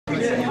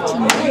May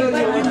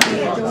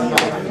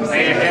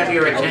I have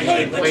your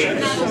attention, please?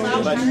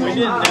 But we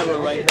didn't ever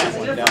write that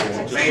one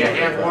down. May I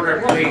have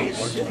order,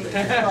 please? You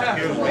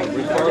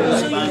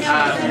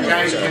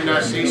guys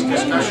can cease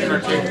discussion or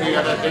take the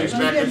other things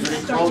back into the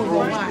control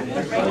room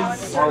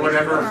or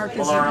whatever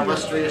will our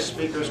illustrious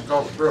speakers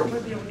go through.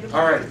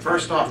 All right,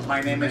 first off,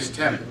 my name is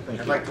Tim.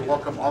 I'd like to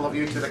welcome all of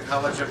you to the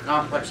College of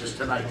Complexes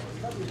tonight.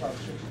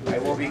 I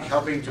will be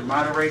helping to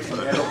moderate, and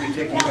Ed will be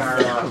taking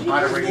our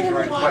moderating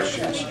during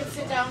questions.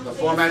 The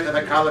format of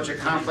the College of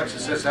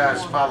Complexes is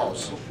as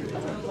follows.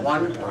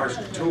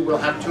 We'll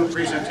have two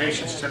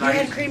presentations tonight. You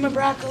had cream of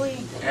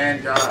broccoli.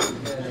 And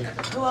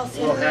that'll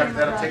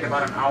take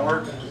about an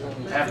hour.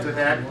 After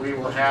that, we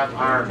will have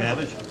our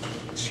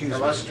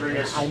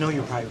illustrious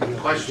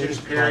questions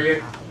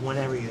period.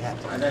 Whenever you have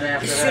to. And then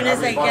after As soon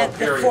as I get the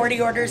period.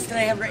 40 orders that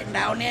I have written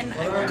down in,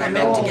 I will come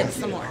in to get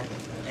some more.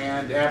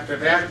 And after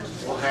that,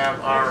 we'll have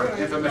our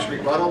infamous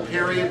rebuttal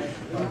period,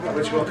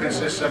 which will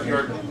consist of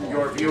your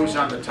views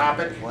on the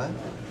topic.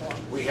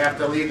 We have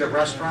to leave the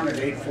restaurant at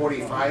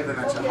 8:45, and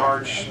that's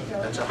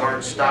a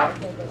hard stop.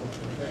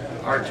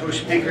 Our two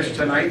speakers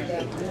tonight.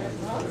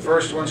 The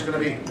first one's going to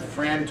be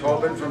Fran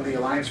Tobin from the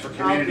Alliance for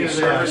Community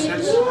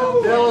Services.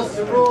 Tell us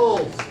the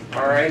rules.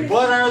 All right.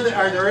 What are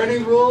there any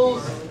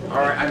rules? All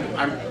right.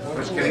 I'm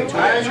just getting to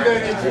I'm it. going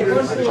to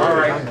introduce you. All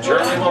right.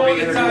 Charlie will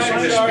be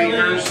introducing the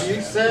speakers.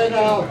 You said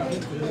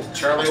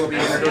Charlie will be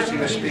introducing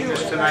the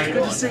speakers tonight.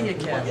 Good to see you,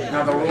 Ken.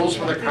 Now the rules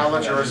for the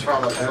college are as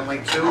follows. There's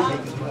only two,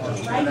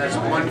 and that's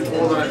one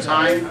fool at a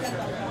time,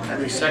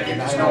 and the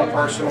second is no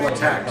personal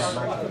attacks.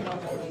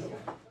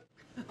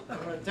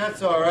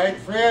 that's all right.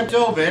 Fran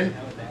Tobin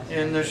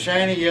in the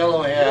shiny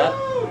yellow hat,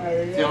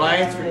 the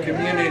Alliance for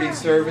Community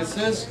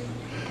Services,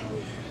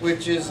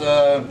 which is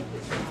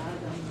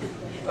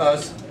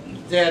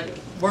that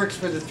works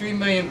for the 3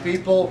 million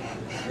people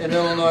in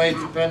Illinois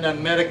who depend on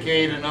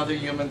Medicaid and other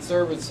human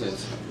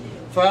services.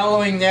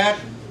 Following that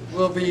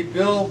will be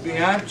Bill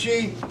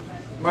Bianchi,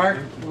 Marc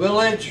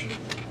Willage,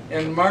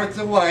 and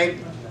Martha White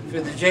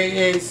for the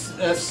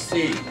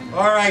JASC.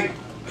 All right,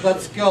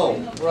 let's go.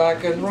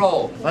 Rock and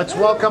roll. Let's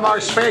welcome our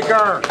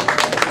speaker.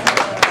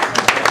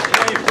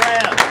 Hey,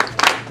 Fran.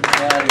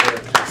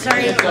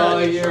 Sorry. It's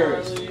all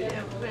yours.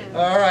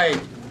 All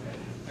right.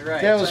 All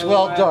right. That was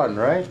well done,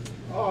 right?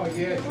 I'll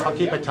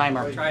keep a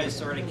timer. I'll try to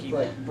sort of keep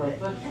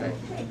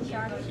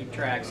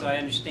track. So I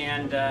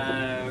understand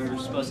we're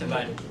supposed to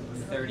have about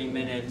 30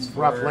 minutes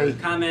for Roughly.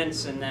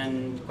 comments and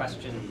then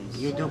questions.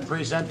 You do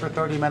present for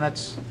 30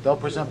 minutes, they'll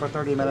present for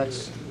 30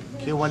 minutes,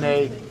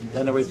 Q&A,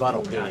 then a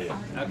rebuttal period.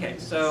 Okay,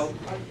 so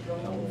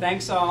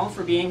thanks all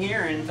for being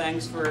here and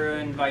thanks for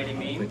inviting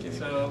me.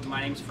 So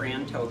my name's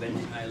Fran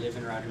Tobin. I live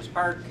in Rogers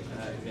Park.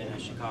 I've been a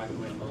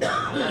Chicagoan most of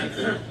my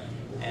life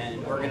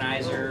and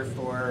organizer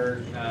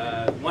for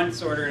one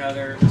sort or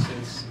another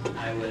since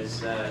I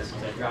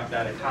dropped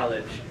out of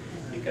college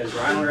because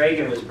Ronald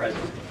Reagan was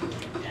president.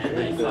 And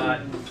I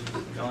thought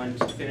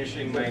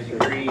finishing my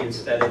degree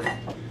instead of,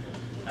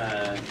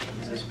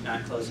 is this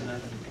not close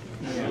enough?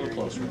 A little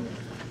closer.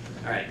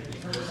 All right,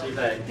 see if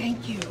I,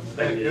 Thank you.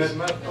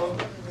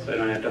 so I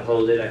don't have to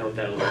hold it. I hope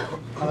that'll work.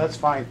 Oh, that's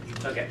fine.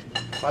 Okay.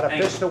 About a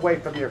Thank fist away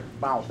from your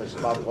mouth is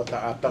about what the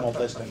optimal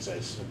distance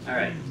is. All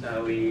right.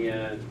 So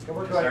is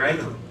that right?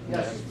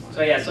 Yes.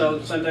 So yeah.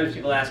 So sometimes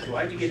people ask,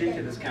 why'd you get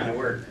into this kind of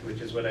work, which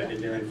is what I've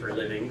been doing for a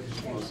living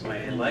most of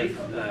my life.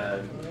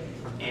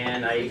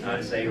 And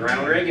I say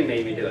Ronald Reagan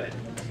made me do it.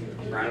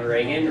 Ronald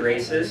Reagan,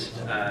 racist,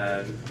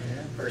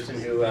 person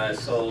who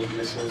sold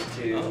missiles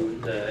to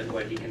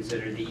what he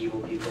considered the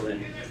evil people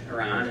in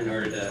Iran in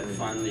order to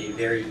fund the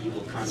very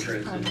evil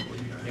Contras in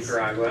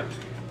Nicaragua.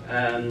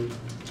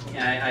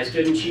 I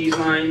stood in cheese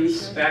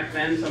lines back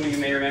then. Some of you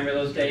may remember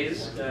those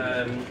days,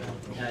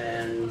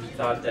 and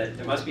thought that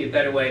there must be a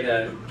better way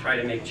to try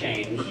to make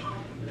change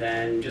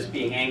than just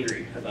being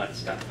angry about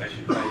stuff. I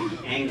should probably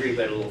be angry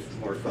but a little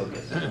more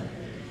focused.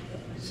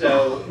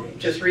 So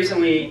just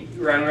recently,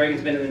 Ronald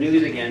Reagan's been in the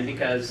news again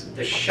because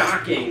the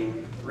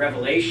shocking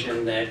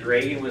revelation that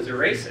Reagan was a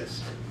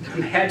racist.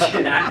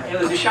 Imagine that. It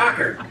was a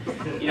shocker.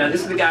 You know,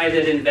 this is the guy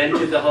that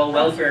invented the whole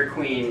welfare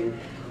queen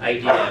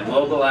idea,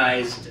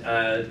 mobilized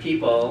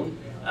people,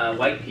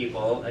 white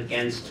people,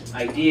 against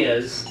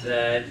ideas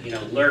that, you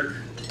know, lurk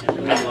and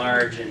loom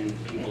large in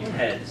people's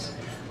heads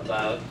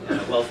about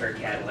welfare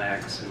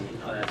Cadillacs and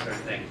all that sort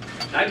of thing.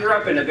 And I grew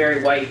up in a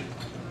very white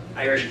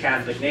Irish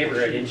Catholic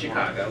neighborhood in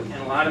Chicago,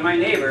 and a lot of my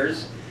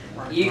neighbors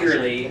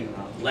eagerly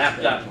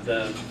lapped up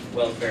the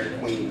welfare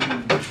queen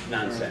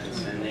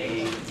nonsense, and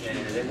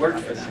it worked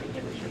for them.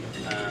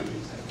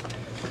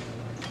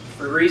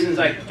 For reasons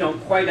I don't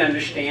quite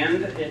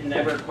understand, it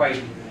never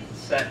quite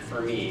set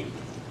for me.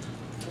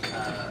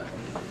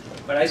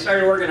 But I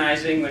started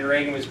organizing when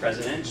Reagan was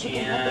president,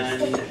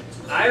 and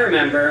I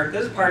remember,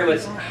 this is part of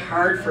what's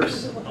hard for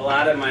a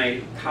lot of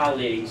my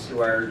colleagues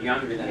who are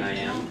younger than I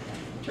am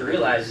to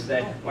realize, is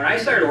that when I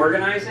started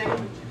organizing,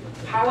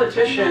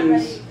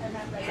 politicians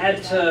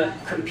had to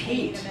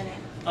compete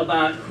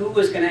about who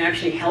was going to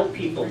actually help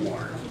people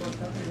more.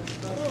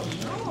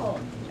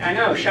 I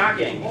know,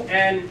 shocking.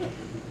 And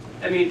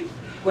I mean,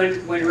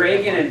 when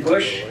Reagan and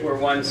Bush were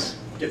once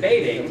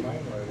debating,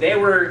 they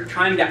were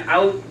trying to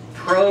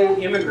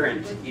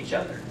out-pro-immigrant each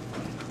other.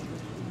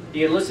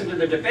 You listen to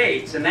the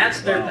debates, and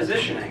that's their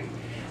positioning.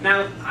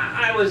 Now,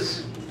 I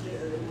was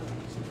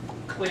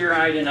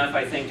clear-eyed enough,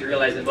 I think, to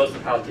realize that most of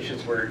the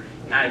politicians were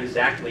not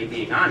exactly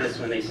being honest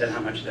when they said how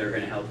much they were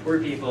going to help poor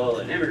people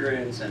and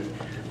immigrants and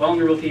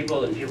vulnerable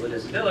people and people with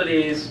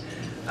disabilities.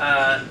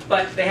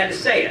 But they had to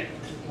say it.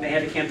 They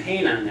had to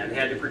campaign on that. They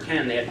had to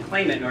pretend. They had to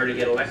claim it in order to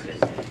get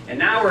elected. And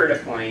now we're at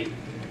a point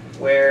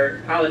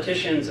where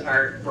politicians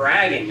are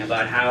bragging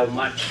about how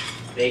much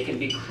they can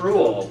be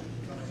cruel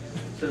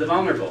to the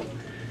vulnerable,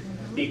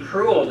 be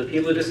cruel to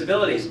people with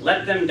disabilities,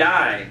 let them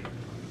die.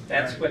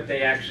 That's what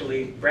they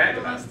actually brag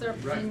about.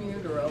 Unless they're in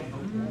utero.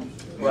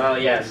 Well,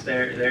 yes,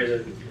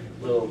 there's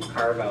a little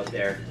carve out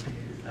there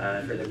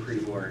for the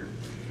preborn.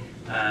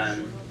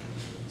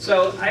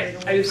 So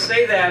I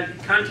say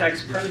that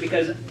context partly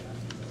because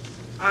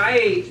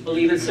I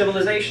believe in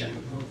civilization.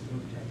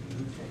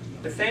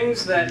 The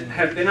things that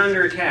have been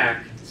under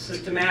attack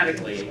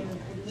systematically,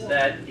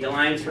 that the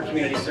Alliance for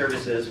Community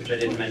Services, which I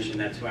didn't mention,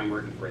 that's who I'm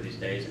working for these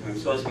days, who I'm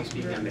supposed to be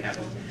speaking on behalf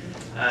of,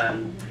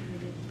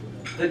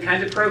 the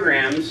kinds of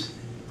programs,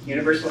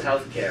 universal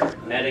health care,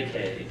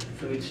 Medicaid,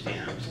 food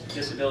stamps,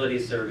 disability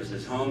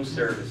services, home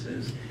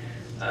services,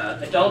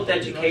 adult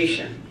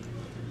education,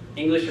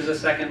 English as a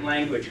second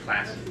language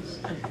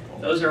classes.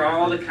 Those are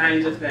all the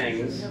kinds of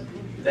things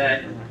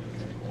that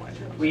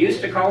we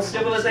used to call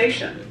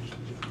civilization.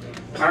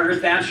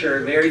 Margaret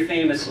Thatcher very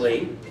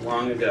famously,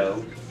 long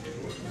ago,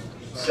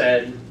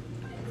 said,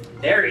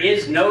 there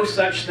is no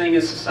such thing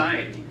as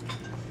society.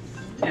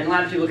 And a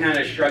lot of people kind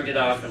of shrugged it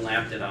off and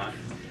laughed it off.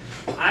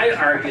 I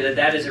argue that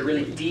that is a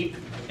really deep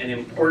and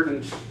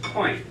important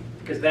point,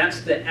 because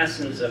that's the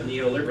essence of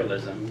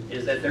neoliberalism,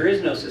 is that there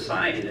is no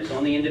society. There's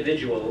only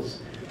individuals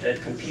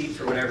that compete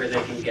for whatever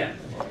they can get.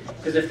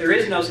 Because if there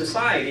is no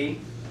society,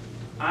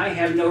 I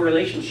have no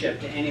relationship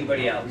to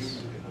anybody else.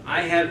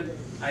 I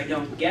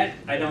don't get,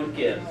 I don't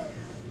give.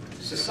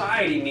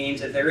 Society means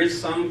that there is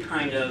some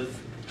kind of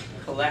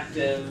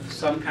collective,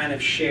 some kind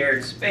of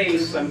shared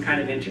space, some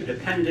kind of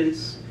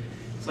interdependence.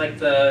 It's like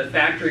the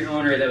factory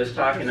owner that was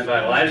talking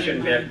about, well, I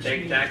shouldn't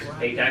pay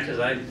taxes,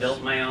 I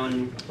built my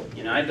own,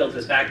 I built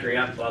this factory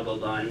up, blah, blah,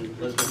 blah. And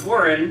Elizabeth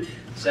Warren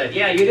said,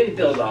 yeah, you didn't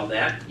build all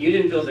that. You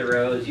didn't build the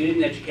roads. You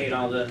didn't educate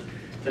all the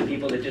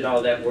people that did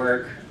all that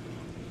work.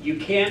 You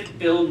can't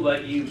build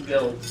what you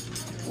built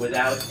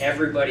without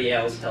everybody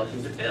else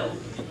helping to build.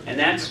 And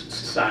that's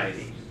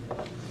society.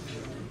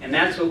 And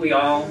that's what we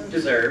all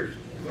deserve.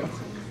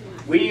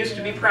 We used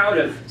to be proud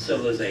of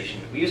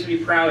civilization. We used to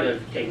be proud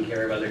of taking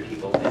care of other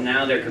people. And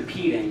now they're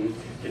competing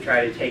to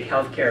try to take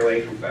health care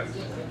away from folks.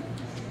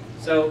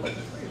 So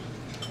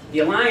the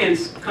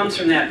Alliance comes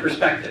from that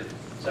perspective.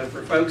 So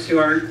for folks who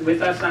aren't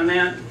with us on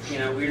that,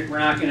 we're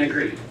not going to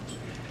agree.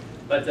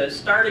 But the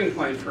starting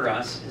point for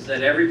us is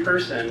that every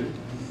person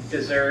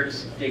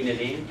deserves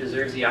dignity,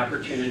 deserves the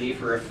opportunity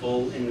for a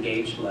full,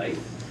 engaged life.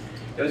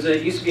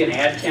 It used to be an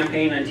ad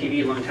campaign on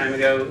TV a long time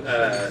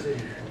ago.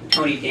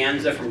 Tony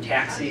Danza from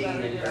Taxi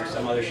or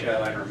some other show,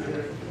 I don't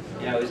remember.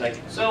 It was like,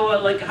 so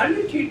how do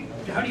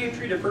you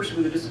treat a person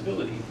with a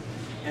disability?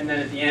 And then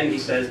at the end he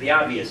says the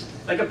obvious,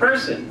 like a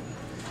person.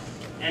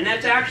 And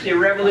that's actually a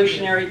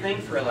revolutionary thing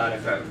for a lot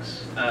of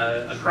folks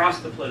across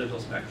the political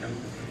spectrum.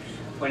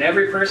 When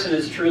every person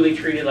is truly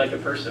treated like a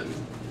person,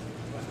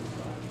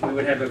 we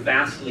would have a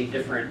vastly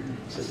different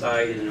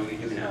society than we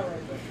do now.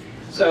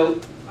 So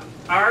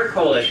our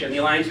coalition, the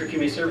Alliance for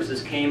Community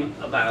Services, came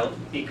about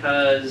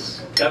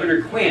because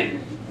Governor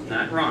Quinn,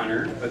 not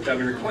Ronner, but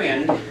Governor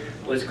Quinn,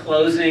 was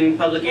closing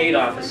public aid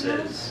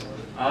offices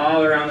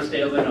all around the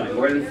state of Illinois,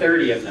 more than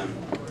 30 of them.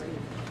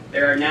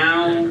 There are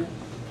now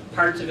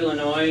parts of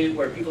Illinois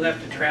where people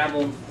have to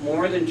travel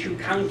more than 2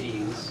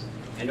 counties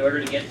in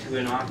order to get to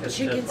an office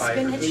to apply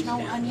for food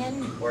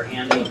stamps or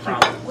handle a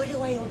problem. What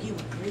do I owe you,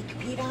 Greek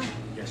pita?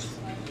 Yes.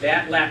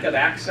 That lack of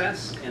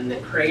access and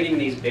creating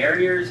these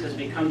barriers has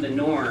become the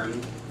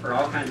norm for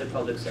all kinds of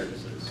public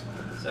services.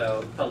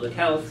 So public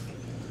health,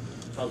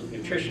 public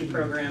nutrition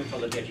program,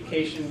 public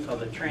education,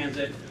 public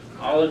transit,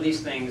 all of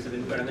these things have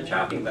been put on the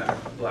chopping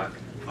block.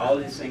 All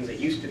of these things that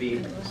used to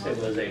be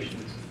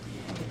civilizations.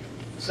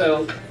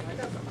 So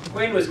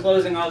Quinn was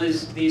closing all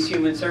these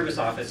human service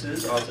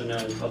offices, also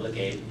known as public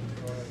aid,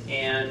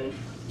 and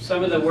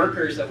some of the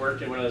workers that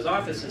worked in one of those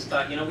offices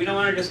thought, we don't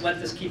want to just let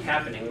this keep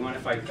happening, we want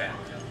to fight back.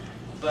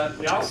 But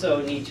we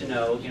also need to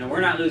know, we're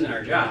not losing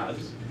our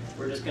jobs,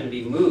 we're just going to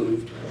be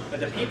moved. But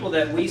the people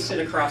that we sit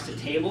across the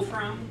table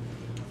from,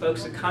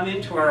 folks that come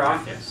into our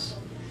office,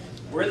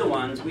 we're the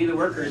ones, we the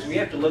workers, we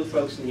have to look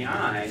folks in the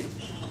eye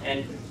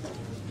and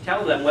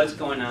tell them what's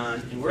going on,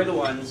 and we're the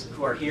ones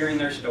who are hearing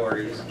their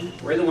stories,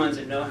 we're the ones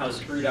that know how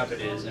screwed up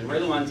it is, and we're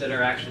the ones that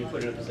are actually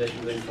put in a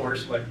position to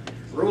enforce what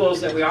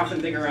rules that we often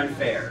think are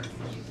unfair.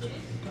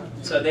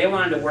 So they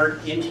wanted to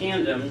work in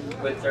tandem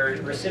with their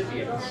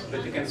recipients,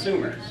 with the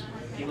consumers,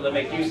 people that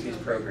make use of these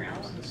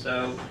programs.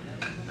 So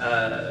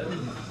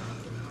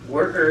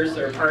workers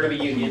that are part of a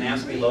union,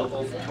 ASME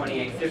Local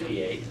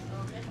 2858,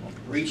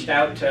 reached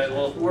out to,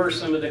 well, who are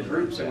some of the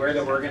groups and where are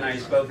the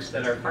organized folks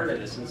that are part of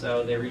this? And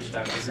so they reached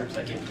out to groups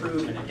like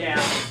Improve and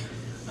Adapt,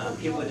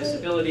 people with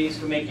disabilities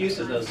who make use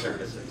of those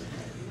services.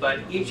 But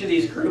each of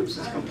these groups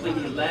is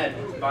completely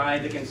led by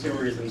the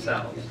consumers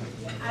themselves.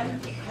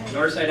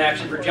 Northside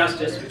Action for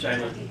Justice, which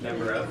I'm a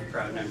member of,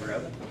 proud member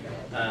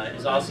of,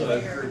 is also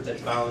a group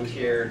that's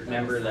volunteer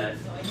member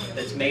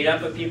that's made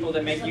up of people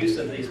that make use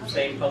of these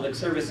same public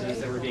services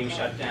that were being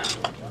shut down.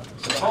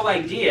 So the whole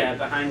idea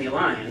behind the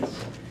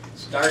Alliance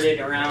started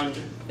around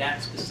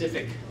that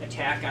specific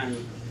attack on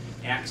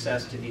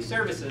access to these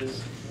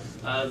services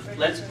of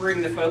let's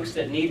bring the folks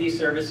that need these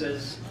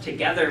services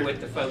together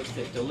with the folks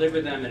that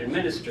deliver them and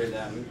administer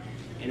them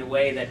in a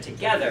way that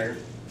together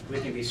we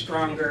can be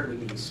stronger, we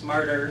can be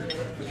smarter,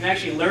 we can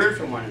actually learn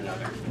from one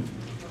another.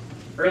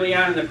 Early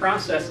on in the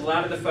process, a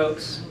lot of the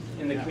folks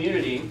in the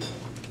community,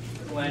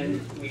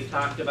 when we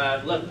talked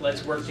about, look,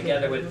 let's work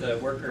together with the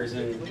workers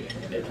in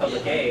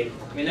public aid,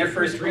 I mean, their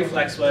first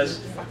reflex was,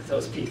 fuck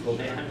those people,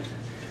 man.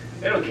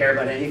 They don't care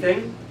about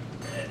anything.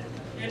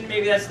 And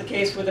maybe that's the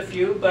case with a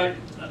few, but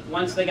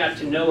once they got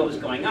to know what was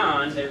going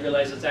on, they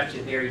realized it's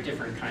actually a very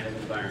different kind of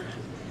environment.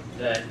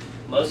 That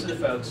most of the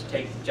folks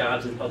take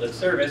jobs in public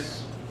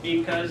service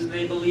because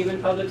they believe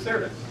in public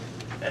service.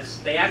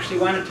 They actually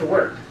want it to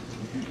work.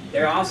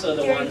 They're also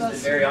the ones that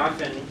very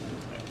often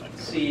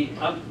see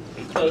up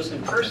close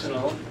and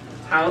personal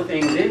how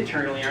things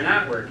internally are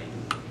not working.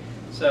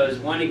 So as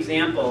one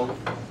example,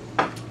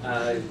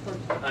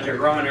 under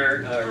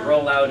Groner, a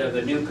rollout of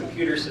a new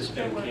computer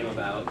system came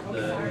about,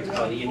 it's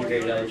called the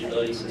Integrated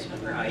Eligibility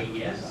System, or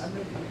IES.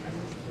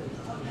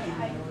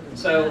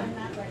 So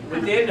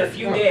within a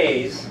few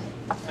days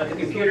of the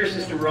computer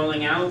system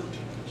rolling out,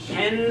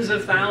 tens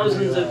of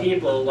thousands of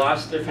people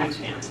lost their food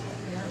stamps.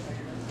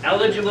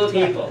 Eligible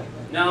people.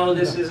 No,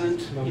 this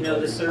isn't, you know,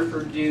 the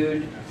surfer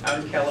dude out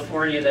in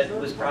California that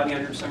was probably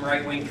under some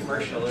right-wing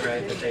commercial,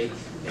 right? That they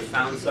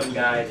found some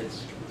guy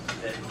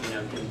that you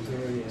know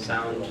can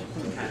sound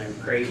kind of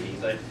crazy.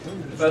 But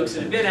folks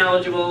that have been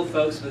eligible,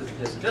 folks with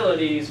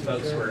disabilities,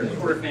 folks who are in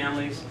poor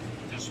families,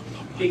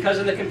 because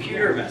of the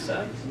computer mess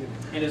up.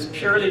 And it's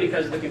purely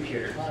because of the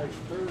computer.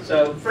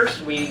 So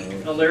first we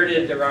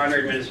alerted the Ronner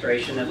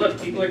administration that,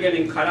 look, people are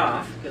getting cut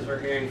off because we're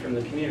hearing from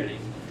the community.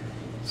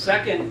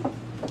 Second,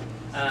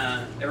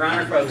 the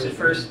Ronner folks at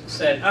first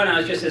said, oh no,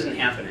 it just isn't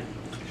happening.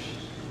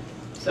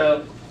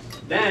 So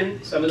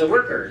then some of the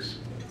workers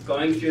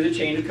going through the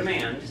chain of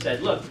command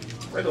said, look,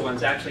 we're the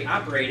ones actually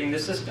operating the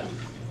system.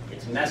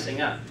 It's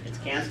messing up. It's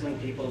canceling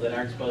people that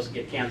aren't supposed to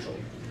get canceled.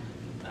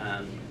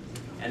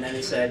 And then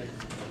they said,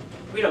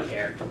 we don't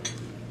care.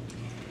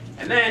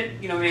 And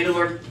then, you know, made a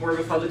more of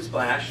a public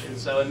splash, and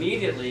so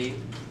immediately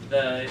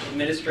the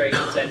administration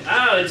said,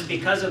 oh, it's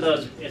because of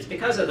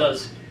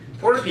those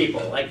poor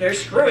people. Like, they're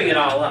screwing it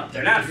all up.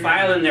 They're not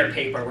filing their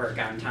paperwork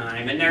on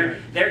time, and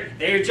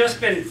they've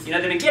just been, you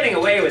know, they've been getting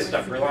away with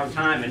stuff for a long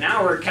time, and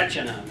now we're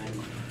catching them,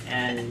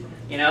 and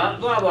you know,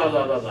 blah blah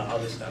blah blah blah, all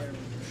this stuff,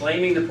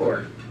 blaming the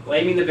poor,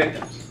 blaming the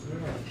victims.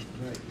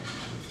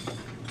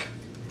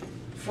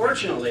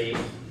 Fortunately,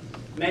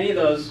 many of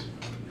those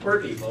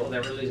poor people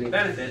that were losing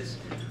benefits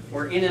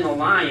were in an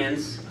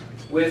alliance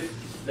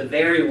with the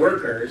very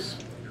workers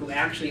who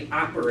actually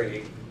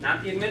operate,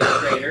 not the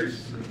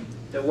administrators,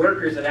 the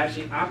workers that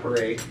actually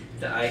operate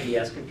the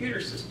IES computer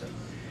system.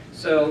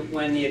 So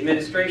when the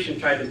administration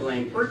tried to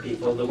blame poor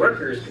people, the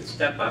workers could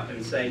step up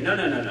and say, no,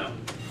 no, no, no.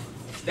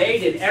 They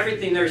did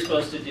everything they're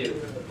supposed to do.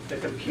 The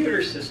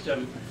computer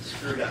system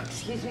screwed up.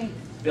 Excuse me.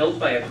 Built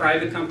by a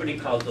private company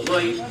called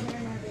Deloitte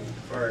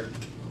for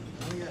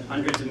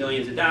hundreds of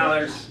millions of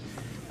dollars.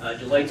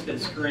 Deloitte's been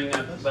screwing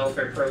up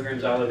welfare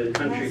programs all over the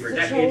country for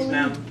decades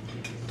now.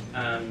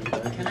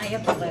 Can I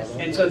have the last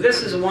one? And so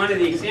this is one of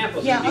the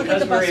examples. Yeah, I'll get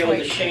because the we're bus able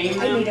wait. to shame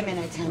I need a them,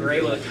 minute, Tim. we're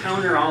able to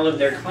counter all of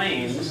their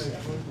claims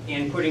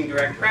in putting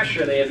direct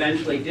pressure. They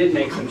eventually did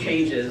make some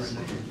changes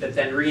that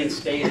then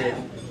reinstated,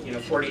 you know,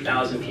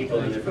 40,000 people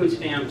in their food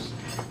stamps.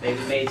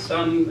 They've made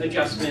some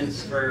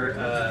adjustments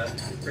for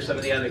some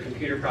of the other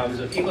computer problems.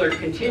 But people are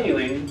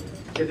continuing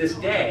to this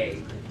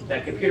day.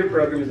 That computer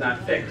program is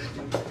not fixed.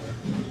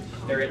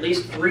 There are at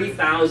least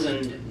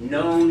 3,000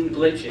 known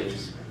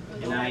glitches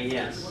in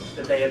IES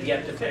that they have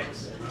yet to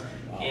fix.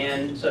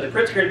 And so the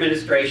Pritzker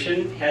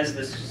administration has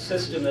this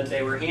system that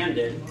they were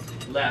handed,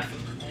 left.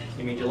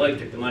 I mean, Deloitte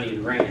took the money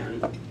and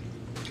ran,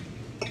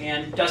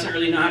 and doesn't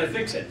really know how to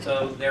fix it.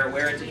 So they're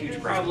aware it's a huge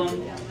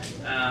problem,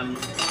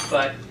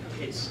 but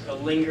it's a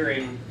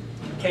lingering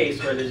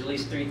case where there's at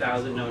least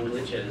 3,000 known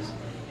glitches.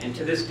 And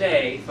to this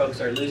day, folks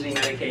are losing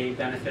Medicaid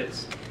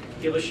benefits.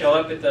 People show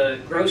up at the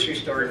grocery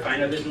store and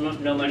find out there's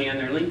no money on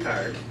their link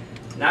card.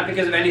 Not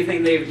because of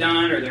anything they've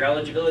done or their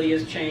eligibility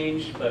has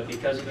changed, but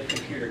because of a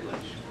computer glitch.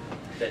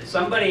 That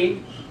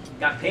somebody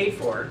got paid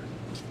for,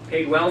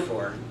 paid well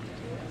for,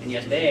 and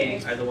yet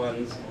they are the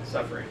ones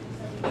suffering.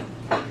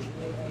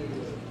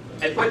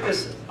 I put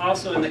this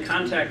also in the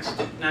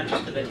context, not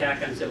just of the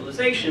attack on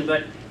civilization,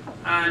 but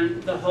on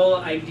the whole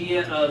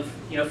idea of,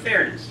 you know,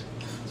 fairness.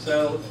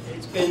 So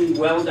it's been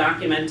well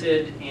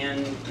documented,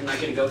 and I'm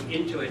not going to go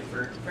into it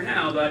for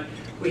now, but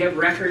we have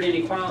record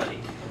inequality.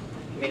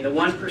 I mean, the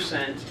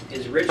 1%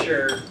 is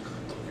richer,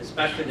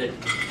 especially the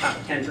top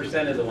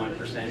 10% of the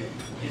 1%,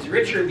 is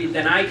richer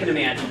than I can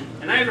imagine.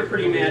 And I have a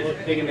pretty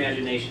big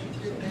imagination.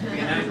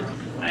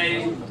 I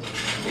mean,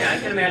 I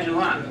can imagine a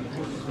lot.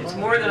 It's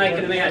more than I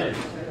can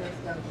imagine.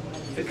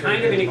 The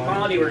kind of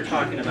inequality we're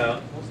talking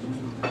about,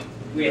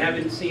 we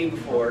haven't seen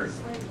before,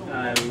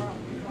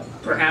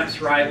 perhaps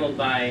rivaled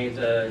by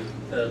the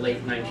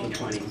late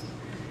 1920s.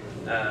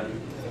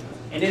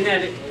 And in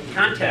that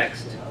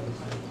context,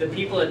 the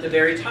people at the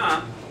very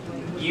top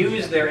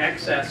use their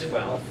excess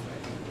wealth,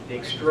 the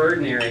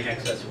extraordinary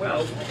excess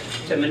wealth,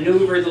 to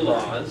maneuver the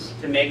laws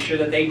to make sure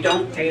that they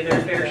don't pay their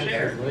fair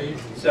share.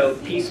 So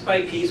piece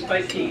by piece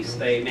by piece,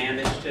 they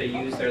manage to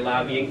use their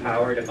lobbying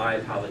power to buy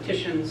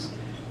politicians,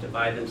 to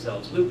buy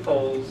themselves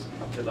loopholes,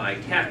 to buy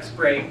tax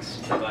breaks,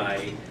 to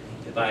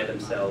buy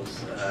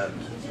themselves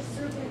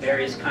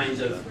various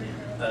kinds of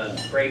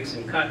breaks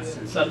and cuts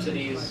and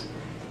subsidies.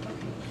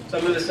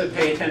 Some of us have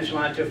paid attention a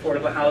lot to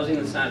affordable housing.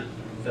 It's not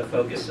the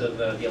focus of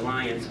the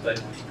Alliance, but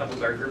a couple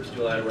of our groups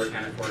do a lot of work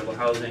on affordable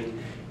housing.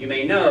 You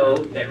may know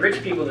that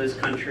rich people in this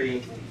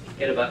country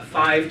get about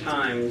 5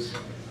 times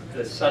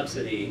the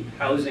subsidy,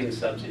 housing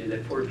subsidy,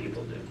 that poor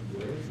people do.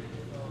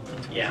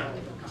 Yeah.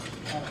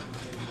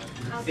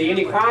 The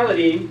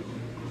inequality,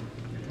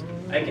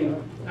 I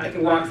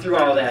can walk through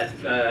all that.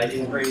 I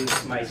didn't bring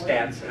my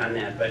stats on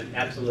that, but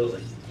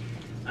absolutely.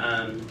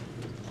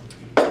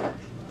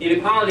 The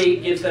inequality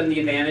gives them the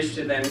advantage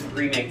to then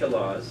remake the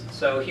laws.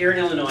 So here in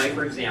Illinois,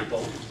 for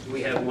example,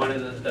 we have one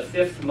of the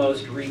 5th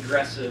most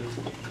regressive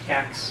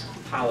tax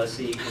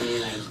policy in the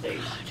United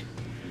States.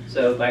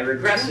 So by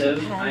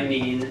regressive, I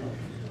mean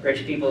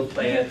rich people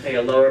pay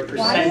a lower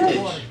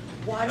percentage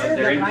of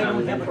their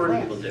income than poor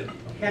people do.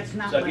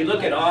 So if you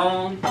look at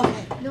all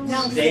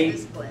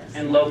state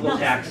and local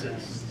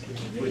taxes,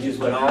 which is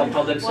what all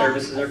public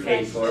services are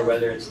paid for,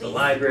 whether it's the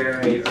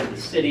library or the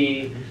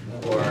city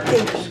or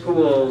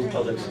schools,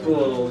 public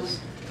schools,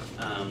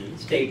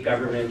 state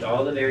government,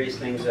 all the various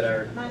things that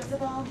our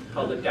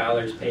public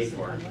dollars pay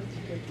for.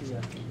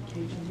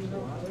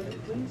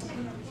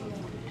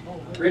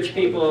 Rich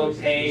people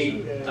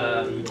pay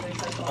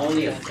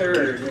only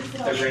 1/3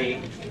 the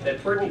rate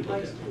that poor people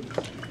do.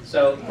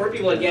 So poor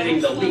people are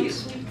getting the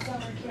least,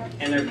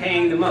 and they're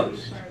paying the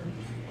most.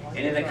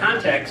 And in the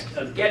context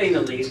of getting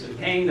the least and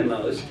paying the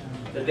most,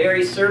 the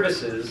very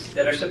services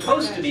that are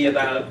supposed to be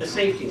about the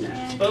safety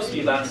net, supposed to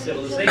be about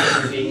civilization,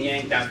 are being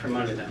yanked out from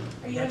under them.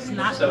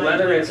 So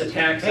whether it's a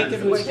tax on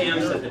food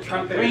stamps that the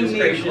Trump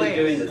administration is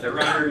doing, that the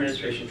Romer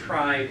administration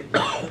tried,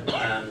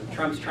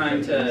 Trump's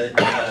trying to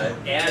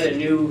add a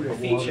new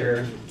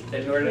feature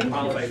that in order to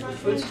qualify for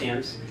food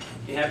stamps,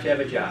 you have to have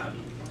a job.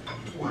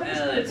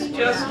 It's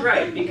just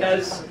right,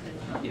 because,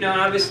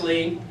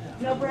 obviously,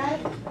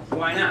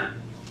 why not?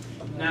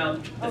 Now,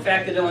 the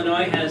fact that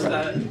Illinois has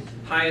the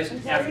highest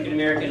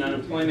African-American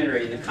unemployment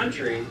rate in the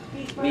country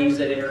means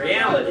that in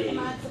reality,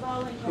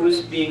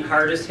 who's being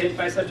hardest hit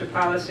by such a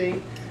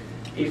policy?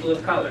 People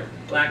of color,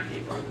 black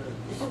people.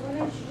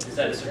 Is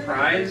that a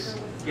surprise,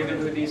 given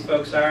who these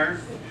folks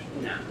are?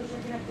 No.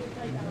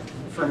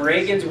 From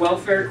Reagan's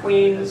welfare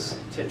queens,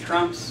 to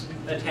Trump's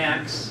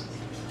attacks,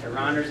 to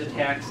Ronder's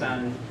attacks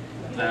on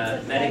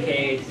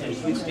Medicaid and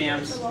food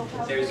stamps,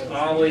 there's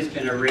always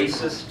been a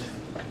racist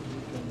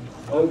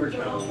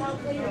overtone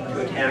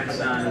to attacks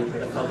on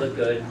the public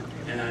good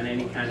and on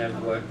any kind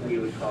of what we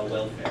would call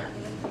welfare.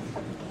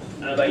 I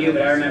don't know about you,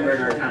 but I remember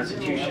in our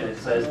Constitution it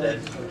says that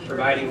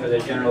providing for the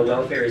general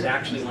welfare is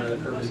actually one of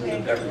the purposes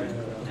of government,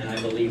 and I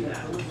believe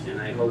that,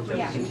 and I hope that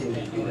we continue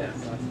to do that.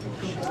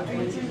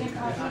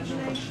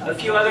 A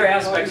few other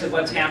aspects of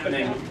what's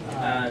happening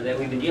that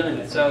we've been dealing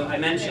with. So I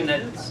mentioned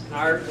that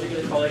our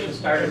political coalition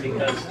started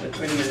because the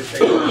Clinton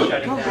administration was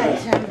shutting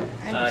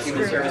down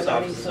human service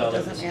offices all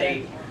over the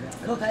state.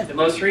 The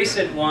most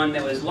recent one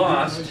that was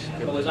lost,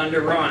 but was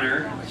under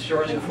Ronner,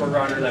 shortly before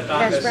Ronner left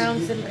office,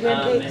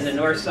 in the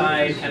north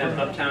side, kind of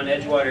uptown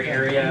Edgewater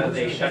area,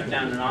 they shut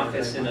down an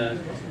office in a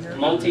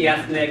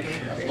multi-ethnic,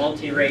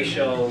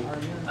 multiracial,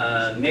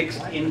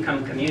 mixed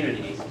income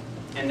community,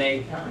 and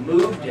they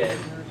moved it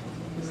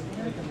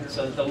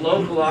so that the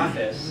local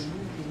office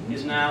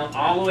is now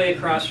all the way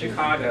across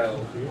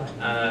Chicago,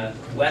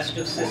 west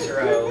of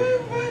Cicero,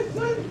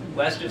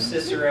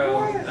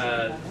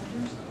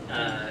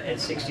 at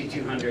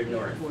 6200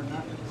 North.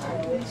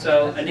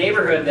 So a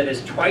neighborhood that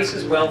is twice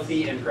as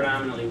wealthy and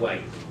predominantly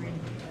white.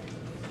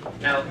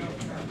 Now,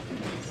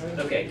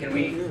 okay, can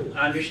we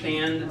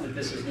understand that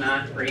this is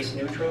not race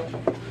neutral?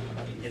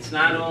 It's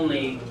not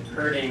only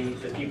hurting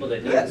the people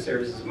that need the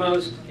services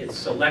most, it's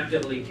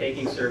selectively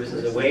taking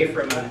services away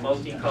from a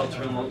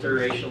multicultural,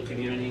 multiracial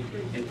community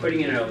and putting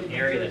it in an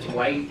area that's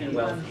white and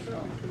wealthy.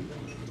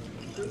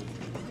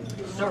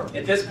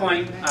 At this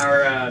point,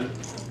 our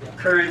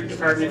current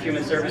Department of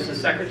Human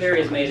Services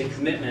Secretary has made a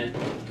commitment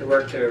to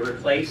work to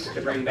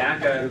bring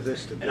back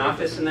an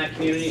office in that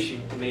community. She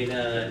made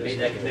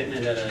that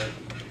commitment at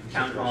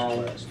town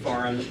hall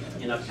forum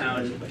in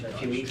Uptown a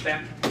few weeks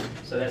back.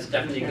 So that's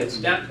definitely a good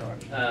step,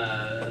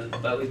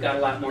 but we've got a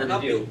lot more to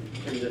do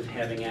in terms of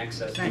having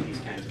access to these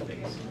kinds of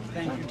things.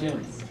 Thank you,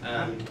 Tim.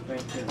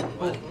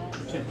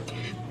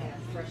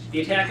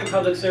 The attack on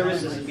public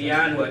services is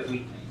beyond what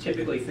we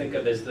typically think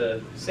of as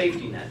the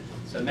safety net.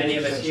 So many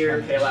of us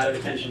here pay a lot of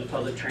attention to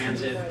public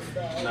transit.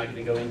 I'm not going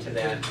to go into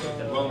that at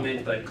the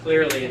moment, but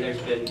clearly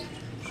there's been,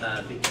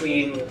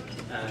 between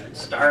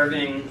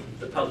starving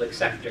the public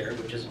sector,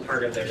 which is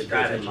part of their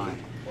strategy.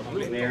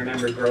 You may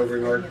remember Grover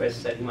Norquist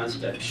said he wants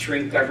to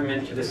shrink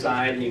government to the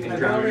side and you can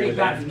drown in a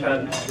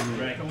bathtub.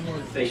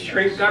 If they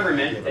shrink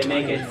government, they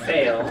make it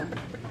fail,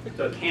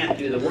 so it can't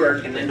do the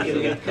work, and then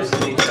people get pissed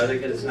at each other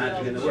because it's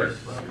not doing the work.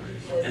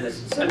 And the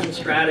central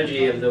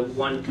strategy of the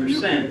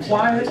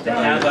 1% is to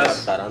have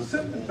us,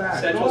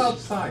 central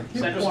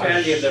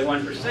strategy of the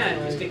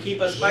 1% is to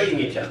keep us fighting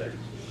each other.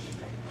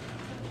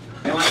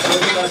 They want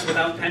those of us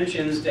without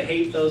pensions to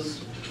hate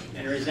those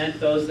and resent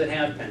those that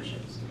have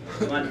pensions.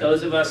 We want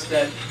those of us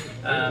that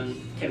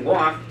can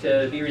walk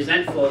to be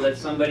resentful that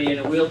somebody in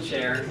a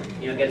wheelchair,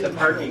 gets a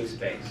parking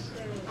space.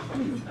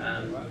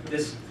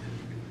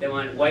 They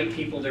want white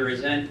people to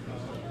resent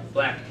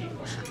black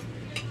people.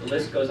 The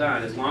list goes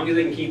on. As long as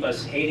they can keep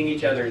us hating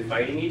each other and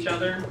fighting each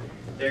other,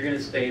 they're going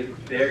to stay.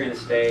 They're going to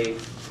stay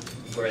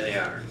where they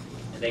are.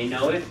 And they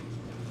know it.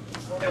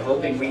 They're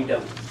hoping we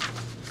don't.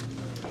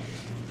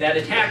 That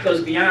attack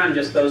goes beyond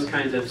just those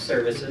kinds of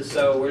services.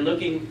 So we're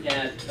looking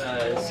at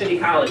city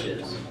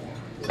colleges.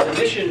 So the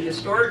mission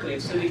historically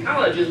of city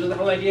colleges was the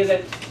whole idea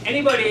that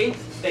anybody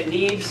that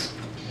needs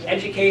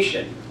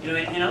education,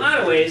 in a lot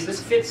of ways this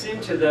fits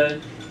into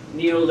the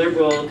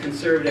neoliberal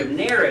conservative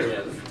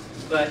narrative,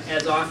 but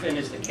as often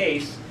is the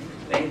case,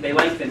 they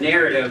like the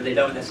narrative, they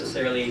don't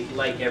necessarily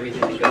like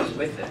everything that goes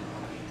with it.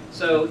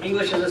 So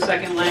English as a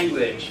second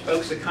language,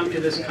 folks that come to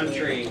this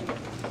country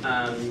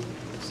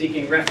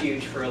seeking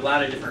refuge for a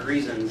lot of different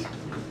reasons.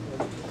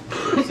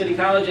 City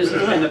colleges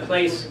has been the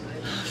place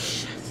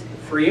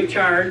free of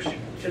charge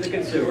to the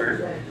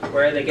consumer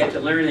where they get to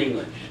learn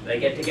English, they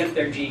get to get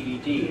their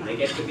GED, they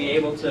get to be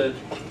able to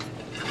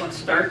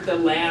start the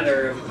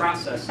ladder of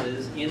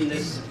processes in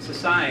this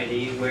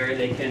society where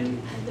they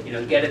can,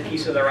 get a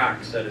piece of the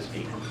rock, so to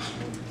speak.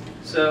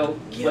 So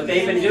what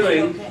they've been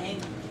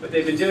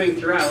doing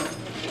throughout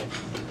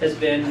has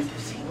been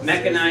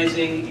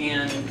mechanizing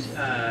and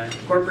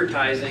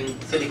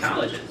corporatizing city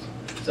colleges.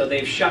 So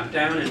they've shut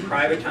down and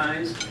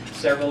privatized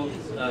several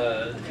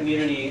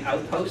community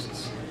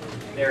outposts.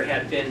 There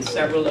had been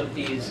several of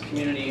these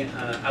community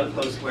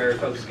outposts where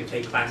folks could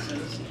take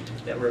classes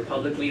that were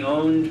publicly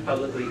owned,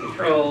 publicly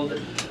controlled,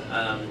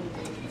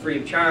 free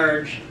of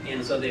charge,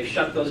 and so they've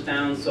shut those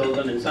down, sold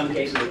them in some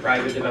cases to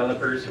private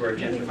developers who are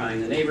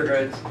gentrifying the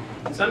neighborhoods.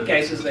 In some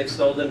cases they've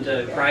sold them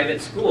to private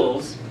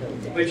schools,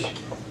 which,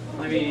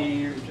 I'm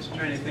just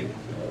trying to think,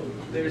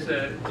 there was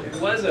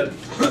a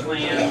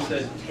plan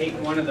to take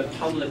one of the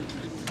public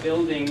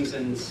buildings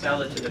and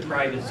sell it to the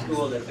private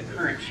school that the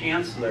current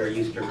chancellor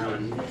used to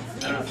run. I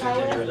don't know if there's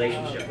any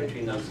relationship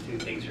between those two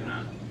things or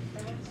not.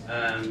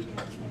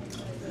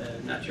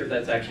 Not sure if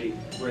that's actually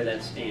where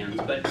that stands,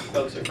 but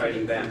folks are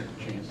fighting back.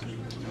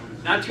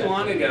 Not too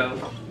long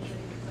ago,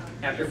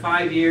 after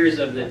 5 years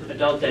of the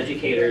adult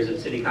educators at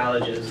city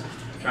colleges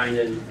trying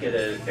to get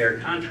a fair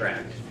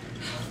contract,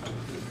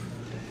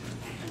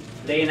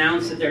 they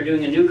announced that they're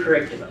doing a new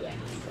curriculum.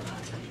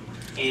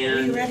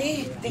 And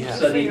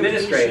so the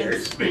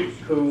administrators,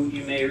 who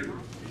you may,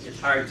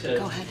 it's hard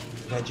to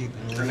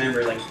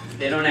remember,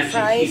 they don't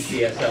actually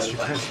teach ESL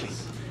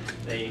classes.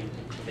 They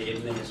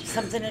administer.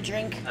 Something to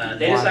drink.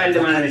 They decided they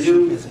wanted a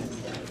new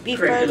Beef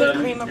curriculum, burger,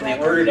 cream of and they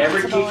bread, ordered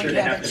every possible teacher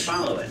to have to cabbage.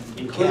 follow it,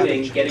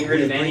 including getting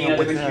rid of any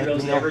other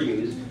materials they ever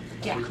used,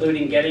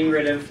 including getting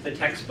rid of the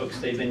textbooks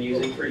they've been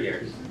using for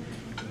years,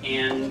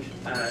 and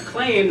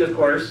claimed, of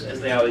course, as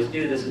they always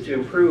do, this is to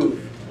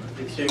improve.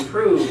 It's to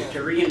improve, to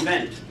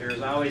reinvent.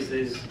 There's always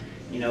this,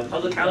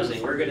 public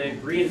housing. We're going to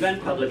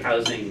reinvent public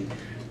housing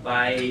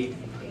by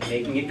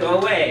making it go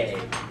away.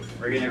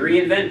 We're going to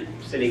reinvent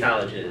city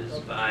colleges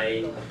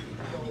by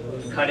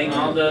cutting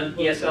all the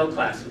ESL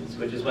classes,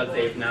 which is what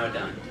they've now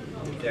done.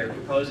 They're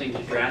proposing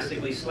to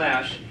drastically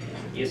slash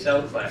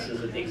ESL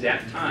classes at the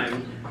exact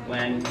time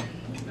when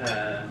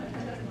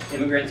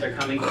immigrants are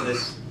coming to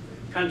this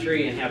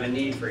country and have a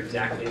need for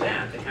exactly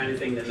that, the kind of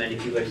thing that many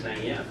people are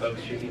saying, yeah,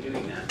 folks should be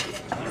doing that.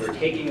 And we're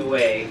taking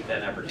away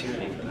that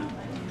opportunity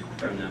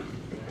from them.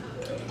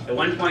 At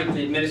one point,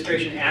 the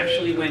administration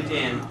actually went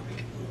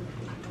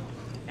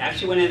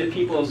into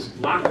people's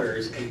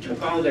lockers and took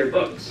all their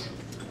books.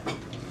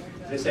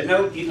 They said,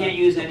 no, you can't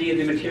use any of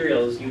the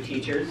materials, you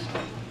teachers.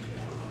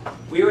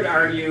 We would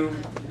argue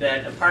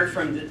that apart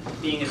from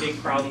being a big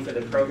problem for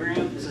the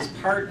program, this is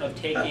part of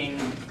taking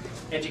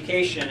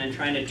education and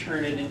trying to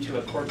turn it into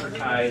a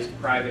corporatized,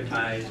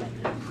 privatized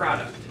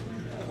product,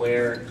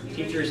 where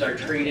teachers are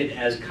treated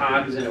as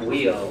cogs in a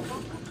wheel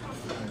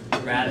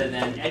rather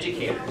than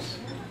educators.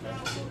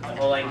 The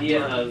whole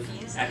idea of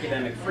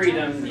academic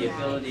freedom, the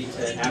ability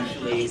to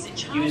actually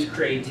use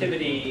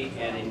creativity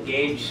and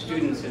engage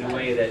students in a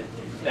way that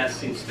best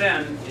suits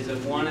them is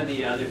one of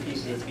the other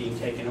pieces that's being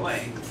taken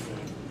away.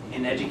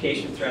 In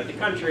education throughout the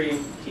country,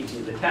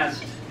 teaching the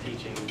test,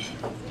 teaching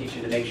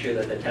to make sure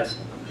that the test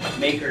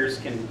makers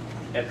can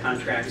have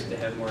contracts to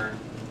have more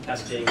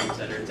testing, et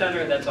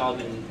cetera, that's all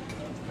been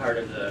part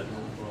of the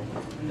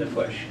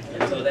push.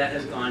 And so that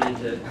has gone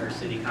into our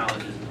city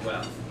colleges as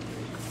well.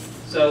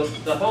 So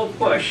the whole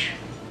push,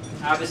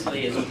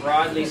 obviously, is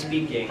broadly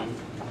speaking,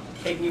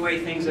 taking away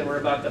things that were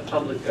about the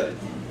public good,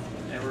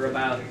 that were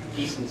about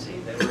decency,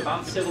 that were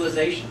about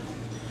civilization.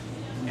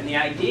 And the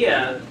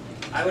idea,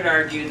 I would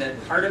argue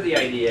that part of the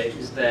idea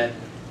is that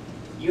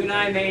you and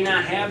I may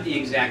not have the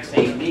exact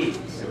same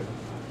needs.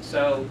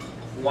 So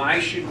why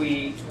should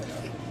we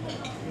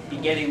be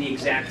getting the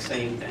exact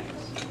same things?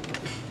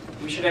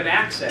 We should have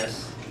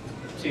access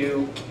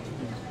to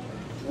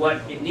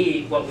what we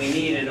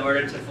need in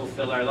order to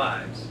fulfill our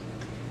lives.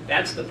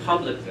 That's the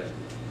public good.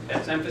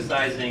 That's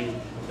emphasizing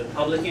the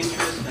public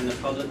interest and the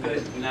public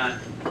good, not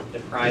the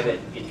private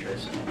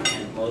interest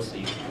and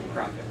mostly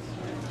profits.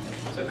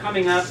 So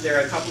coming up, there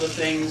are a couple of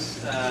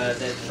things that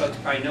folks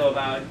probably know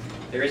about.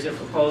 There is a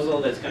proposal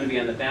that's going to be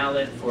on the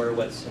ballot for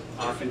what's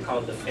often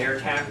called the fair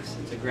tax.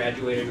 It's a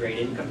graduated rate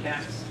income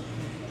tax.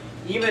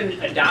 Even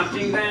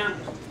adopting that,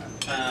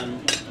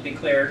 to be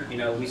clear,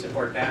 we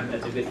support that.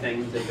 That's a good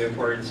thing. It's a very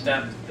important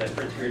step. The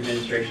Pritzker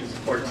administration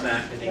supports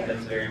that. I think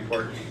that's very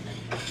important.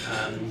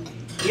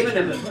 Even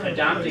if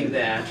adopting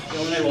that,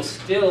 Illinois will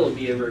still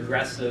be a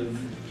regressive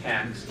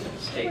tax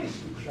state.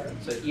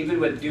 So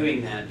even with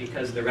doing that,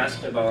 because the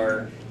rest of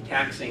our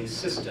taxing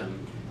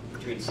system,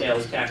 between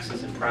sales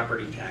taxes and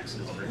property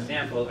taxes, for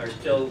example, are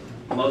still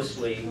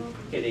mostly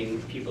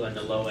hitting people in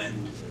the low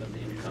end of the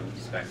income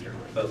spectrum,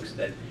 folks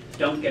that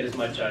don't get as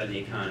much out of the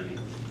economy,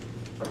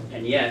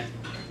 and yet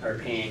are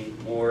paying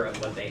more of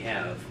what they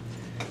have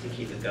to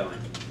keep it going.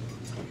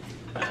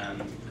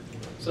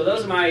 So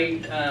those are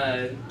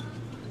my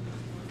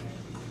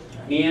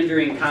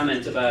meandering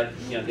comments about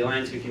the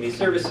Alliance for Community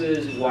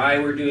Services, why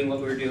we're doing what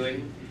we're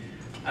doing.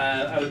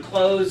 I would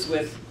close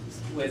with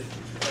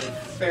a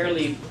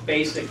fairly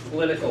basic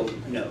political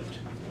note,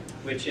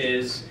 which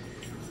is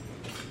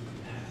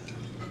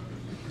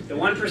the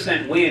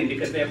 1% win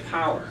because they have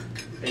power.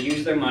 They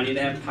use their money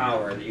to have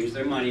power. They use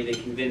their money to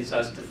convince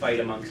us to fight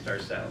amongst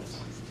ourselves,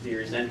 to be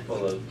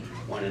resentful of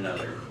one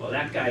another. Well,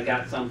 that guy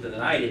got something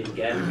that I didn't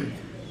get.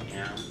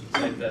 It's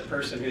like the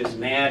person who's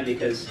mad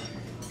because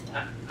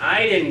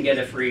I didn't get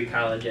a free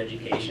college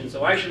education,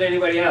 so why should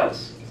anybody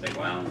else? It's like,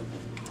 well,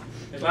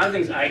 there's a lot of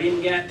things I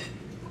didn't get,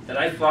 that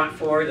I fought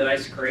for, that I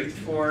scraped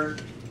for,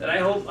 that I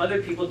hope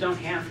other people don't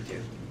have to.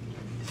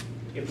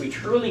 If we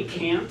truly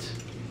can't,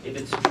 if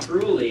it's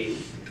truly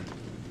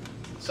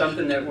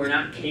something that we're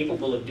not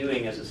capable of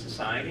doing as a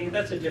society,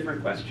 that's a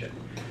different question.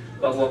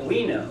 But what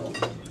we know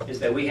is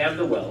that we have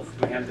the wealth,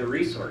 we have the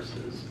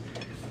resources,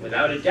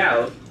 without a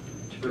doubt,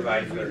 to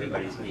provide for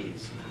everybody's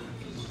needs.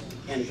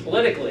 And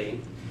politically,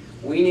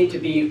 we need to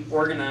be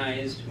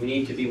organized, we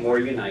need to be more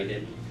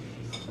united.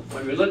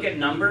 When we look at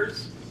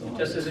numbers,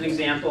 just as an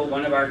example,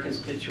 one of our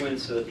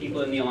constituents, so the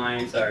people in the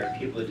Alliance are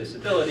people with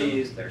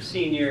disabilities, they're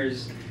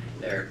seniors,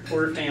 they're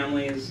poor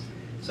families.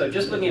 So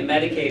just looking at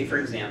Medicaid, for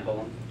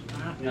example,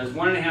 there's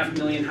 1.5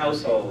 million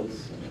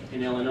households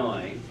in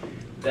Illinois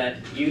that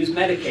use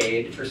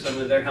Medicaid for some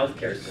of their health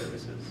care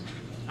services.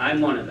 I'm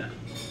one of them.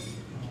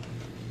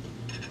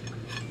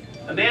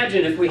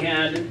 Imagine if we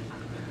had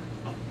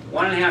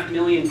 1.5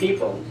 million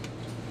people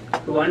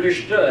who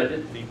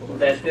understood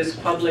that this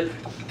public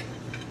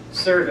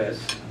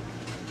service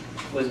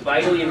was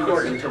vitally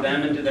important to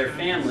them and to their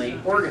family,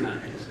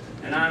 organized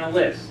and on a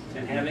list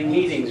and having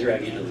meetings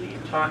regularly,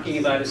 and talking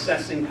about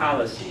assessing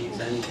policies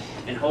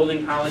and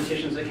holding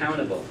politicians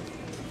accountable.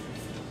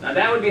 Now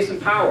that would be some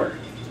power.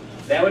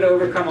 That would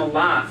overcome a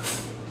lot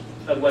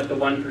of what the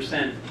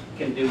 1%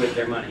 can do with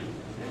their money.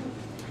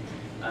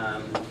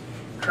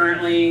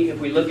 Currently, if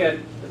we look at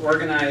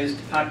organized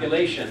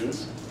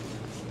populations,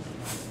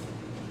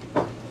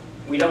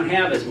 we don't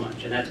have as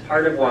much, and that's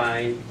part of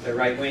why the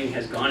right wing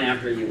has gone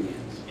after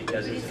unions,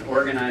 because it's an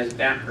organized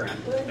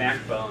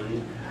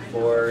backbone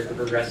for the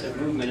progressive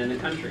movement in the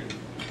country.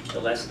 The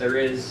less there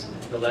is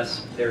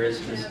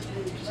to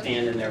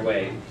stand in their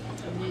way.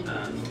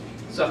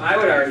 So I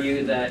would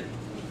argue that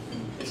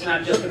it's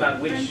not just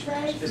about which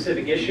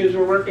specific issues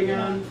we're working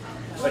on,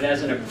 but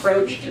as an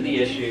approach to the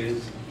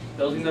issues,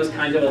 building those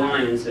kinds of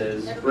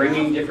alliances,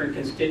 bringing different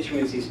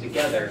constituencies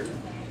together.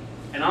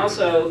 And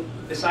also,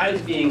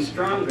 besides being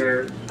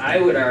stronger, I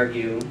would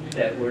argue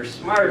that we're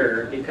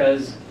smarter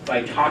because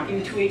by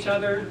talking to each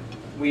other,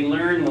 we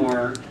learn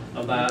more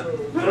about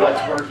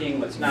what's working,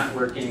 what's not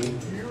working.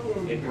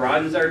 It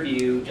broadens our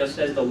view, just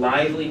as the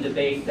lively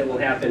debate that will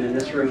happen in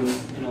this room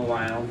in a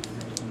while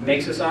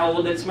makes us all a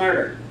little bit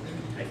smarter,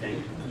 I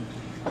think.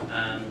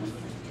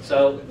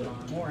 So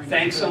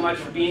thanks so much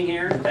for being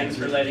here. Thanks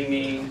for letting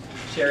me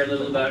share a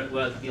little about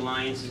what the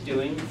Alliance is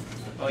doing.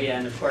 Oh yeah,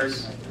 and of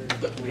course,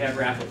 we have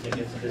raffle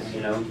tickets because,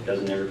 you know,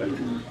 doesn't everybody?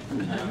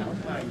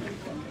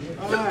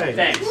 All right.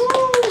 Thanks. All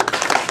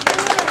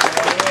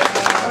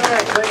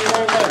right, thank you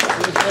very much.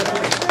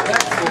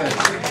 Excellent.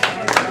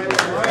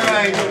 All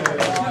right,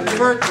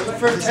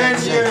 for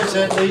 10 years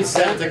at least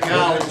at the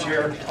college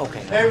here,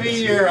 every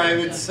year I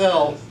would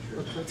sell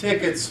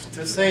tickets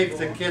to save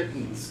the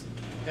kittens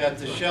at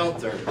the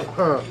shelter,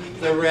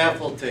 the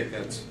raffle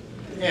tickets.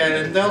 And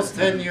in those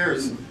 10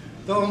 years,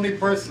 the only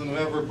person who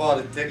ever bought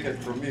a ticket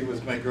for me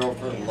was my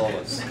girlfriend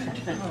Lois.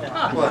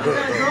 But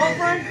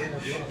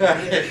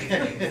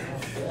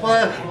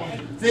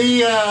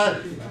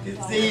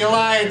the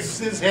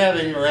Alliance is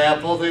having a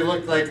raffle. They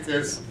look like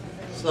this.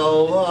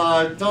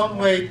 So don't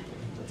wait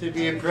to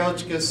be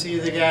approached. Go see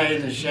the guy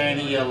in the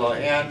shiny yellow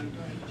hat.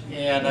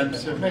 And I'm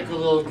so make a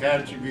little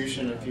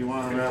contribution if you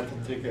want a raffle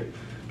ticket.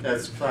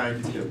 That's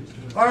fine too.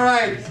 All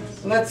right,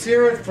 let's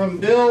hear it from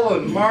Bill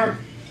and Mark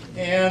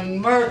and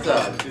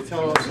Martha to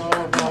tell us all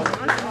about it.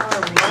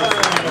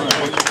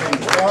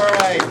 All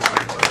right.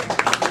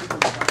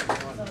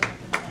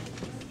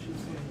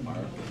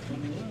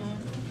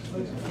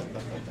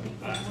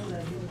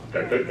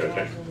 Good.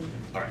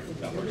 All right,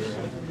 that works.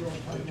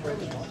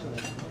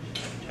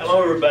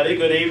 Hello, everybody.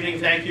 Good evening.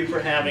 Thank you for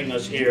having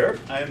us here.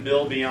 I'm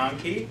Bill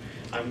Bianchi.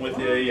 I'm with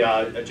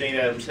the Jane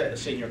Addams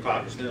Senior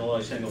Caucus in the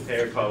Illinois Single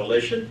Payer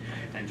Coalition.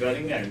 And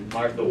joining me, I'm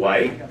Martha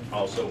White,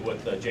 also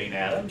with Jane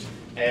Addams.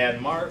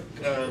 And Mark,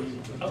 oh,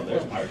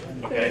 there's Mark.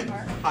 Okay.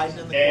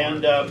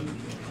 And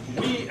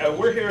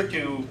we're here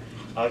to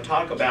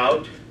talk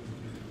about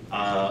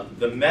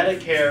the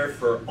Medicare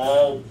for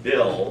All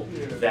bill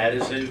that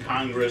is in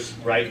Congress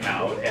right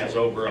now. It has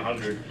over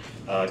 100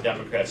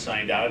 Democrats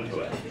signed on to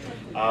it.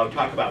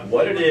 Talk about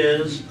what it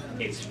is,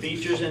 its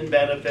features and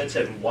benefits,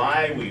 and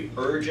why we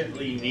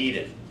urgently need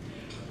it.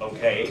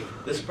 Okay,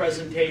 this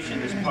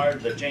presentation is part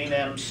of the Jane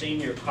Addams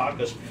Senior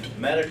Caucus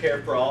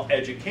Medicare for All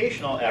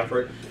educational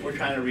effort. We're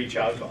trying to reach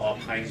out to all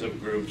kinds of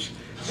groups,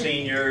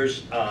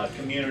 seniors,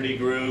 community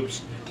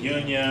groups,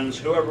 unions,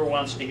 whoever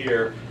wants to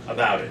hear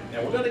about it.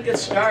 And we're going to get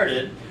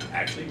started.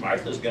 Actually,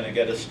 Martha's going to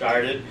get us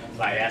started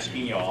by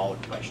asking you all a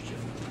question.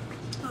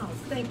 Oh,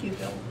 thank you,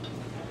 Bill.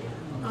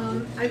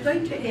 I'd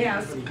like to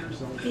ask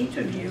each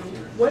of you,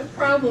 what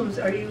problems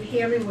are you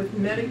having with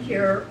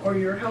Medicare or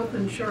your health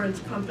insurance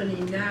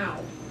company now?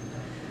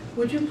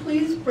 Would you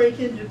please break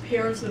into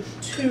pairs of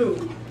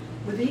 2,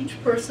 with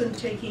each person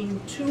taking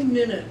 2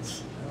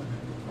 minutes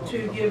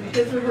to give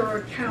his or her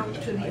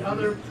account to the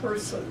other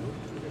person?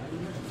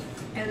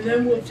 And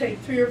then we'll take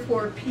 3 or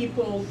 4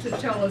 people to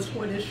tell us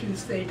what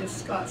issues they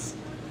discussed.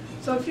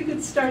 So if you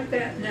could start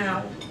that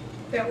now,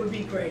 that would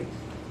be great.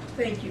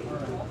 Thank you.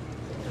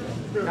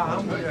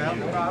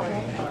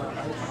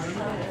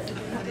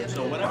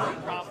 So whatever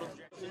problems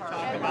you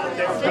talk about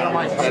there,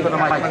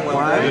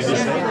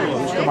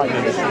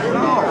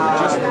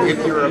 just if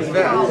you're a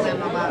vet.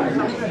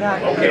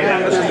 okay, that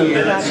was 2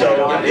 minutes. So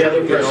the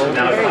other person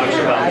now talks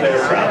about their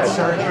problem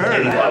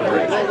and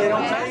coverage.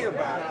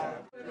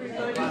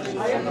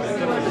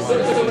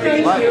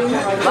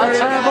 Let's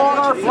have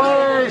order,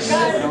 please.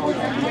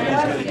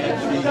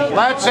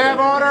 Let's have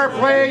order,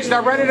 please.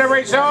 They're ready to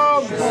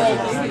resume.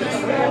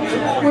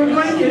 We're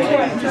going to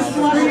take just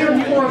 3 or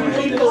 4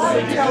 people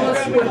to tell us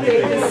what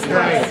they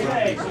discussed.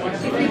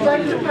 If you'd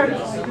like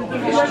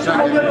to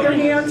hold up your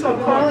hands, I'll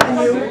call on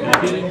you.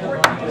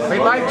 We'd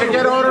like to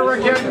get order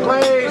again,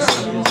 please.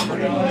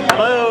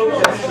 Hello.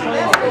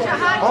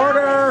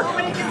 Order.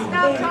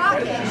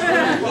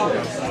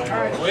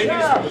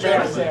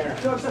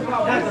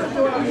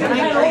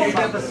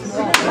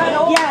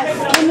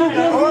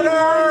 Order!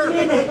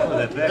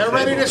 They're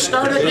ready to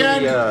start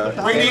again.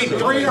 We need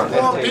 3 or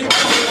 4 people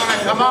who want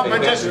to come up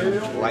and just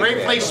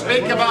briefly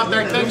speak about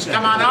their things.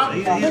 Come on up.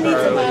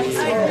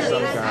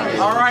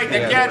 All right,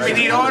 again, we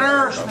need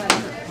order.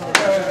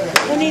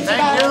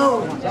 Thank you.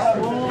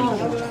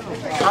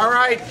 All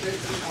right.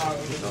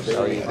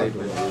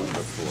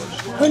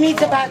 Who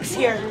needs a box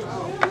here?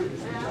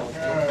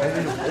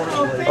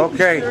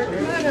 Okay.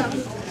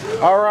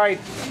 All right.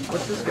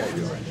 What's this guy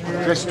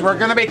doing? We're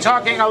going to be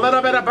talking a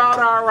little bit about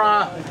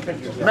our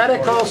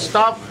medical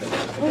stuff.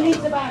 Who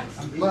needs a box?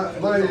 My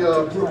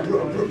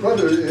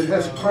brother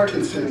has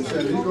Parkinson's,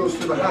 and he goes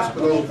to the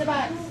hospital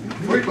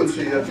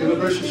frequency at the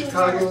University of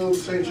Chicago,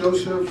 St.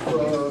 Joseph,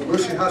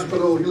 Mercy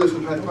Hospital. He lives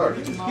in Hyde Park.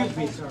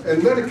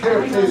 And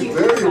Medicare pays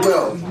very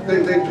well.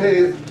 They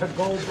pay,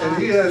 and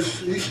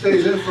he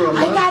stays in for a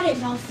month. I got it,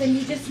 Nelson.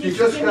 You just He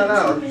just got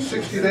out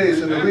 60 days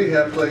in the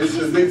rehab place,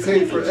 and they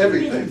pay for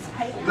everything.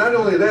 Not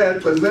only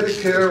that, but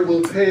Medicare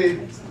will pay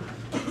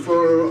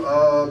for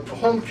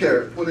home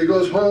care. When he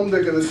goes home,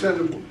 they're going to send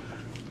him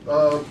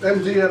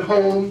MD at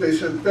home. They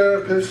send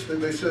therapists,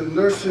 and they send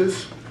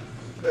nurses.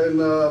 And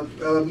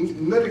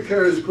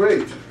Medicare is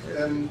great.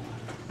 And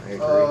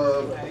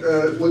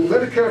with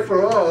Medicare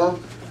for All,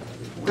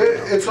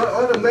 it's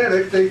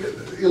automatic. They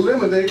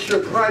eliminate your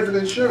private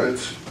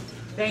insurance.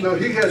 Now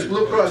he has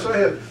Blue Cross.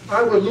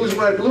 I would lose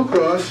my Blue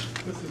Cross.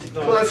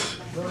 Plus,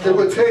 it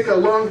would take a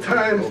long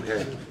time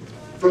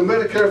for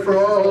Medicare for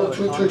All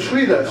to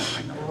treat us.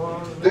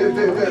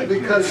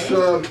 Because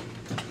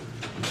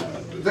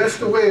that's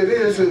the way it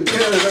is in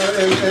Canada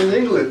and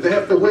England. They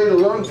have to wait a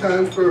long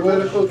time for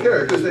medical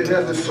care because they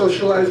have this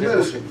socialized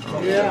medicine.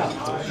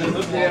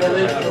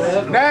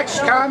 Next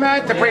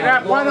comment, if we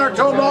have one or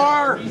two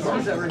more.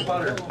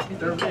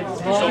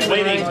 So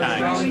waiting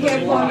time. We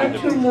have one or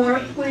two more,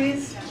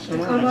 please, to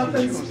come up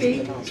and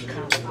speak.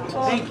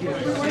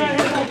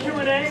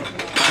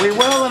 We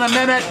will in a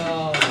minute.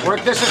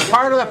 This is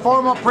part of the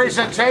formal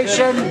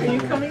presentation.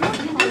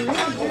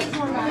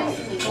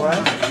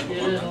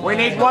 We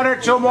need one or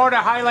two more to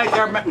highlight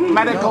their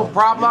medical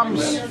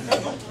problems.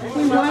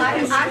 I'm not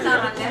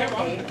on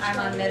Medicaid, I'm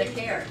on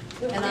Medicare,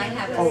 and I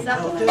have a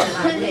supplement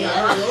that I pay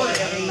for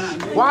every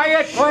month.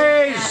 Quiet,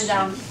 please.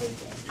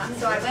 And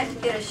so I went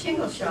to get a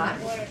shingle shot,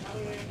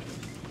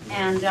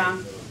 and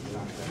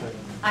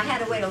I had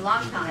to wait a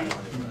long time.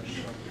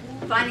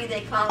 Finally,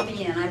 they called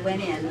me in. I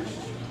went in,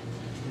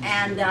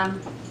 and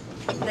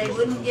they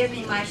wouldn't give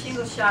me my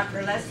shingle shot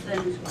for less than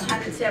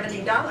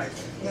 $170.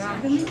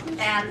 Yeah.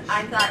 And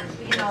I thought,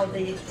 you know,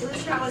 the flu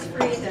shot was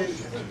free, the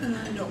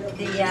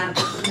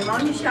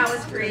pneumonia shot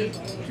was free.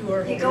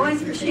 You go in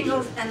for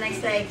shingles, and they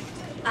say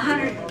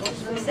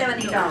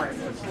 $170.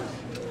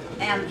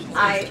 And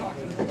I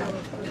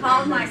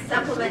called my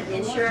supplement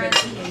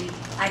insurance.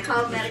 I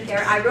called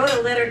Medicare. I wrote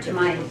a letter to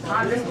my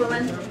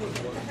congresswoman,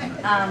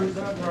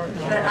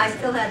 but I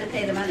still had to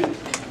pay the money.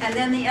 And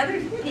then the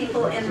other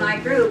people in my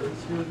group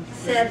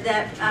said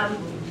that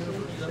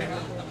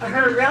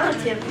her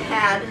relative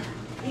had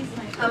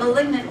a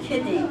malignant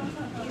kidney.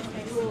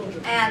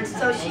 And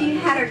so she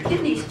had her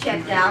kidneys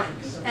checked out,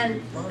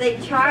 and they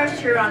charged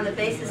her on the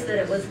basis that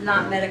it was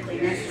not medically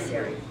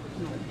necessary.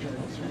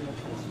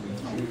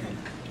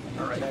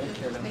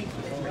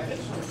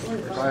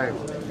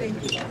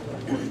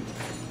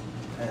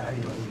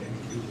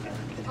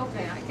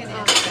 Okay, I can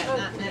answer that,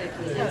 not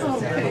medically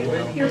necessary.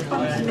 Okay, here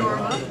comes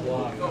Norma.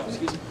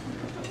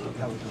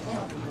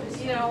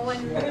 You know,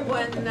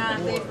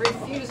 when they've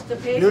refused to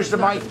pay Use the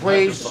mic,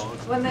 please.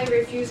 when they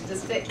refuse to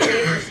pay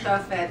for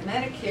stuff at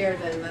Medicare,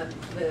 then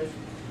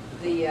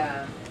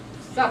the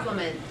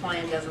supplement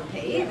plan doesn't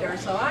pay either.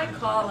 So I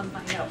call and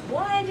find out,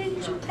 why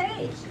didn't you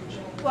pay?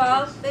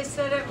 Well, they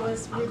said it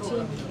was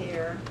routine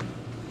care.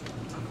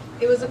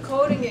 It was a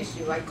coding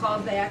issue. I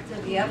called back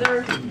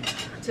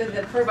to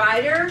the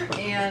provider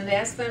and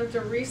asked them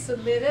to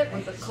resubmit it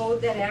with a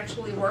code that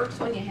actually works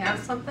when you have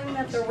something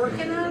that they're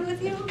working on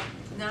with you,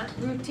 not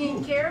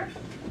routine care,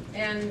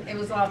 and it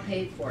was all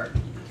paid for.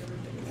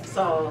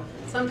 So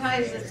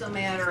sometimes it's a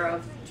matter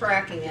of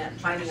tracking it,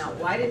 finding out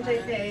why didn't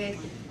they pay,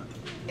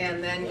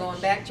 and then going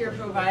back to your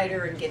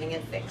provider and getting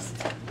it fixed.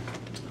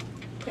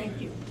 Thank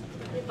you.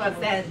 But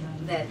that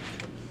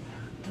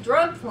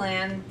drug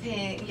plan,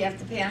 you have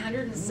to pay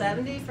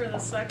 $170 for the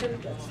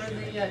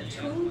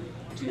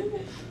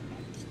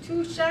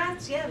two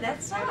shots. Yeah,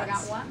 that sucks. I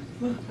got one.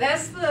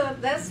 That's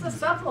the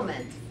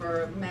supplement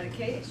for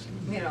medication.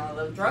 You know,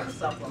 the drug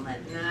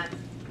supplement, not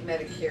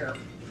Medicare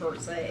per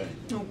se.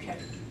 Okay.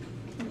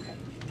 Okay.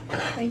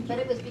 Thank you. But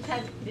it was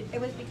because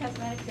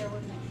Medicare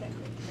wasn't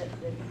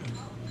accepted.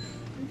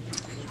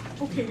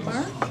 Okay,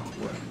 Mark?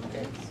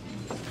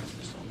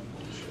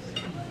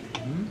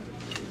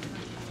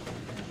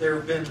 There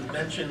have been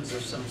mentions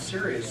of some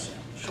serious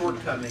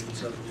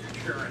shortcomings of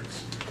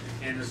insurance,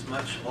 and as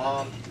much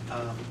law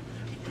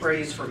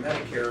praise for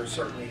Medicare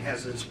certainly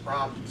has its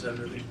problems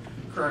under the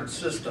current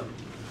system.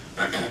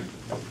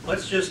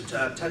 Let's just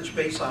touch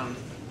base on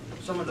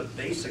some of the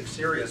basic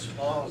serious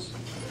flaws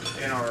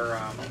in our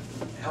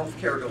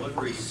healthcare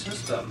delivery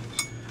system.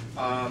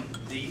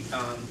 The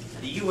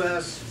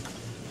U.S.,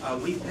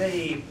 we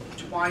pay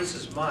twice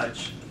as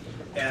much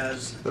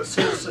as the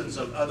citizens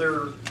of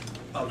other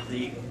of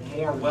the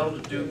more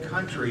well-to-do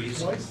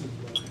countries,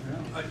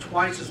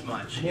 twice as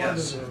much,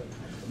 yes.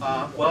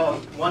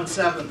 Well,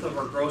 1/7 of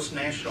our gross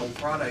national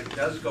product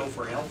does go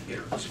for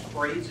healthcare. It's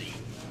crazy.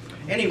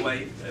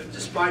 Anyway,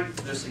 despite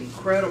this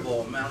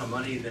incredible amount of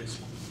money that's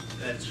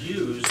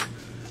used,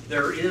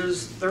 there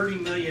is 30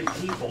 million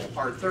people,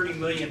 or 30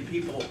 million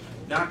people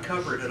not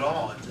covered at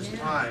all at this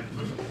time,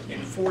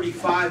 and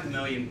 45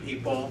 million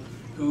people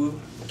who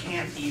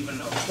can't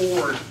even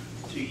afford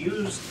to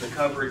use the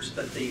coverage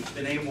that they've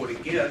been able to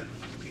get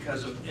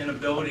because of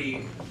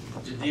inability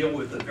to deal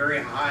with the very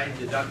high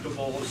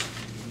deductibles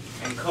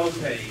and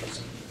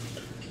co-pays.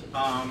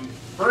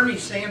 Bernie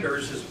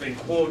Sanders has been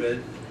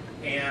quoted,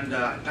 and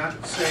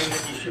not saying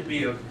that you should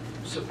be a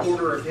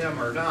supporter of him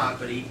or not,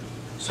 but he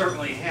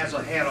certainly has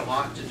had a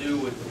lot to do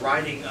with the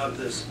writing of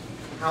this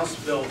House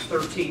Bill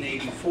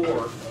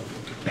 1384,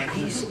 and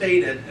he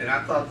stated, and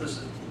I thought this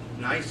is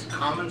nice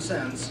common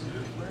sense,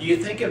 do you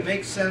think it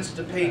makes sense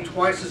to pay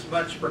twice as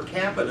much per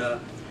capita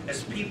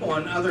as people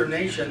in other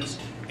nations,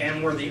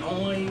 and we're the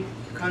only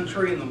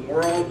country in the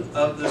world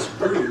of this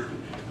group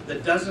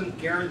that doesn't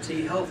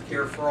guarantee health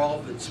care for all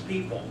of its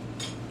people?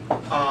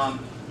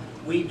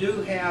 We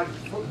do have,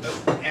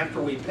 after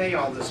we pay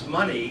all this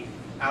money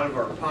out of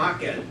our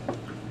pocket,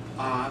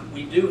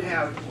 we do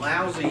have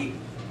lousy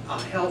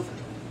health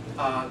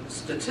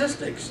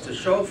statistics to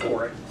show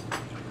for it.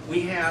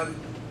 We have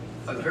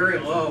a very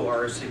low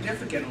or a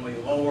significantly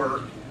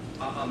lower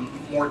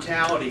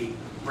mortality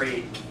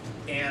rate,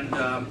 and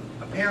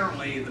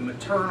apparently the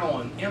maternal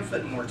and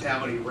infant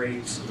mortality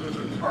rates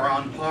are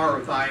on par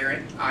with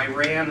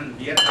Iran and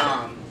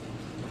Vietnam.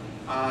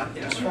 And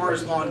as far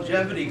as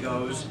longevity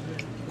goes,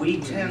 we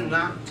tend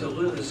not to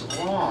live as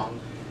long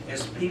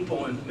as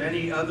people in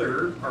many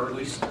other, or at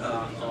least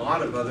a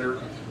lot of other,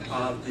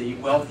 the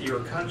wealthier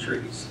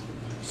countries.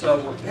 So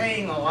we're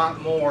paying a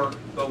lot more,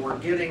 but we're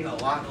getting a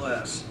lot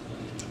less.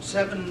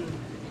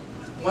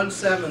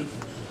 1/7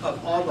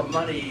 of all the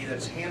money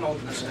that's handled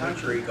in this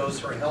country goes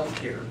for health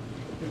care.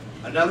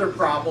 Another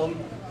problem,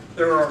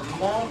 there are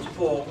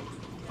multiple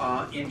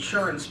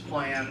insurance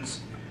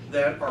plans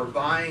that are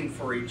vying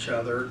for each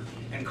other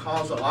and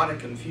cause a lot of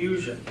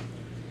confusion.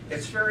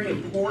 It's very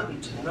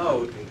important to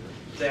note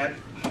that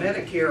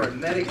Medicare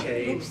and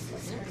Medicaid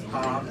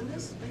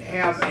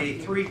have a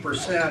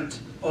 3%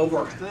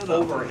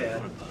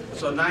 overhead.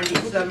 So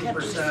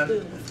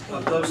 97%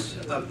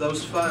 of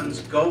those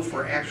funds go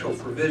for actual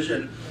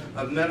provision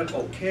of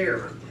medical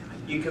care.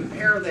 You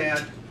compare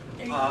that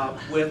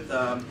with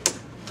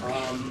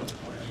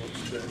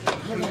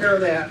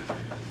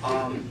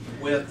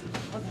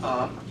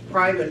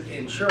private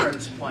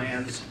insurance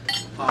plans.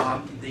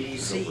 The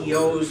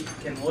CEOs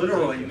can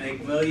literally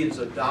make millions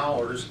of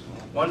dollars.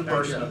 One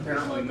person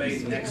apparently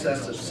made in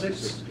excess of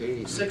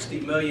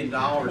 $60 million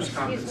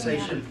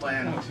compensation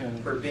plan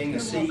for being a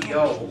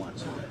CEO.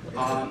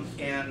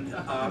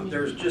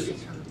 There's just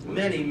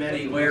many,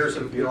 many layers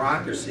of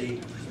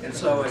bureaucracy. And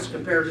so as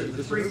compared to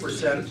the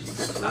 3%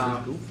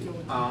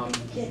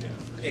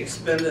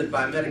 expended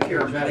by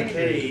Medicare and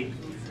Medicaid,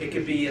 it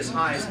could be as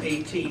high as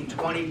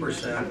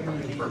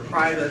 18–20% for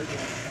private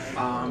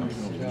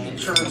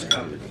insurance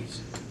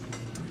companies.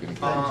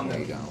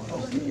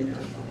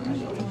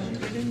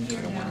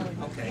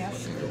 Okay.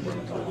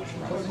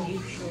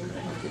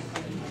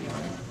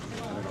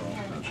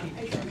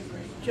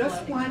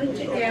 Just wanted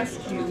to ask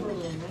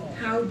you,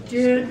 how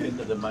did...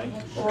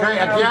 Okay,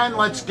 again,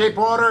 let's keep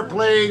order,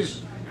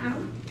 please.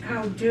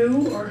 How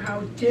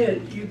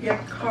did you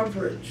get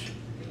coverage?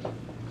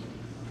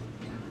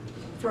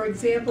 For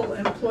example,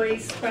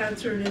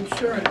 employee-sponsored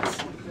insurance.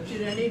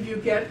 Did any of you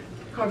get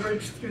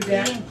coverage through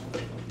that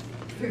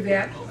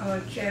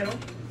channel?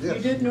 Yes.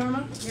 You did,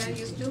 Norma? Yeah,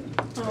 you do.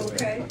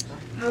 Okay.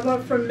 How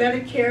about from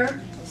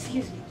Medicare?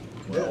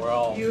 We're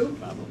all You?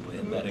 probably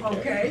in Medicare.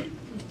 Okay.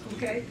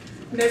 Okay.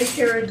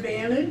 Medicare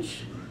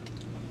Advantage?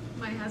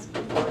 My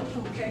husband.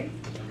 Okay.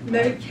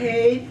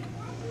 Medicaid?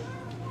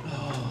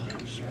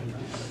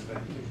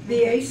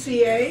 The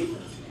ACA?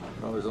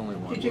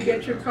 Did you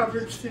get your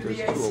coverage through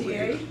the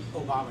ACA?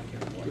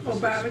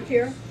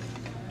 Obamacare?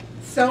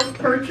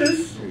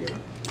 Self-purchase?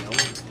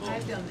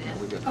 I've done that.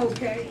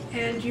 Okay,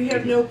 and you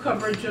have no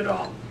coverage at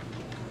all?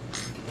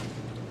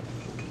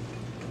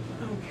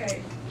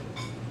 Okay.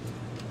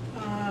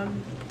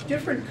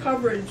 Different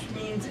coverage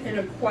means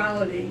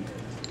inequality,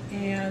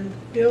 and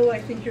Bill, I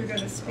think you're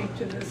going to speak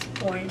to this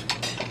point.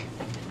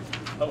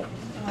 Oh.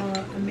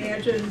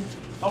 Imagine...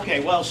 Okay,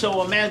 well,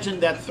 so imagine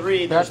that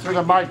That's for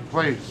the mic,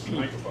 please.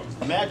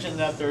 Imagine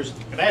that there's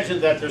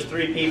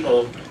 3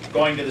 people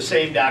going to the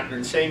same doctor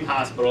in the same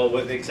hospital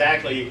with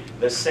exactly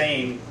the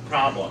same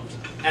problems,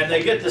 and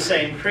they get the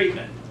same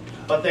treatment,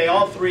 but they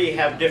all 3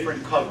 have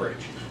different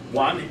coverage.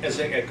 One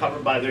is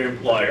covered by their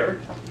employer,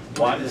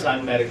 one is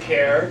on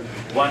Medicare,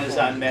 one is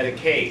on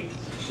Medicaid.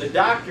 The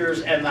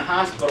doctors and the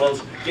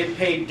hospitals get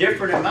paid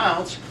different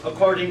amounts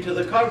according to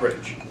the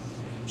coverage.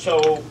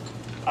 So,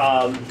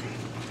 I'll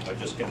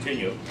just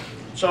continue.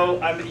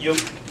 So,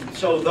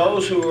 so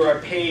those who are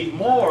paid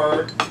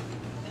more,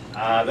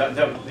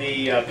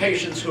 the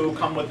patients who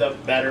come with the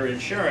better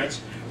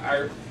insurance,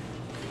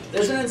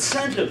 there's an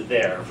incentive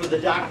there for the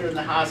doctor and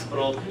the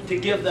hospital to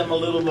give them a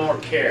little more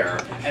care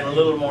and a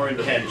little more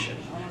attention.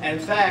 And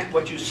in fact,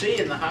 what you see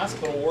in the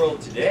hospital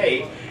world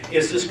today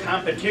is this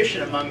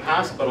competition among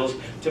hospitals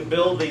to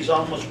build these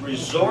almost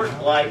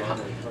resort-like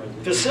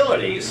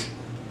facilities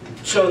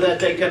so that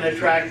they can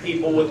attract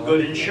people with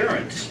good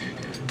insurance,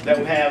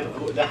 that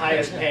have the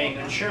highest paying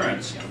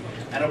insurance.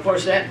 And of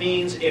course that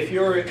means if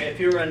you're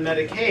in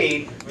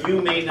Medicaid,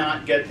 you may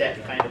not get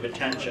that kind of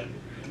attention.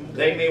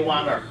 They may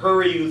want to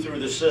hurry you through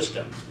the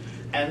system.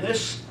 And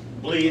this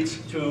leads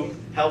to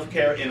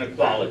healthcare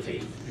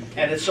inequality.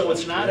 And so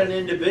it's not an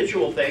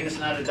individual thing, it's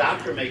not a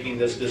doctor making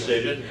this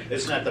decision,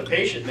 it's not the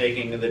patient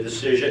making the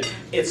decision,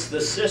 it's the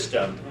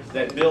system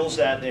that builds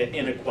that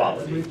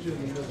inequality. Do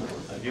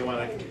you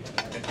want to continue?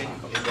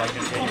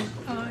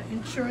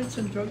 Insurance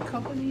and drug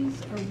companies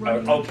are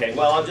running... Okay,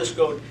 well, I'll just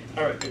go.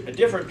 All right,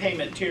 different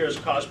payment tiers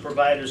cause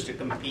providers to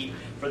compete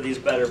for these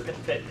better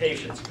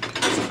patients.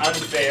 It's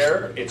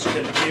unfair, it's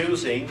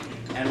confusing,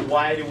 and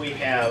why do we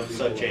have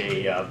such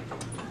a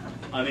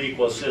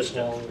unequal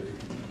system?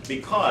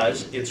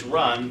 Because it's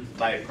run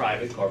by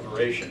private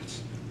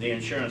corporations, the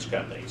insurance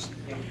companies.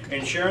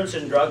 Insurance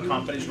and drug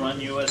companies run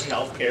U.S.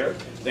 healthcare.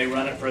 They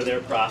run it for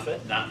their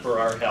profit, not for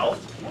our health.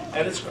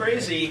 And it's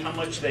crazy how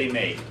much they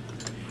make.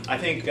 I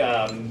think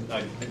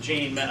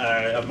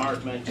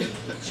Marc mentioned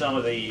some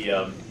of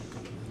the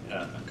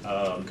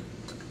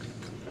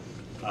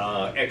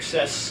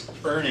excess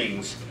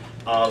earnings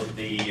of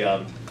the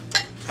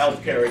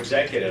healthcare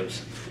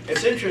executives.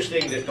 It's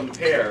interesting to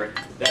compare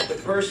that the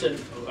person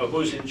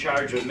who's in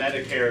charge of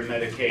Medicare and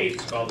Medicaid,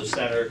 it's called the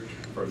Center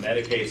for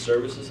Medicaid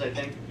Services, I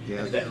think.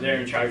 Yes.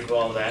 They're in charge of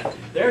all of that.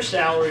 Their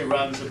salary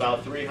runs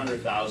about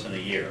 $300,000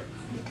 a year.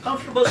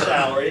 Comfortable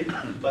salary,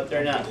 but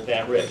they're not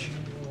that rich.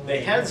 The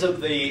heads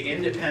of the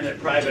independent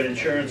private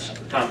insurance,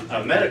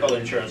 medical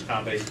insurance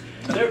companies,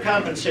 their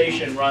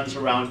compensation runs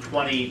around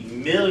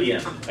 $20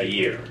 million a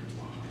year.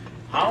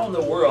 How in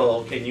the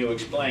world can you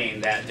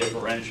explain that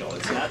differential?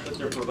 It's not that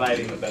they're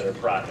providing a better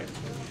product.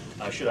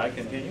 Should I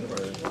continue, or?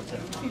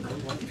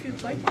 If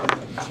you'd like.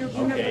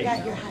 Okay.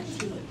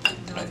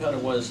 I thought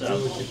it was,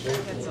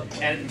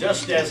 and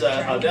just as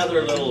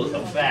another little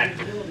fact,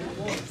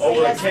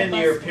 over a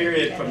 10-year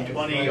period from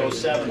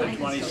 2007 to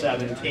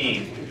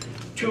 2017,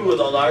 two of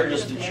the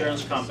largest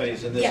insurance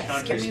companies in this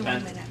country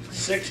spent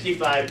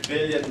 $65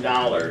 billion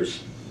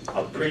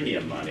of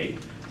premium money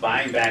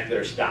buying back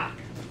their stock.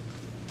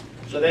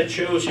 So that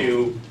shows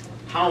you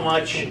how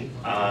much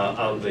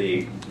of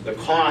the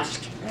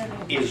cost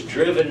is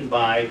driven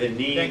by the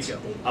needs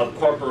of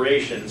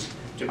corporations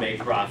to make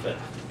profit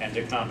and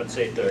to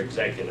compensate their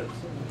executives.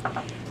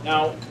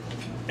 Now,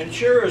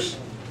 insurers,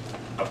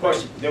 of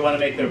course, they want to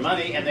make their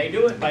money, and they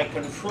do it by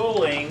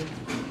controlling,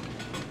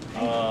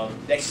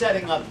 they're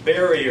setting up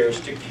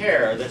barriers to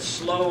care that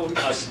slow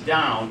us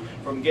down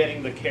from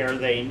getting the care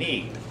they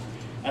need.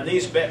 And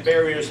these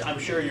barriers, I'm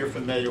sure you're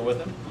familiar with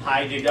them,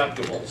 high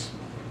deductibles.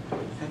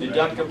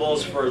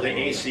 Deductibles for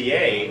the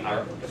ACA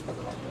are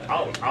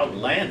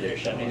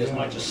outlandish. I mean, as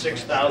much as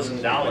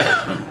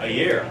 $6,000 a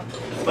year.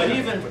 But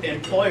even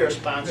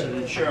employer-sponsored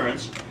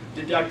insurance,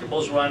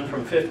 deductibles run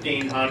from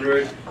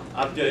 $1,500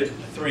 up to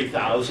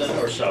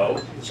 $3,000 or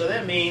so. So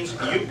that means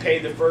you pay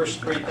the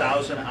first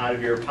 $3,000 out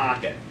of your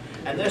pocket.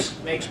 And this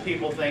makes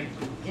people think,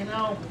 you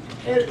know,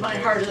 my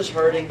heart is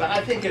hurting, but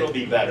I think it'll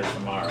be better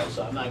tomorrow.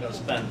 So I'm not going to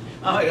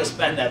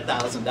spend that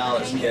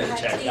 $1,000 to get it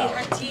checked out.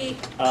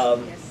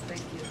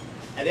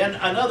 And then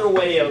another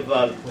way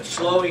of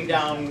slowing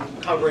down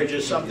coverage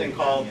is something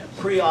called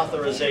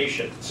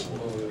pre-authorizations.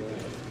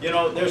 You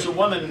know, there's a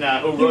woman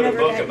who wrote a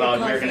book about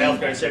American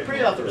healthcare and said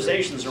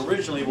pre-authorizations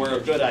originally were a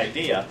good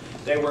idea.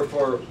 They were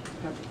for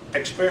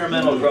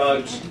experimental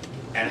drugs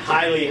and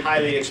highly,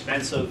 highly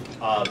expensive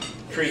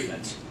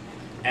treatments.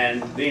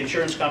 And the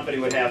insurance company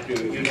would have to,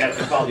 you'd have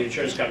to call the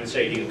insurance company and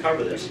say, do you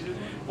cover this?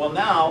 Well,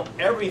 now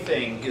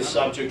everything is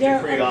subject to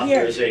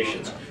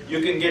pre-authorizations.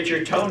 You can get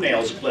your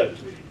toenails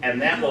clipped,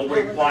 and that will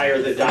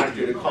require the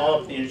doctor to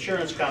call up the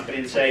insurance company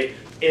and say,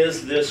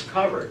 is this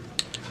covered?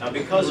 Now,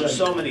 because there's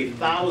so many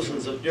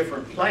thousands of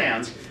different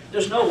plans,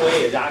 there's no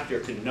way a doctor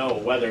can know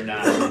whether or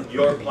not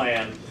your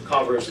plan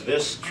covers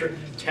this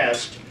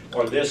test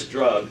or this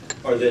drug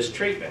or this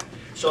treatment.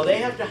 So they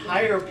have to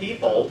hire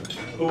people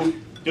who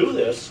do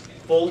this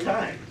full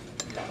time.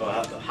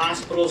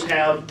 Hospitals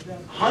have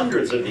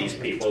hundreds of these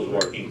people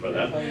working for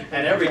them,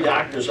 and every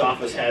doctor's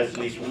office has at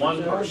least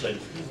one person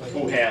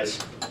who has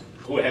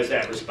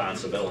that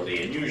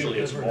responsibility, and usually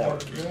it's more.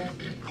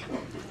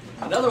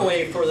 Another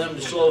way for them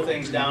to slow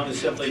things down is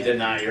simply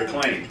deny your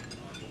claim.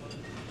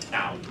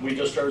 Now, we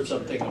just heard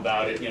something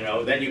about it, you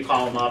know, then you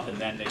call them up and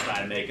then they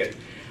try to make it.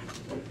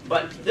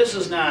 But this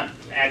is not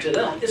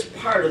accidental, it's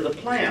part of the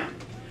plan.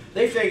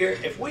 They figure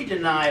if we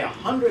deny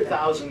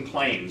 100,000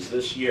 claims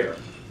this year,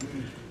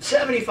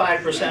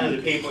 75% of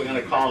the people are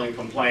going to call and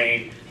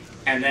complain,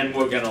 and then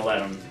we're going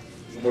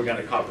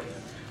to cover it.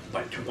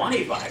 But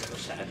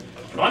 25%,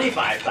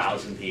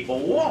 25,000 people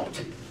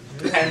won't,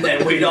 and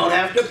then we don't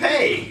have to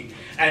pay.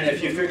 And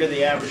if you figure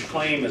the average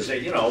claim is,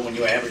 you know, when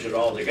you average it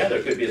all together,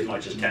 it could be as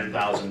much as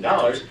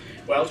 $10,000.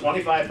 Well,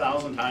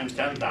 25,000 times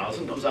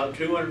 10,000 comes out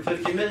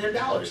 $250 million.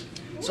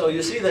 So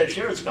you see the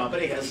insurance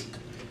company has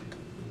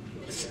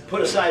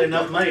put aside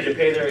enough money to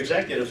pay their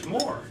executives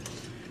more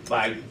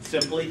by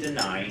simply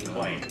denying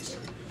claims.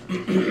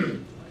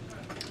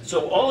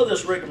 So all of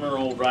this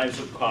rigmarole drives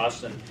up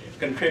costs and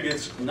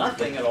contributes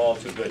nothing at all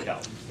to good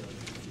health.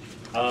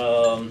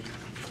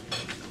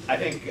 I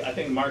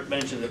think Marc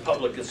mentioned that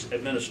public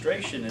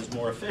administration is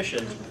more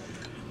efficient,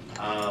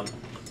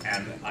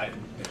 and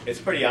it's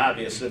pretty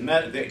obvious.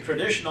 The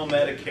traditional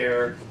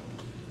Medicare,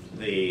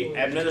 the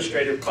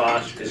administrative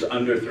cost is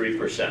under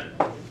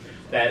 3%.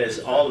 That is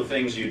all the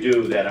things you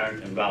do that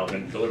aren't involved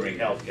in delivering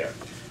health care.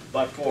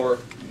 But for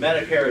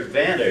Medicare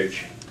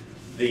Advantage,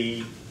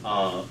 the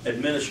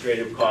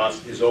administrative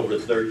cost is over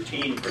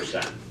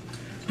 13%.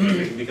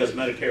 Because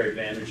Medicare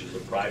Advantage is a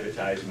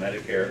privatized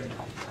Medicare.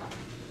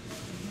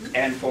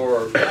 And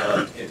for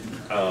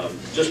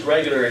just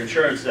regular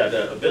insurance that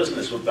a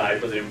business would buy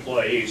for the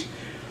employees,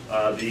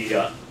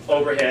 the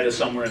overhead is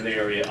somewhere in the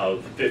area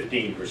of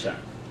 15%.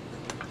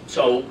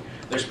 So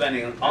they're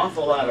spending an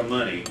awful lot of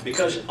money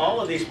because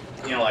all of these,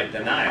 you know, like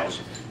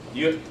denials,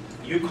 you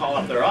call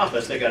up their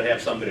office, they got to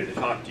have somebody to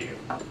talk to you.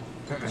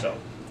 So,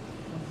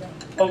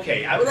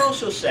 okay, I would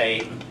also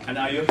say, and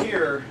now you'll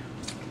hear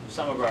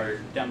some of our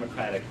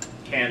Democratic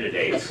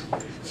candidates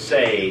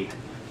say,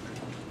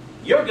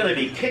 you're going to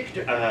be kicked,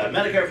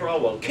 Medicare for All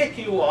will kick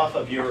you off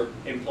of your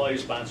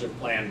employee-sponsored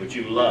plan, which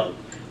you love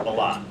a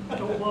lot.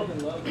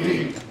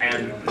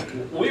 And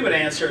we would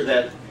answer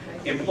that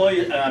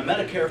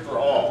Medicare for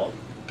All,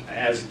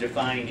 as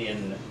defined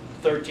in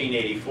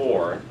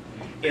 1384,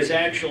 is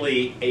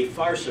actually a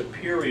far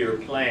superior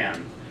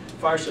plan,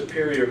 far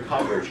superior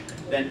coverage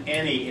than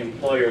any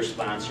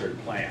employer-sponsored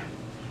plan.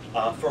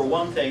 For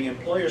one thing,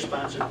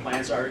 employer-sponsored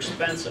plans are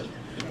expensive.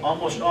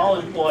 Almost all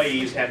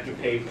employees have to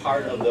pay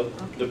part of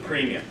the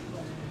premium.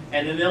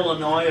 And in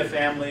Illinois, a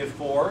family of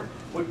 4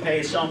 would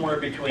pay somewhere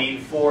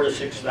between $4,000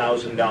 to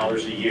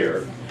 $6,000 a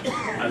year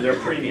on their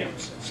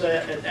premiums. So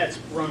that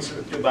runs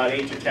to about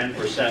 8 to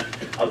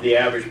 10% of the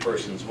average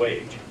person's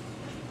wage.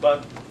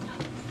 But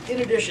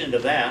in addition to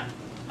that,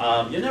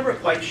 you're never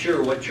quite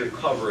sure what your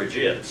coverage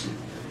is.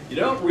 You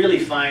don't really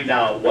find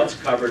out what's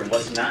covered and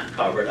what's not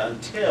covered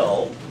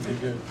until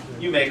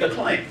you make a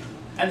claim.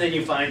 And then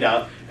you find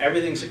out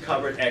everything's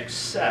covered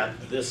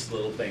except this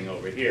little thing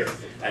over here,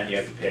 and you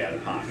have to pay out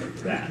of pocket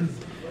for that.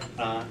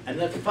 And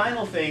the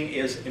final thing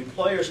is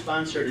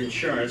employer-sponsored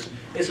insurance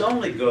is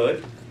only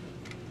good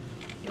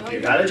if you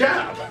got a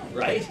job,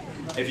 right?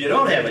 If you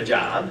don't have a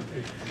job,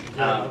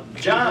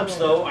 jobs,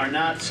 though, are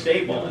not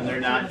stable and they're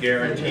not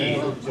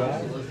guaranteed.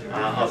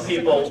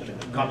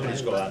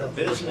 Companies go out of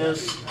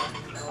business,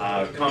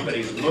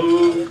 companies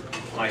move.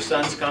 My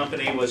son's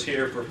company was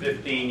here for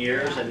 15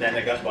 years, and then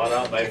it got bought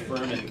out by a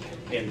firm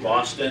in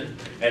Boston,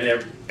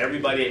 and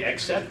everybody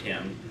except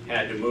him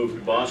had to move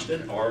to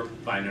Boston or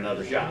find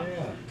another job.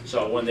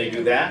 So when they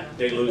do that,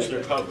 they lose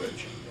their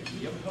coverage.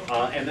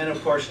 And then,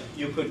 of course,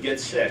 you could get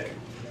sick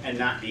and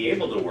not be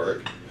able to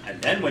work,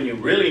 and then when you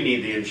really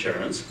need the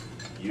insurance,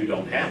 you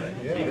don't have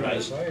it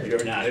because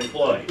you're not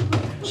employed.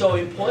 So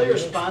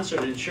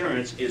employer-sponsored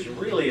insurance is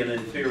really an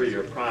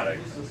inferior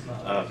product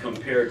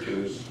compared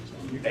to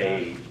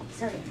a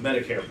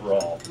Medicare for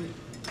All.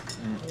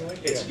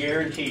 It's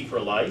guaranteed for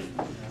life,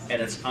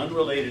 and it's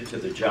unrelated to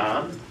the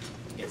job.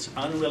 It's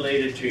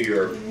unrelated to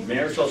your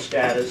marital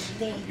status,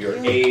 your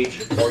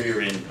age, or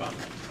your income.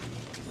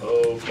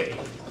 Okay.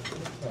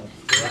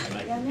 Am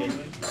I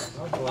continuing?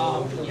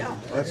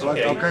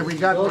 Okay, we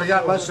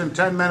got less than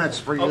 10 minutes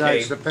for you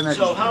guys to finish.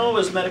 So how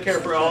is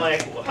Medicare for All,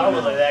 how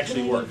will it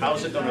actually work? How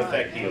is it going to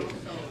affect you?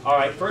 All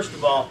right, first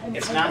of all,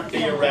 it's not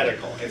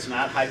theoretical. It's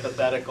not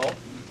hypothetical.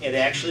 It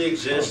actually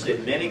exists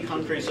in many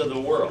countries of the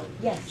world.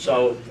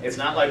 So it's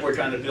not like we're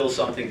trying to build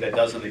something that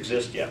doesn't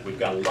exist yet. We've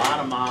got a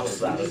lot of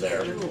models out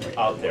there.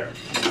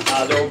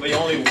 There will be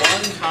only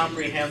one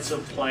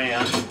comprehensive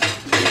plan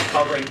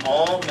covering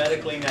all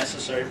medically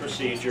necessary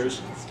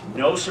procedures,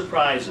 no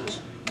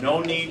surprises, no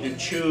need to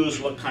choose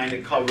what kind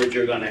of coverage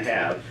you're going to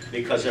have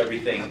because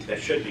everything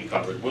that should be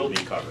covered will be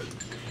covered.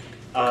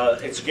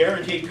 It's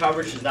guaranteed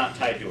coverage is not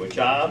tied to a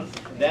job.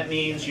 That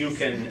means you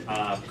can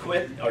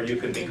quit or you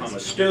can become a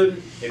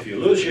student. If you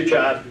lose your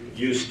job,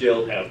 you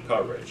still have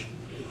coverage.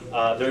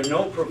 There are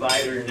no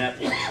provider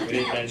networks. We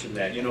didn't mention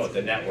that. You know what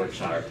the networks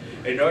are.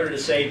 In order to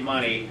save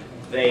money,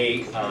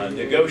 they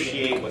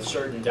negotiate with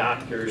certain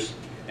doctors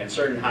and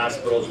certain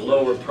hospitals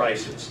lower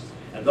prices.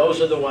 And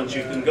those are the ones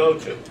you can go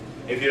to.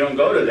 If you don't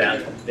go to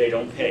them, they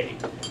don't pay.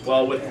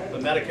 Well, with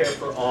Medicare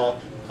for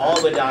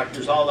All the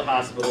doctors, all the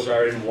hospitals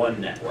are in one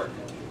network.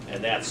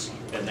 And that's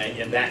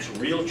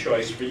real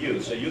choice for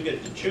you. So you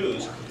get to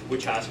choose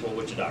which hospital,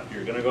 which doctor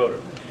you're going to go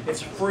to.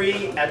 It's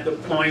free at the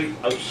point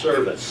of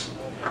service.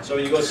 So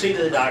when you go see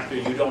the doctor,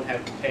 you don't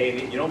have to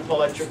pay. You don't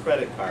pull out your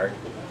credit card.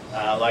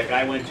 Like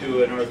I went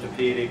to an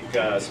orthopedic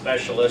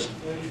specialist,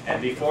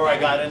 and before I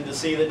got in to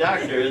see the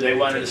doctor, they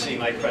wanted to see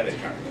my credit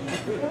card.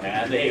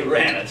 And they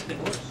ran it,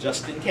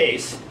 just in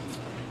case.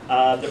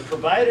 The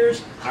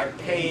providers are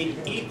paid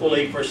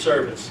equally for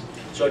service.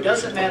 So it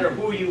doesn't matter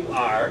who you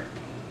are,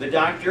 the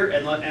doctor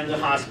and the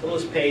hospital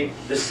is paid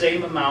the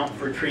same amount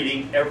for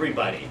treating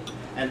everybody.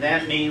 And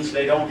that means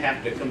they don't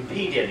have to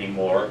compete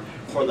anymore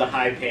for the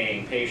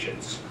high-paying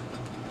patients.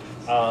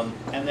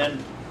 And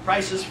then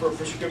prices for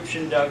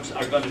prescription drugs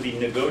are going to be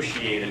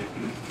negotiated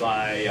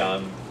by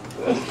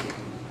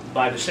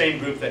the same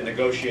group that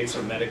negotiates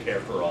for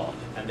Medicare for All.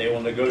 And they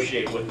will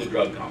negotiate with the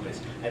drug companies.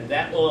 And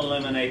that will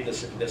eliminate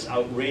this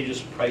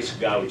outrageous price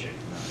gouging.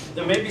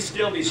 There may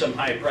still be some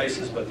high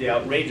prices, but the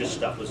outrageous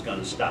stuff is going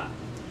to stop.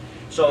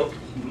 So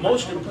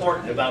most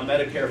important about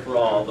Medicare for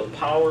All, the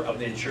power of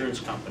the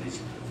insurance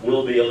companies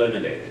will be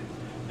eliminated.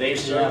 They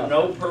serve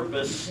no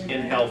purpose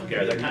in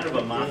healthcare. They're kind of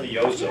a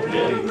mafioso,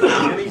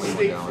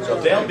 really. So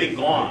they'll be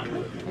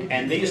gone.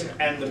 And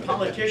the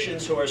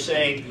politicians who are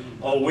saying,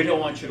 oh, we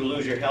don't want you to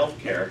lose your health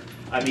care,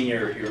 I mean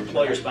your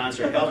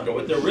employer-sponsored health care,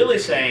 what they're really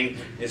saying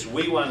is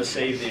we want to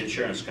save the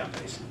insurance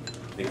companies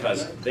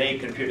because they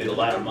contribute a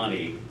lot of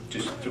money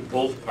to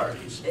both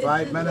parties.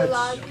 5 minutes.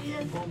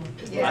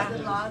 Yeah.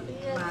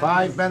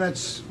 5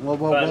 minutes. We'll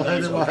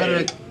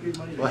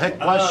hit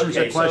questions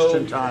at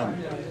question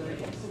time.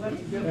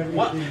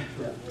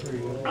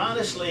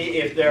 Honestly,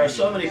 if there are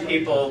so many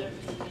people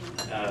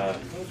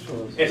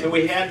if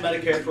we had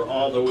Medicare for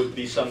all, there would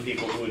be some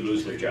people who would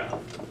lose their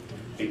job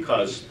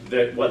because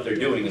what they're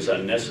doing is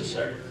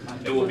unnecessary.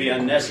 It would be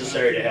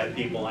unnecessary to have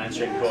people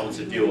answering phones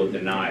to deal with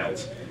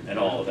denials and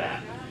all of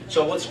that.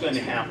 So what's going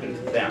to happen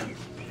to them?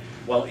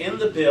 Well, in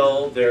the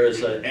bill, there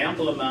is an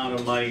ample amount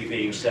of money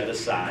being set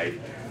aside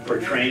for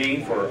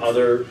training for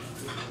other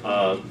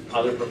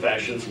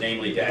professions,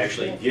 namely to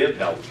actually give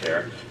health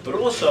care, but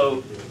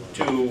also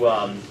to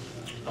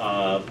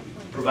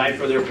provide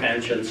for their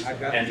pensions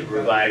and to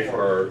provide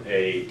for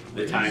a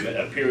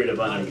period of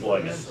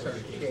unemployment.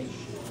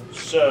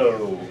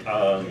 So,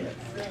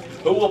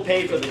 who will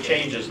pay for the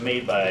changes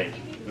made by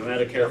the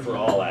Medicare for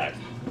All Act?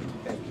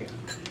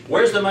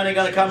 Where's the money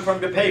going to come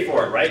from to pay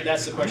for it, right?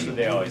 That's the question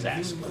they always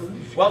ask.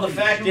 Well, the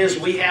fact is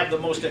we have the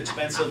most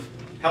expensive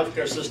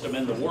healthcare system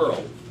in the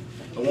world.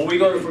 And when we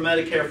go for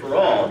Medicare for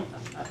All,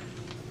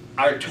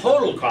 our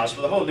total cost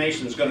for the whole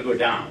nation is going to go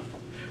down.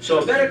 So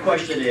a better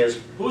question is,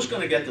 who's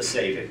going to get the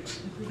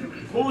savings?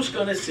 Who's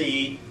going to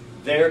see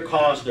their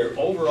cost, their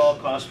overall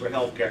cost for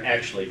healthcare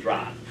actually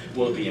drop?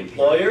 Will it be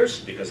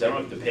employers, because they don't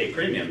have to pay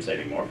premiums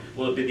anymore?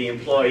 Will it be the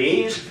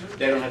employees?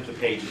 They don't have to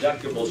pay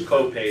deductibles,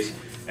 co-pays,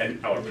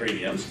 or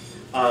premiums.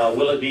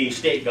 Will it be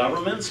state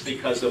governments,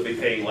 because they'll be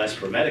paying less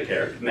for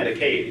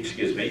Medicaid,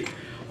 excuse me?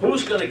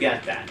 Who's going to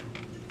get that?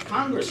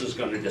 Congress is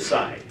going to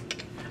decide.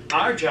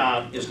 Our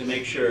job is to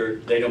make sure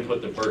they don't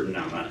put the burden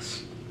on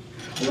us.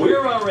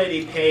 We're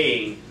already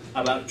paying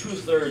about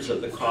 2/3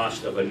 of the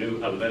cost of a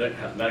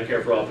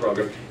Medicare for All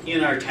program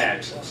in our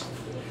taxes.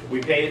 We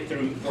pay it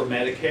for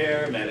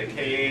Medicare,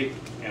 Medicaid,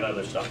 and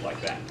other stuff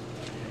like that.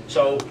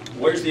 So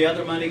where's the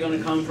other money going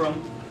to come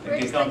from? It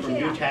can come from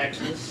new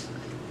taxes.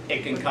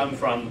 It can come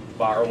from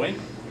borrowing.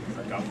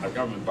 Our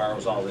government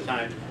borrows all the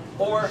time.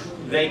 Or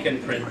they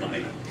can print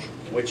money,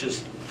 which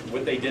is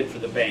what they did for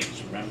the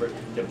banks. Remember,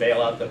 to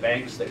bail out the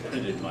banks, they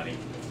printed money.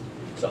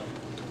 So.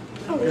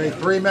 Okay,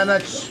 3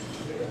 minutes.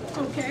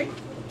 Okay.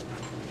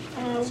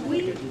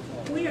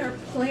 We are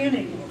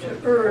planning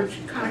to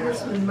urge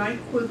Congressman Mike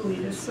Quigley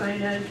to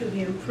sign on to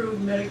the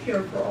improved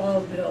Medicare for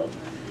All bill.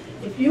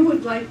 If you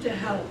would like to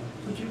help,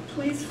 would you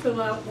please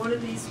fill out one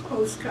of these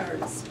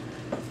postcards,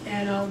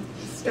 and I'll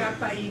stop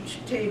by each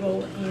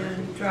table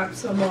and drop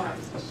some off.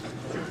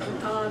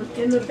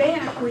 In the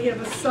back, we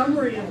have a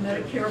summary of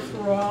Medicare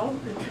for All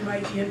that you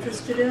might be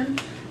interested in,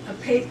 a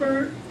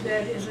paper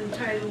that is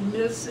entitled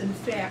Myths and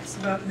Facts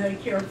about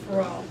Medicare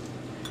for All.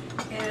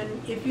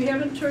 And if you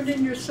haven't turned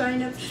in your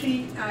sign-up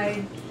sheet,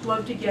 I'd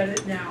love to get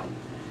it now.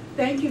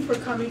 Thank you for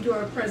coming to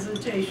our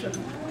presentation.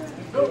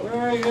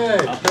 Very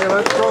good. Okay,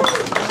 let's go.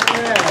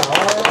 Yeah,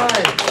 all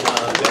right.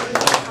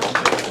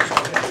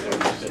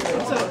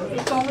 So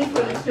it's only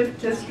for the 5th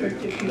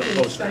district if you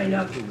can sign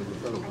up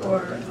for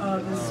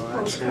this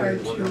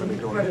postcard to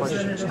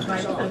Representative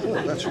Michael.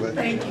 That's right.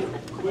 Thank you.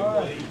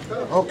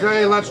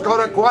 Okay, let's go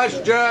to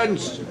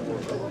questions.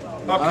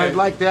 Okay. I'd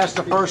like to ask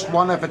the first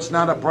one if it's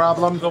not a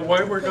problem. The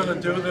way we're going to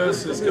do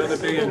this is going to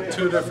be in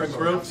 2 different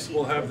groups.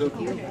 We'll have the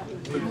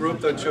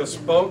group that just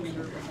spoke,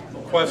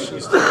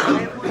 questions to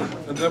him,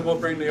 and then we'll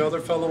bring the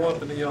other fellow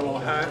up in the yellow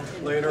hat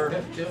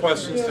later,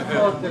 questions to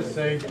At the him.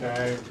 same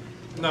time.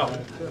 No.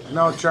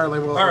 No, Charlie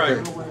will. All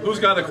right. Who's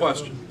got a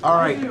question? All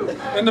right.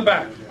 In the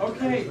back.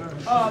 Okay,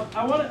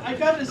 I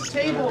got this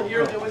table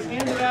here that was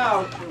handed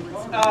out.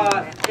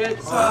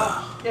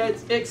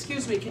 It's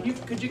excuse me,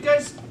 could you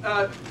guys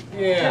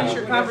finish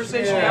your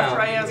conversation after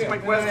I ask my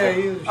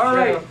question? All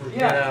right,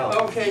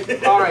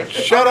 okay, all right.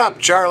 Shut up,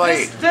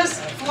 Charlie.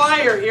 This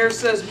flyer here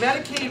says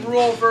Medicaid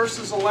roll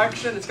versus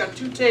election. It's got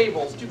 2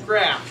 tables, 2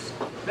 graphs.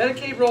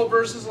 Medicaid roll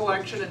versus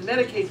election and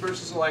Medicaid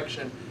versus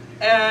election.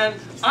 And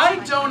I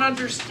don't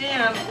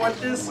understand what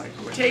this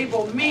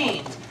table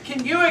means.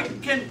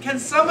 Can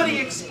somebody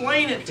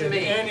explain it to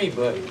me?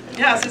 Anybody.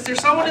 Yes, is there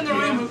someone in the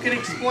room who can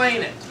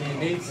explain it? He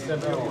needs to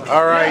know.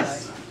 All right.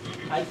 Yes.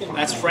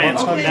 That's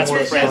France. Okay, That's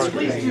where yes, France.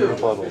 please do.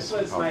 This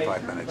was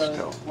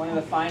one of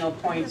the final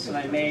points that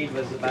I made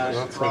was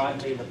about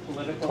broadly the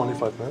political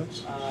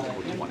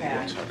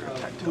impact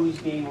of who's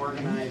being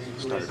organized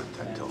and who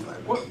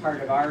isn't.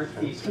 Part of our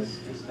thesis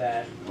is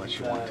that the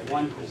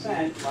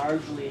 1%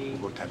 largely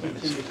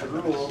continues to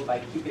rule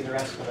by keeping the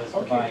rest of us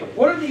divided.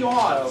 What are the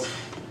odds?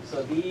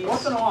 So these,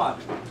 What's an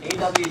odd?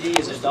 AWD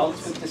is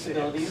adults with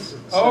disabilities.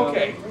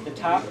 Okay. So the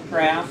top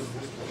graph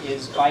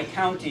is by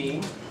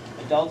county,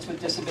 adults with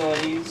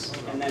disabilities,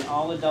 and then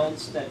all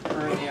adults that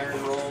currently are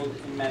enrolled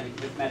in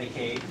with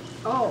Medicaid.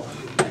 Oh.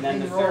 And then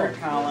the third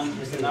column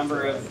is the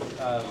number of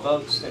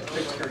votes that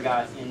Pritzker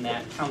got in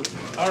that county.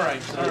 All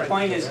right. So the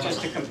point is just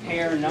to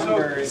compare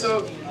numbers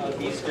of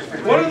these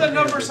different. What are the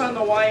numbers on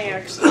the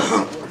y-axis?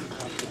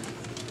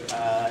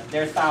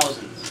 They're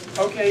thousands.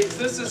 Okay,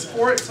 this is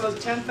for it, so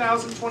it's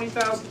 10,000,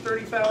 20,000,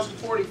 30,000,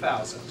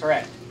 40,000.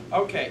 Correct.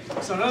 Okay,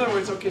 so in other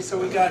words, so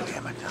we got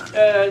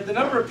the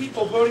number of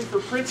people voting for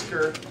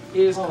Pritzker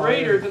is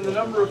greater than the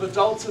number of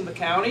adults in the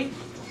county.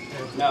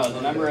 No,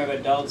 the number of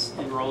adults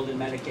enrolled in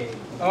Medicaid.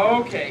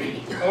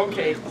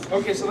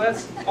 Okay, so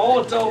that's all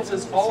adults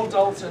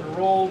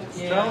enrolled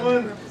in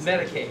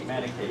Medicaid.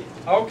 Medicaid.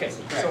 Okay,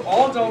 so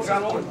all adults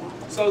enrolled,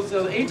 so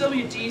the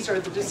AWDs are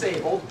the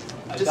disabled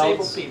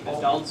people.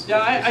 Adults.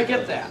 Yeah, I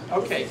get that,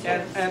 okay,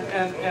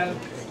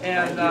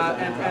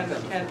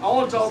 and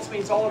all adults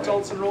means all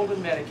adults enrolled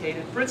in Medicaid,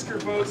 and Pritzker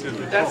votes,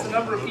 that's the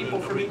number of people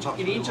from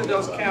in each of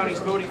those counties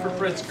voting for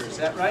Pritzker, is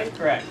that right?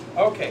 Correct.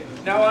 Okay,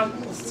 now on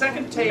the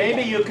second table.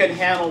 Maybe you can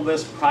handle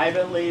this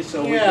privately,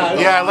 so we Yeah. can.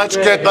 Yeah, let's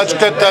get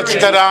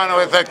on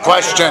with the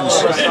questions.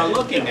 Start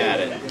looking at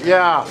it.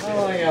 Yeah, I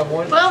only have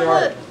one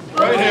chart.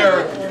 Right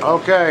here.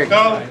 okay.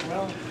 Go.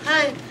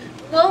 Hi,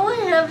 what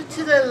will happen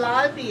to the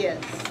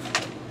lobbyists?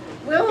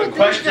 Where will The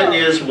question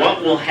they go? is,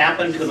 what will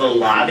happen to the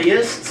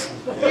lobbyists?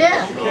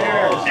 Yeah.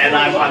 And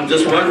I'm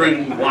just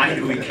wondering, why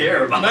do we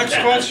care about that?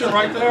 Next question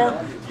right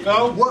there.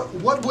 Go.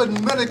 What would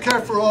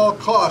Medicare for all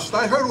cost?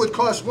 I heard it would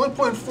cost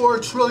 1.4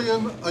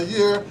 trillion a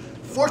year,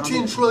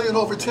 14 trillion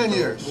over 10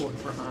 years.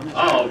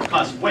 Oh, it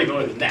costs way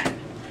more than that.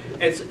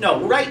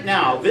 Right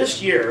now,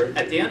 this year,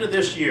 at the end of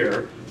this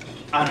year,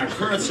 on our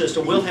current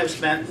system, we'll have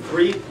spent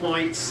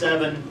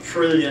 $3.7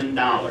 trillion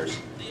on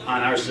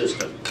our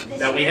system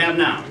that we have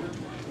now.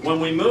 When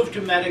we move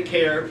to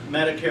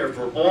Medicare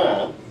for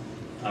all,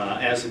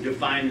 as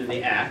defined in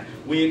the Act,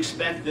 we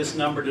expect this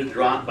number to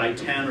drop by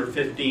 10 or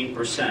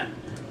 15%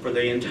 for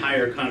the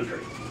entire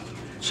country.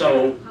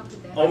 So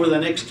over the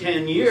next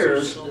 10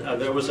 years,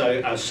 there was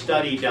a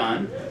study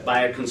done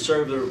by a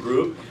conservative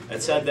group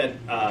that said that,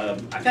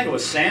 I think it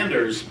was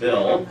Sanders'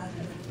 bill,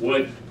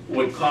 would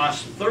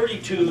cost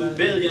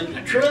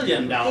 $32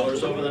 trillion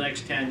over the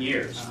next 10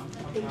 years,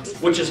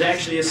 which is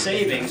actually a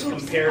savings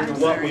compared to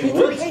what we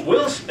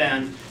will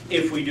spend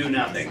if we do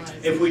nothing.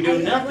 If we do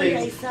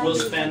nothing, we'll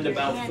spend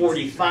about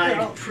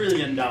 $45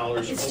 trillion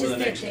over the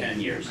next 10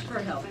 years.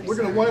 We're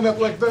going to wind up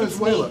like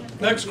Venezuela.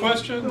 Next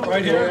question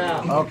right here.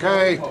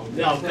 Okay,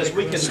 No, because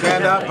we can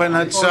stand up and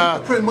let's,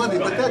 Print money,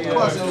 but that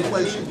causes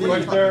inflation. What are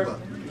you talking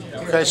about?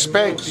 okay,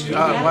 speak.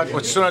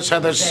 As soon as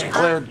Heather's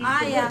cleared.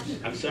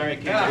 I'm sorry,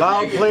 Ken.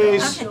 Loud,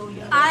 please.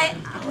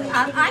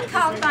 I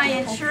called my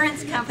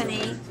insurance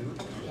company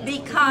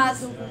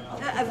because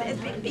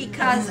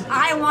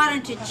I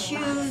wanted to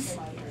choose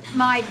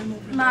my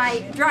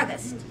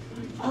druggist.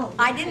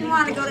 I didn't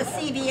want to go to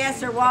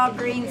CVS or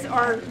Walgreens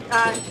or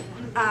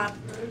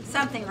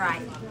something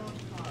right,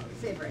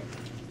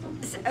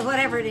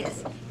 whatever it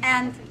is.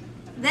 And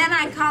then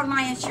I called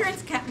my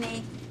insurance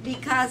company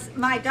because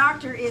my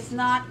doctor is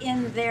not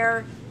in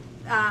their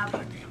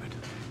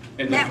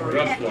network.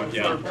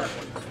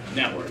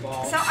 Network.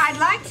 So I'd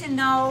like to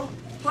know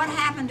what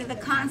happened to the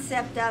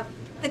concept of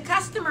the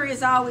customer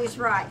is always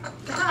right.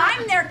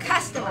 I'm their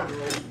customer,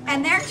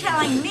 and they're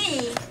telling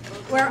me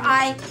where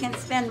I can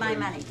spend my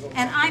money,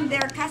 and I'm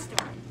their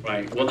customer.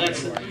 Right, well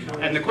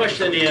and the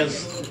question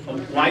is,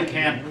 why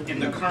can't, in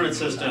the current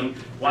system,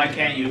 why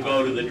can't you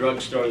go to the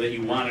drugstore that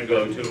you want to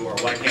go to, or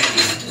why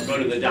can't you go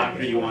to the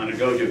doctor you want to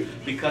go to?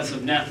 Because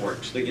of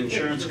networks. The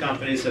insurance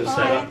companies have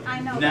set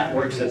up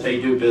networks that they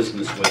do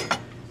business with,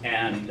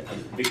 and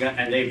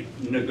they've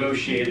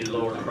negotiated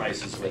lower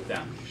prices with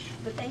them.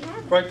 But they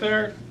haven't. Right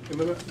there.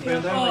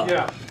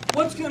 Yeah.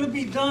 What's going to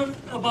be done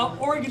about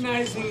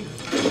organizing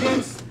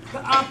against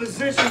the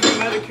opposition to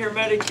Medicare,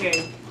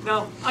 Medicaid?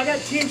 Now, I got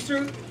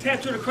Teamster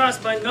tattooed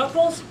across my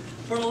knuckles,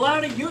 but a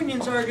lot of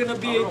unions are going to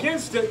be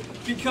against it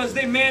because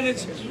they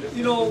manage,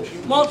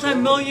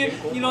 multi-million,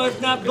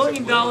 if not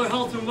billion-dollar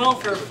health and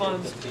welfare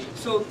funds.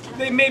 So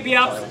they may be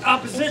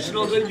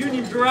oppositional to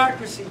union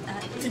bureaucracy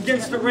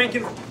against the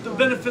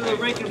benefit of the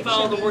rank and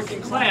file of the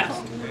working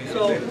class.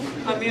 So,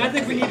 I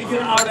think we need to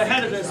get out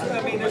ahead of this.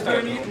 Is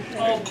there any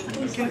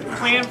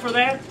plan for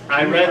that?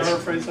 I read.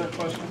 Paraphrase that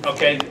question.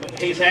 Okay,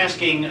 he's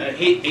asking.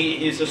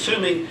 He's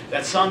assuming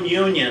that some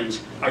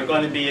unions are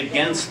going to be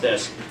against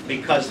this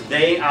because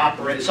they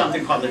operate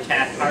something called the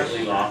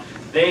Taft-Hartley law.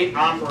 They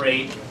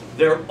operate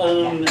their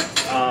own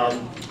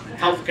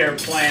healthcare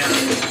plan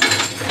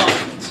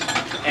funds,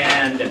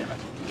 and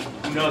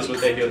who knows what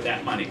they do with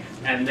that money?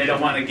 And they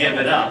don't want to give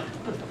it up.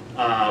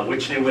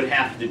 Which they would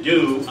have to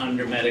do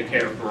under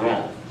Medicare for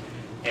all.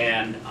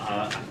 And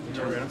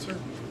Your answer?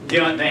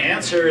 the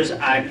answer is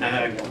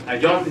I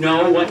don't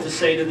know what to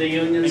say to the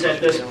unions at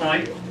this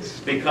point,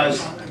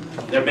 because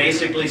they're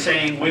basically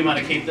saying we want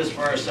to keep this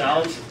for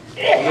ourselves.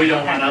 We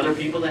don't want other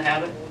people to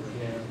have it.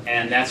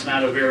 And that's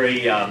not a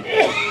very,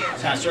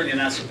 it's certainly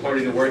not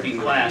supporting the working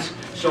class.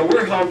 So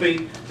we're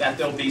hoping that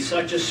there'll be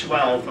such a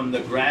swell from the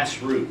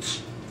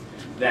grassroots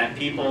that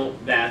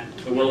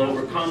will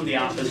overcome the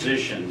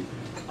opposition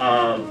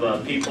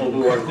of people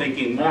who are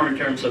thinking more in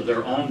terms of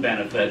their own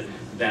benefit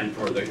than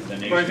for the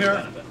nation's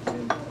benefit.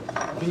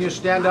 Can you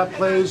stand up,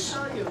 please?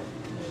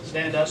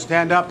 Stand up.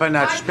 Stand up and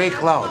speak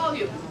I loud. tell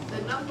you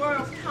the number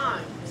of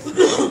times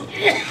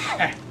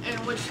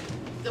in which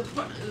the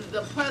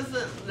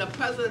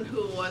president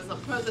who was the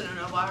president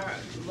of our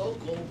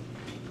local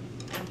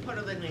and part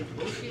of the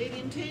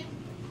negotiating team,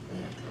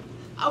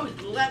 I would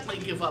gladly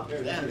give up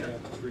that.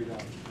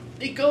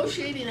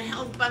 negotiating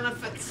health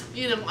benefits,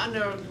 you know,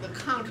 under the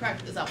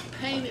contract is a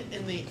pain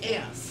in the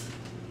ass.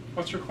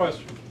 What's your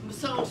question?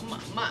 So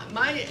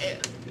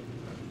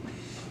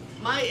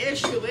my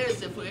issue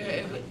is if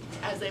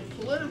as a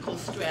political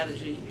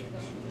strategy,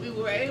 we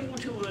were able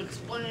to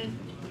explain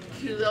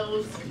to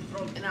those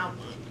in our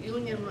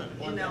union,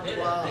 you know,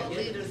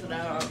 leaders that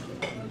are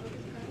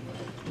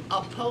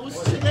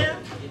opposed to that,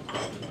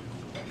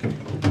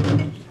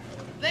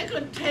 they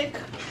could take,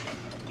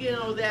 you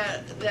know,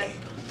 that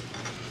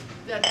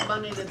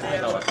money that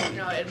they're, you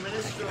know,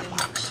 administering,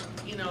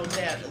 you know,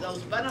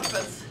 those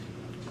benefits,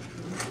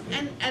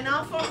 and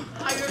offer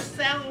higher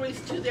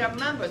salaries to their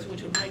members,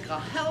 which would make a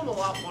hell of a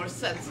lot more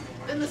sense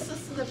than the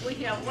system that we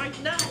have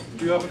right now.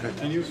 Do you have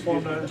can you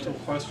form that into a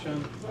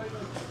question?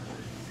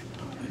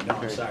 No,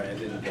 I'm sorry, I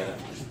didn't get it.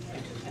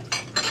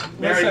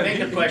 Mary, make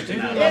a question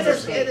out of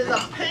It it. is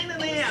a pain in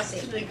the ass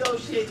to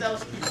negotiate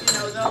those, you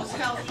know, those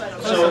health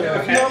benefits. So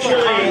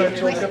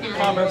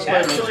Comments later.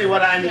 actually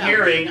what I'm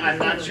hearing, I'm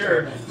not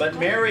sure, but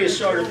Mary is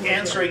sort of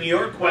answering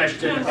your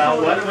question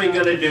about what are we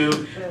going to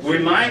do.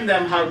 Remind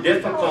them how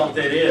difficult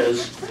it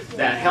is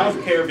that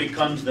healthcare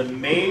becomes the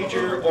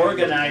major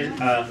organized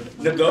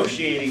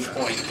negotiating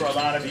point for a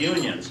lot of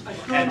unions.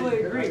 And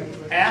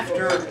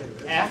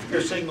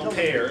after single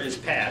payer is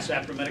passed,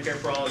 after Medicare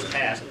for All is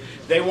passed,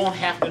 they won't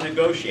have to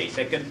negotiate.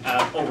 They can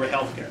over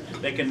healthcare.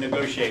 They can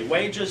negotiate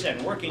wages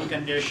and working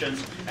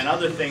conditions and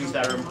other things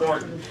that are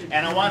important.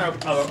 And I want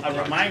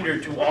a reminder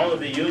to all of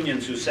the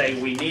unions who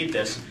say we need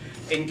this.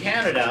 In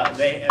Canada,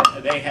 they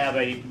have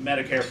a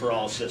Medicare for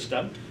All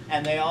system,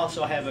 and they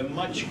also have a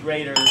much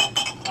greater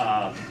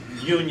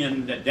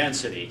union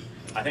density.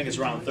 I think it's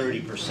around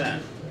 30%,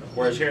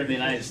 whereas here in the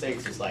United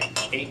States it's like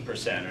 8%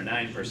 or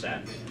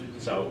 9%.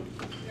 So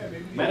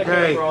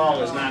Medicare for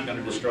All is not going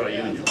to destroy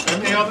unions.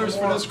 Any others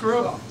for this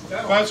group?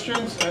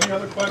 Questions? Any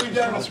other questions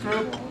for this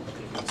group?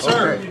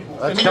 Sir,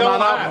 let's come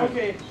on up.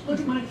 Okay,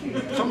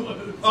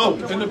 oh,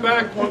 in the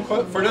back, one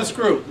for this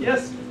group.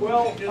 yes,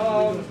 well,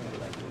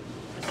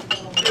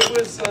 it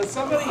was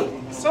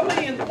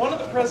somebody in one of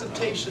the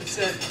presentations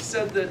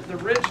said that the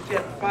rich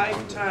get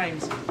 5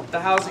 times the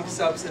housing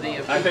subsidy.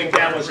 I think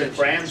that was in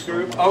Fran's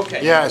group.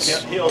 Okay.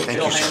 Yes. He'll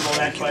handle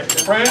that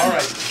question. Fran?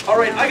 All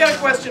right. I got a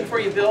question for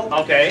you, Bill.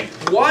 Okay.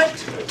 What?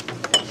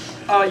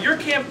 You're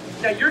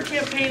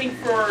campaigning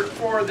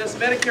for this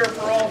Medicare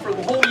for All for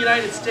the whole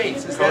United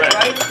States. Is that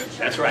right?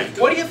 That's right.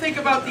 What do you think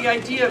about the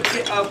idea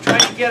of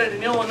trying to get it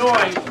in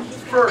Illinois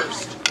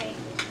first?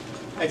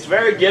 It's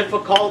very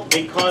difficult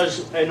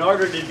because in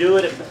order to do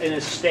it in a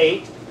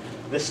state,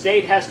 the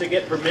state has to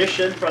get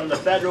permission from the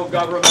federal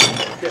government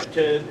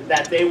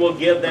that they will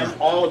give them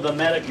all of the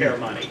Medicare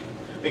money.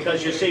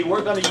 Because you see,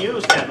 we're going to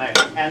use that money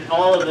and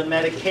all of the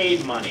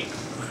Medicaid money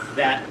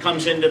that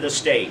comes into the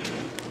state,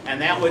 and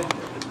that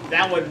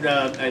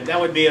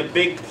would be a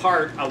big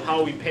part of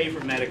how we pay for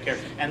Medicare.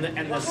 And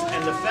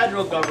the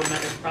federal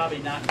government is probably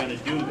not going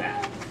to do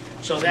that.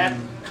 So that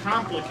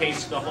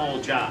complicates the whole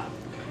job.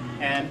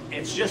 And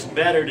it's just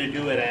better to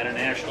do it at a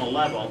national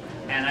level.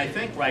 And I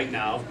think right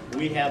now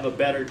we have a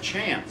better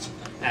chance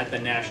at the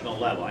national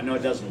level. I know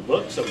it doesn't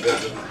look so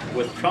good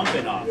with Trump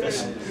in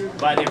office,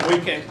 but if we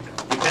can,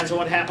 depends on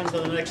what happens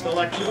in the next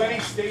election. Do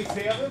any states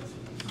have it?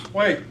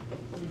 Wait.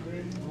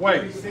 Do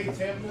any states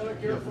have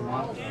Medicare for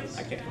All?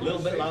 I can't, a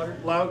little bit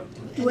louder.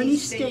 Do any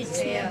states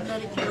have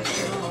Medicare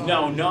for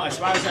all? No, as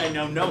far as I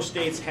know, no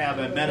states have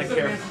a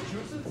Medicare.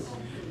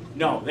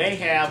 No,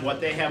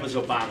 what they have is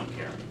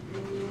Obamacare.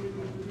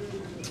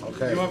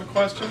 Do you have a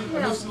question?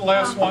 And this is the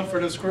last one for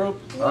this group.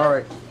 All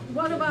right.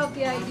 What about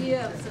the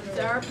idea, since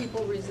there are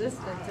people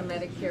resistant to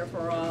Medicare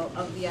for All,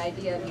 of the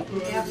idea of you can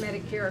have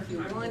Medicare if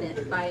you want it,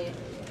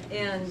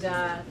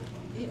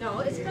 you know,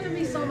 it's going to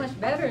be so much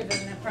better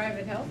than the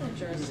private health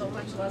insurance, so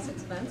much less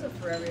expensive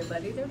for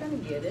everybody. They're going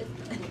to get it.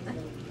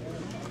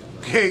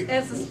 Okay.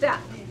 As a step.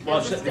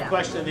 Well, the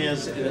question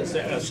is,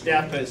 a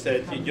step is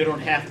that you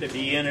don't have to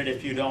be in it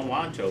if you don't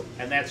want to,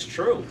 and that's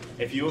true.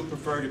 If you would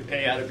prefer to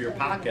pay out of your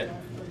pocket,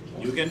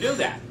 you can do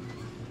that.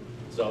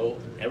 So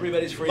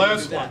everybody's free to do that.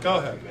 Last one, go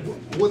ahead.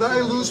 Would I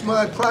lose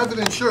my private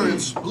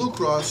insurance, Blue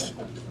Cross,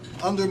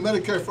 under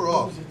Medicare for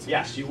All?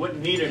 Yes, you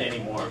wouldn't need it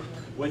anymore.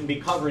 Wouldn't be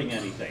covering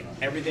anything.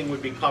 Everything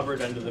would be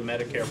covered under the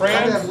Medicare.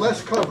 I'd have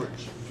less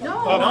coverage.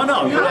 No,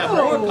 no, you'd have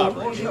more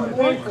coverage.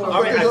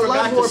 All right, I There's a lot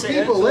forgot to more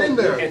say people in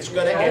there. it's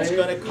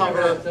gonna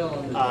cover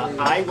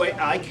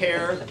eye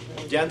care,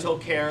 dental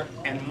care,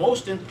 and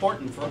most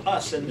important for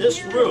us in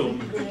this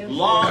room,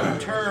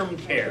 long-term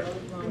care.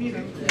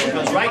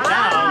 Because right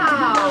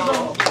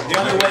now, the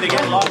only way to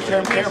get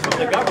long-term care from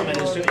the government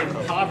is to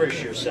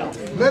impoverish yourself.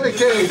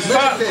 Medicaid.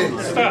 Stop.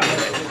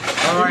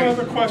 Do you have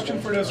a question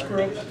for this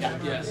group?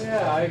 Yes.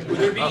 Would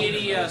there be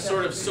any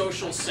sort of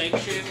social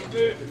sanction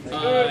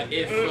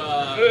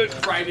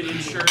if private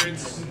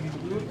insurance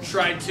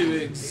tried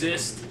to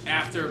exist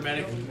after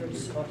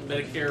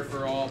Medicare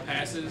for All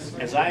passes?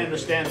 As I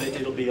understand it,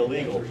 it'll be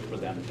illegal for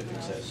them to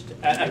exist.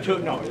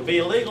 No, it'll be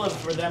illegal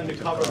for them to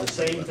cover the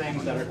same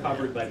things that are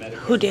covered by Medicare.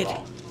 Who did?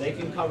 They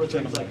can cover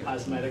things like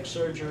cosmetic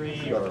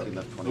surgery or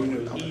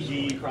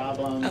ED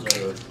problems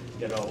or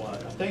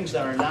things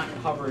that are not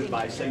covered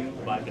by the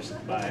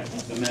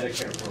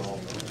Medicare for All.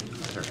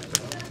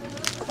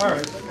 All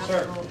right,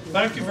 sir.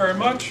 Thank you very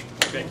much.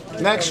 Okay.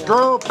 Next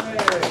group.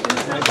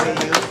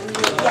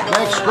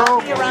 Next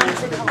group.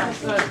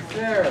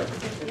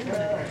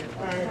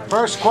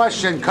 First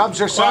question,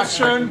 Cubs or Sox?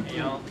 Question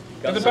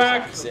in the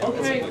back.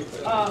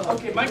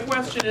 Okay, my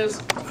question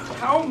is,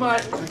 how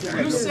much,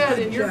 you said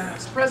in your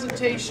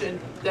presentation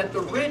that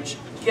the rich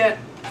get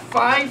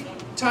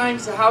 5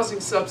 times the housing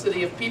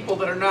subsidy of people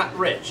that are not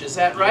rich, is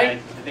that right? I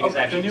think it's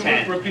actually Can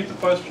 10. you repeat the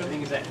question? I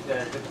think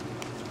the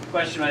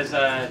question was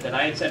that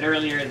I had said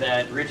earlier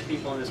that rich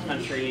people in this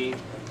country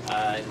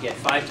get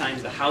 5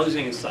 times the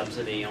housing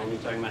subsidy, only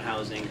talking about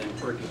housing, than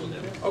poor people do.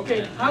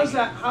 Okay, how does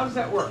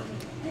that work?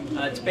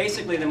 It's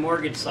basically the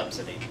mortgage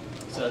subsidy.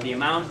 So the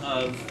amount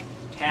of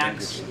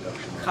tax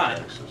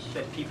cut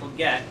that people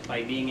get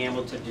by being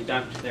able to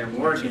deduct their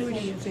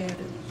mortgage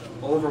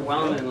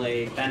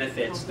overwhelmingly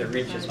benefits the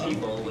richest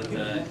people with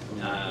the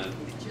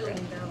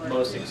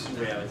most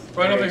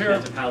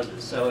expensive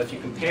houses. So if you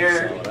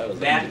compare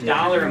that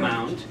dollar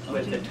amount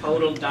with the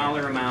total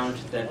dollar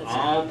amount that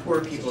all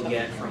poor people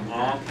get from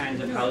all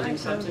kinds of housing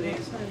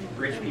subsidies,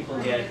 rich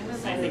people get,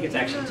 I think it's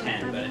actually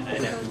 10, but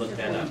I'd have to look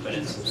that up, but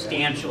it's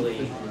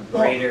substantially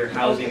greater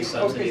housing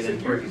subsidy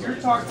than poor people. You're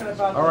talking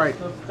about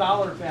the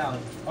dollar value.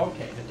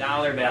 Okay. The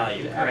dollar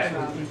value, correct.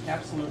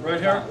 Absolutely.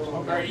 Right here.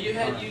 Mark, you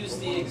had used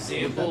the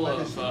example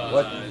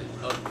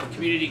of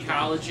community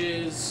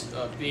colleges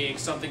being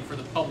something for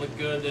the public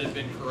good that have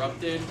been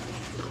corrupted.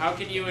 How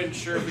can you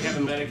ensure if we have a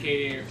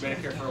Medicare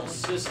for All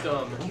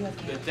system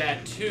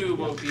that too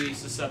won't be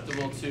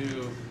susceptible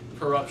to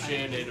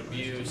corruption and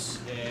abuse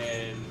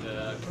and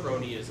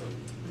cronyism?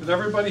 Did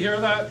everybody hear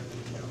that?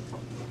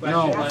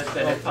 Question was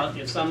that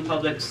if some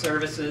public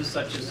services,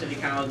 such as city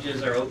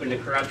colleges, are open to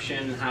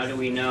corruption, how do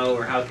we know,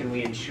 or how can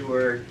we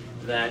ensure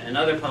that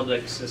another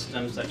public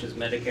system, such as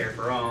Medicare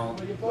for All,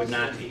 would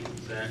not be?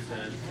 Is that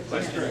the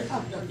question?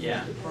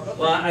 Yeah.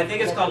 Well, I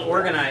think it's called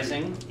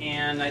organizing,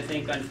 and I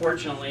think,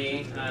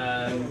 unfortunately,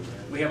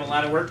 we have a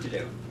lot of work to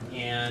do.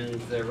 And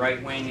the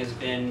right wing has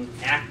been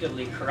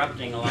actively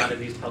corrupting a lot of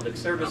these public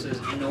services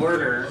in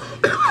order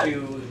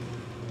to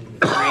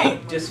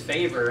create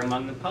disfavor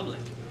among the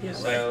public.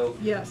 Yes. So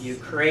you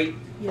create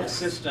a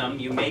system,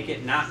 you make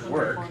it not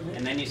work,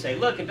 and then you say,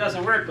 look, it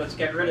doesn't work, let's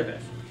get rid of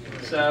it.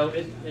 So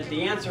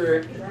the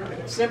answer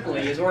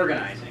simply is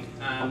organizing.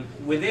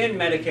 Within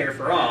Medicare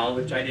for All,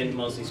 which I didn't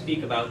mostly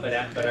speak about, but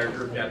our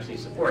group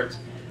absolutely supports,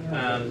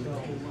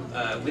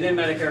 within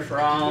Medicare for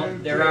All,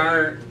 there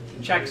are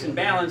checks and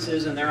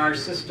balances, and there are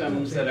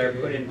systems that are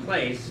put in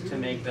place to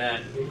make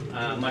that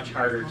much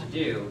harder to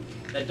do.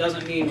 That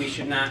doesn't mean we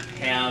should not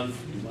have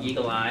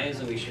eagle eyes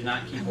and we should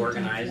not keep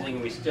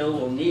organizing. We still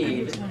will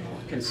need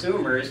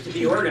consumers to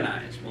be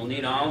organized. We'll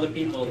need all the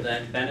people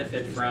that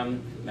benefit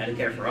from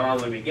Medicare for All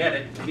when we get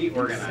it to be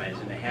organized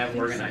and to have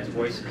organized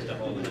voices to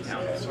hold them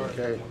accountable.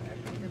 Okay.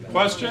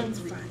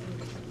 Questions?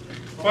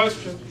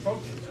 Questions?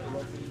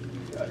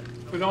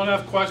 If we don't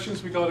have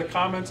questions, we go to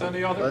comments.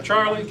 Any other?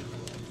 Charlie?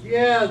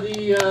 Yeah,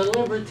 the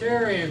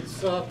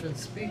libertarians often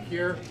speak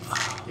here,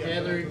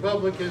 and the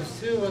Republicans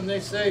too, and they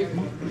say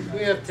we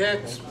have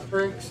tax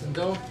breaks and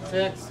don't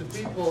tax the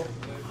people,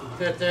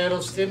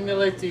 that'll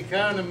stimulate the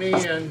economy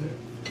and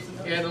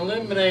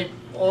eliminate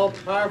all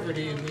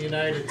poverty in the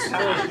United States.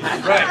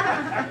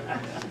 Right.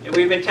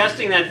 We've been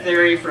testing that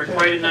theory for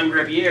quite a number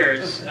of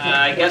years.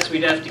 I guess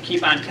we'd have to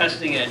keep on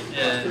testing it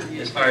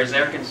as far as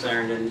they're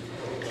concerned, and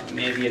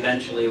maybe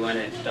eventually when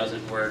it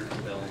doesn't work,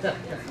 they'll, I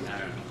don't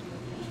know.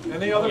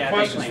 Any other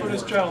questions for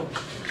this gentleman?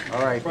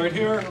 All right. Right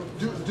here.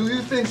 Do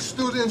you think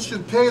students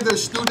should pay their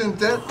student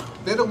debt?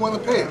 They don't want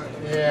to pay it.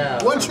 Yeah.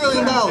 $1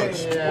 trillion.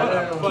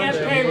 Can't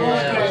pay, won't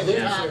pay. I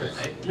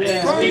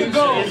didn't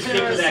speak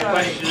to that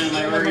question, and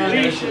my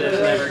organization has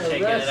never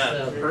taken it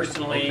up.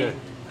 Personally,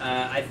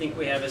 I think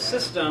we have a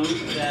system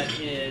that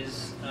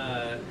is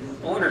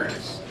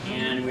onerous,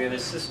 and we have a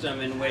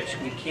system in which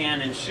we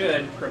can and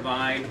should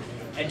provide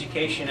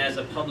education as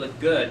a public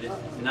good,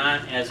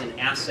 not as an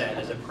asset,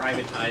 as a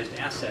privatized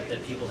asset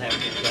that people have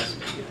to invest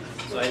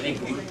in. So I think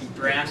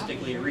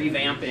drastically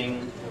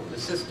revamping the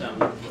system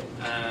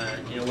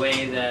in a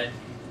way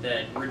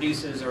that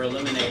reduces or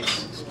eliminates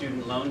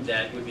student loan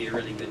debt would be a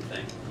really good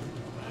thing.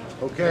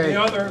 Okay. Any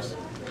others?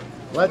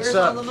 Where's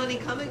all the money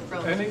coming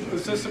from?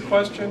 Is this a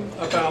question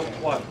about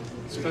what?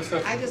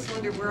 Specific? I just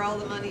wonder where all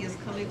the money is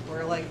coming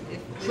for, like if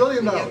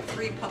we have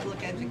free public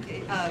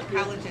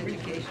college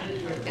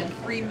education and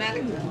free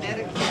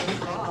Medicare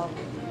for all.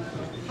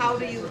 How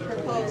do you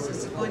propose,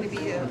 is it going to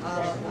be an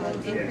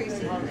increase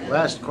in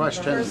Last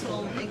question.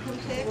 personal income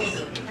tax? Is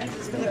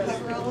it going to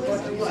cover all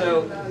this or what?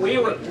 So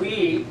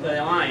we,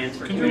 the Alliance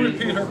for Can you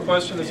repeat her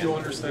question as you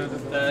understand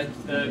it?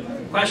 The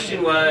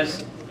question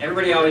was,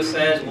 everybody always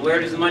says, well,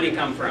 where does the money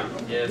come from?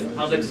 If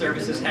public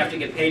services have to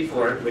get paid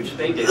for, which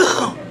they do,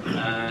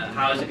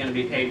 how is it going to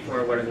be paid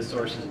for? What are the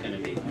sources going to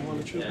be?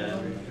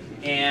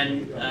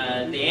 And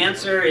the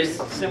answer is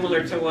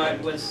similar to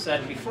what was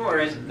said before,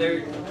 is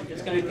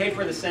it's going to be paid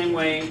for the same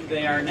way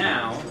they are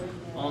now,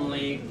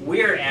 only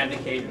we're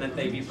advocating that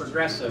they be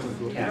progressive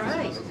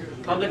taxes.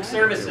 Right. Public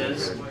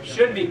services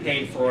should be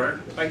paid for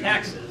by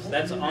taxes.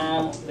 That's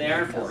all they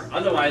are for.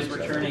 Otherwise,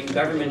 we're turning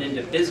government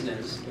into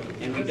business,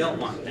 and we don't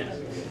want that.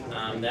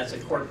 That's a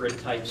corporate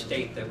type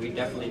state that we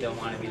definitely don't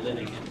want to be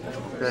living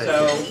in. Right.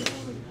 So,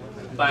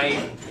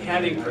 by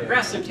having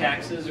progressive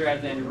taxes rather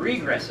than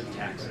regressive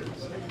taxes,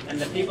 and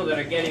the people that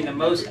are getting the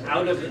most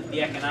out of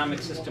the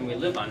economic system we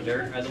live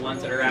under are the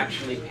ones that are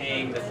actually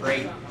paying the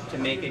freight to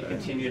make it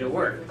continue to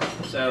work.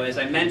 So as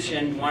I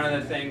mentioned, one of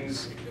the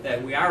things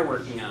that we are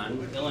working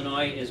on,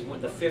 Illinois is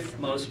the 5th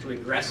most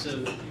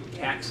regressive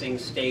taxing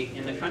state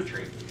in the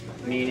country,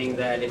 meaning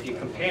that if you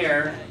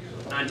compare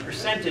on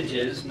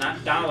percentages,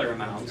 not dollar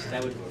amounts,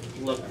 that would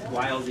look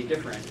wildly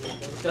different.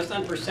 Just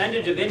on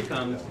percentage of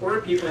income,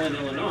 poor people in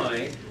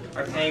Illinois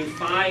are paying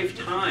 5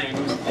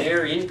 times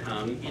their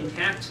income in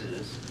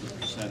taxes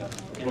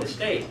in the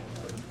state.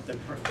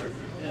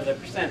 The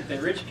percent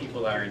the rich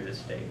people are in this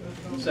state.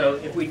 So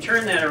if we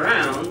turn that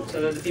around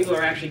so that the people who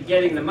are actually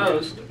getting the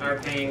most are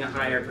paying a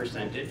higher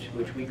percentage,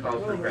 which we call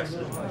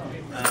progressive,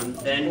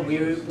 then we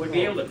would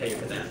be able to pay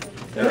for that.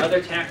 There are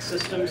other tax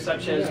systems,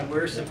 such as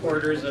we're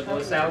supporters of the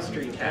LaSalle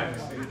Street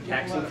tax,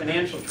 taxing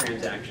financial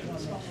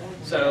transactions.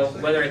 So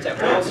whether it's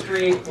at Wall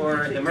Street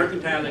or the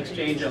Mercantile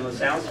Exchange on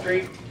LaSalle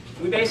Street,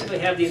 we basically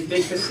have these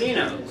big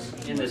casinos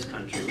in this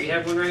country. We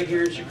have one right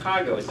here in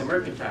Chicago at the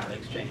Mercantile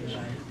Exchange,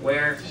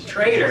 where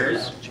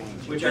traders,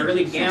 which are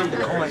really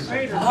gamblers,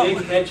 big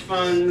hedge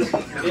funds,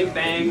 big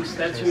banks,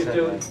 that's who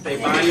do it. They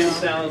buy and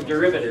sell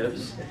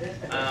derivatives,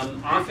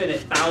 often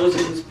at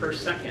thousands per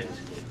second,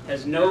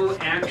 has no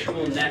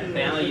actual net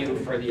value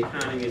for the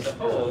economy as a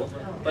whole,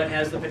 but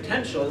has the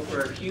potential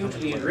for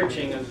hugely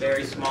enriching a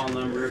very small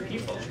number of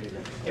people.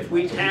 If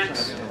we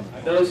tax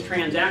those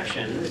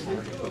transactions,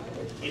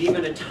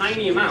 even a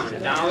tiny amount,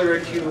 $1 or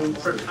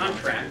 $2 per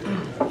contract,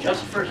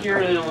 just for here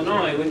in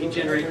Illinois, we can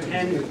generate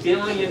 $10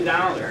 billion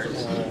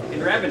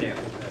in revenue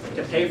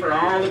to pay for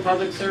all the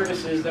public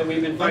services that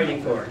we've been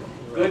fighting for.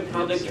 Good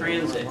public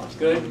transit,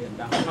 good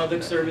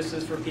public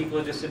services for people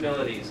with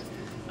disabilities,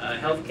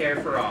 health care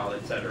for all,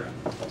 etc.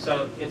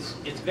 So it's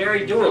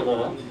very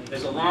doable.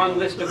 There's a long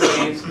list of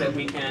ways that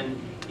we can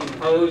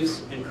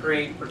impose and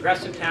create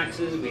progressive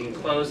taxes. We can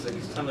close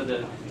some of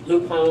the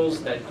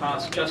loopholes that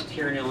cost just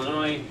here in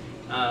Illinois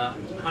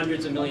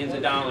hundreds of millions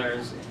of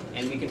dollars,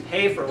 and we can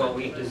pay for what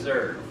we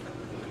deserve.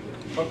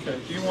 Okay,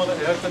 do you want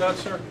to add to that,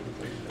 sir?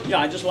 Yeah,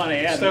 I just want to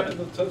add. Step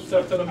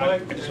to the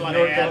mic. I just want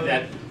to add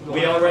that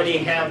we already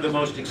have the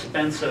most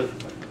expensive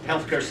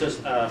healthcare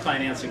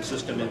financing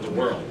system in the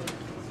world.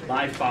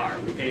 By far,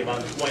 we pay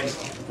about twice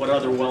what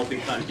other wealthy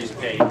countries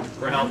pay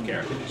for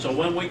healthcare. So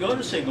when we go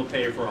to single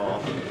payer for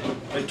all,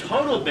 the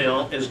total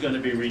bill is going to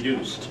be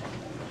reduced.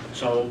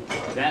 So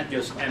that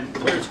just, and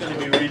where it's going to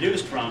be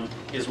reduced from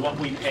is what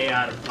we pay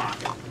out of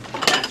pocket.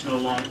 That's no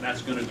longer,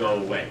 that's going to go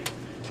away.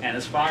 And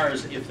as far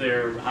as if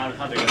they're, how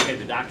they're going to pay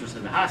the doctors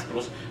in the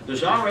hospitals,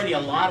 there's already a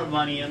lot of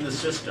money in the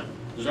system.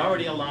 There's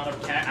already a lot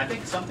of tax. I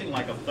think something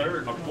like a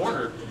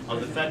quarter of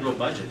the federal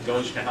budget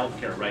goes to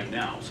healthcare right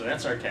now. So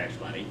that's our tax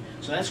money.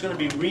 So that's going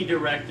to be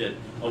redirected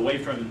away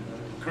from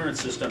current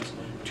systems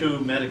to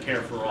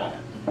Medicare for all.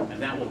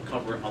 And that will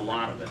cover a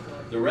lot of it.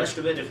 The rest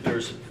of it, if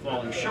there's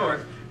falling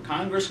short,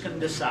 Congress can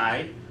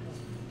decide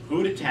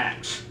who to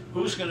tax,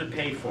 who's going to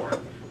pay for it.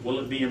 Will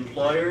it be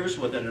employers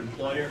with an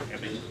employer? I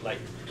mean, like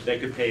they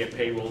could pay a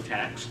payroll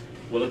tax.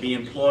 Will it be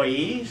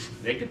employees?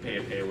 They could pay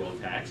a payroll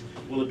tax.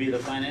 Will it be the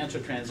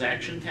financial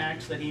transaction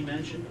tax that he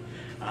mentioned?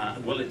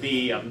 Will it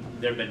be,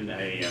 there have been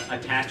a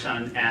tax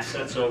on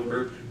assets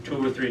over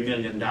 $2 or $3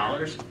 million?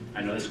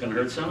 I know this is going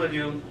to hurt some of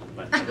you,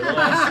 but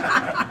nevertheless.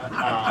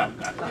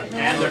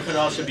 And there could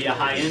also be a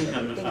high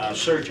income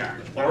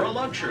surcharge or a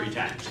luxury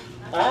tax.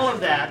 All of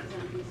that,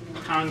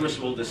 Congress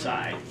will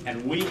decide,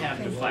 and we have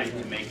to fight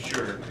to make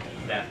sure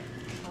that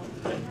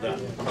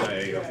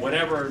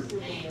whatever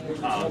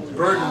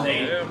burden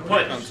they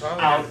put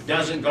out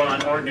doesn't go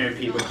on ordinary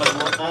people, but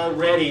we're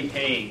already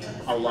paying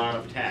a lot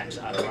of tax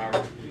out of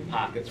our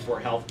pockets for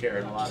health care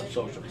and a lot of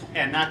social,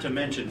 and not to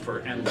mention for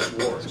endless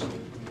wars.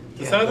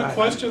 Is that a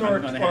question or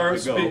a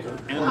speaker?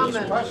 Do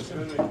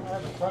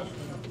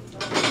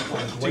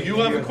you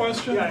have a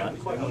question?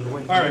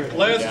 All right,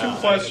 last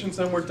 2 questions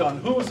and we're done.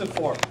 Who is it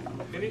for?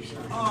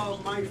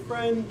 My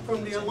friend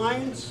from the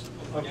Alliance.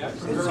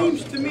 It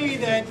seems to me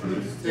that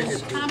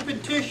this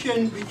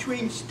competition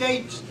between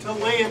states to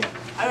land,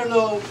 I don't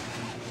know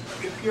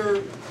if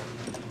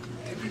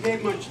you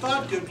gave much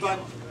thought to it, but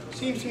it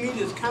seems to me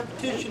there's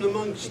competition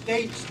among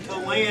states to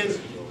land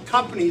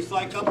companies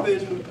like up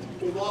in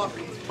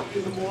Milwaukee,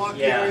 in the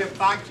Milwaukee area,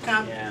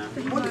 Foxconn.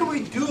 What can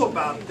we do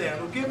about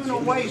that? We're giving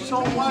away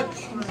so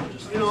much.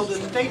 You know, the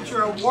states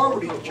are at war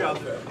with each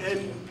other,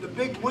 and the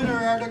big winner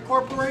are the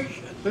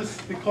corporations.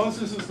 Because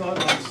this is not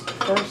on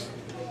first,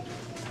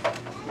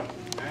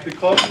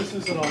 because this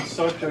isn't on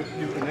subject,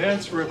 you can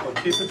answer it, but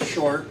keep it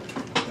short.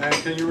 And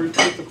can you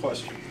repeat the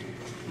question?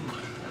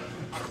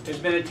 There's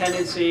been a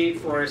tendency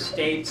for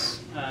states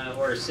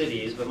or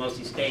cities, but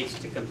mostly states,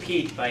 to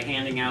compete by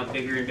handing out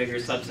bigger and bigger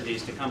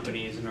subsidies to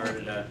companies in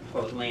order to,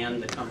 quote,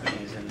 land the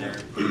companies in their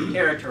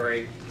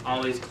territory,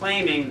 always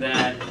claiming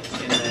that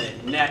in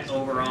the net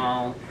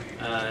overall,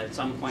 at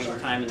some point in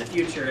time in the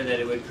future, that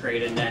it would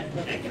create a net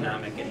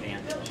economic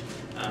advantage.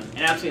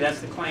 And absolutely,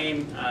 that's the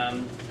claim.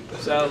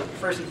 So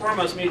first and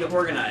foremost, we need to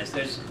organize.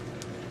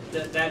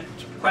 That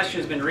question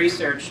has been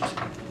researched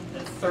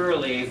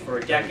thoroughly for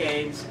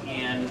decades,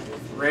 and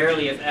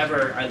rarely, if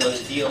ever, are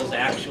those deals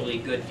actually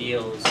good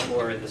deals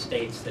for the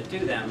states that do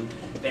them.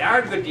 They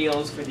are good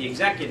deals for the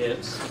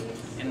executives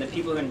and the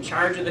people in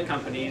charge of the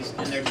companies,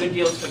 and they're good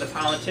deals for the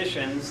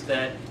politicians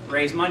that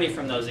raise money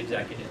from those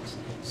executives.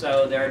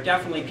 So there are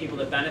definitely people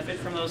that benefit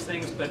from those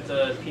things, but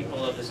the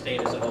people of the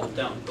state as a whole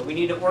don't. But we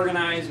need to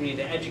organize, we need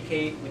to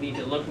educate, we need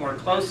to look more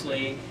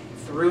closely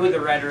through the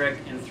rhetoric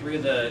and through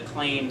the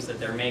claims that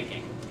they're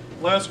making.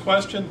 Last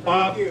question,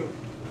 Bob.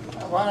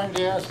 I wanted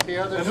to ask the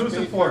other And who's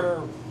it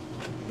speaker,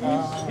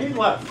 He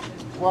left.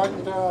 what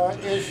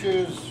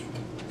issues,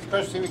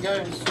 especially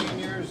regarding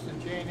seniors, the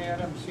Jane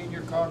Addams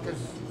Senior Caucus.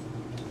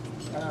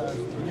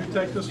 Can you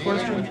take this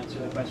question? Answer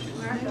the question.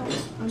 I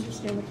don't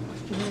understand what the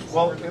question is.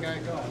 Well, Where'd the guy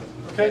go?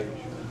 okay.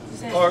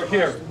 Or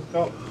here,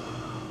 go.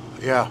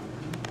 Yeah.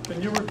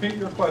 Can you repeat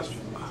your question?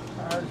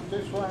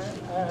 Just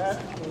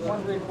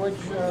wondering which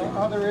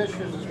other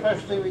issues,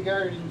 especially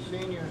regarding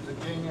seniors, the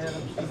Jane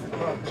Addams Senior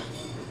Caucus.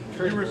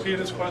 Can you repeat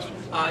his question?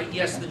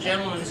 Yes, the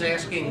gentleman's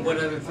asking what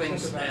other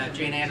things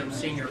Jane Addams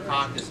Senior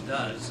Caucus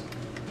does.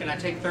 Can I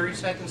take 30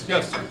 seconds to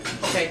answer?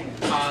 Okay,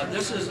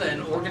 this is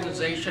an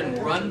organization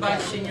run by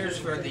seniors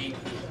for the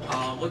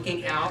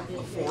looking out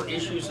for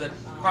issues that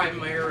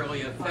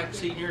primarily affect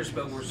seniors,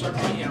 but we're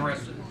certainly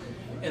interested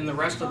in the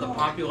rest of the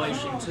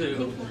population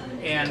too.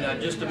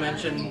 And just to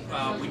mention,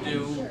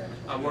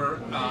 we're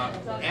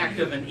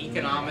active in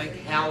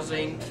economic,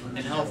 housing,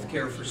 and health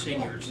care for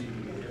seniors.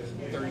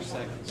 30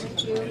 seconds.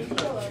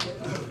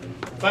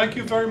 Thank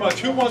you very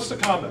much. Who wants to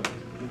comment?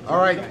 All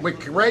right,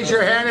 raise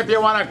your hand if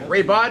you want to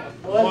rebut.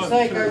 Let's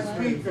thank our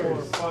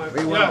speakers.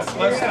 Yes,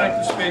 let's thank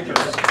the speakers.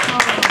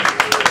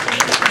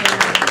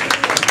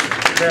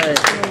 Okay,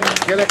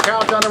 get a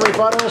count on the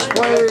rebuttals,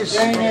 please.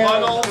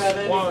 Rebuttals,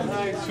 1,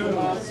 2,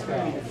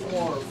 3,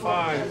 4,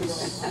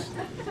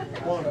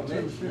 5, 1,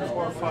 2, 3,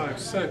 4, 5,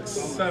 6,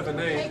 7,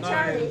 8,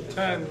 9,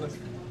 10,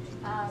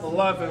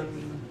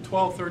 11,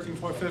 12, 13,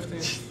 14,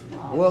 15.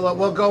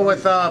 We'll go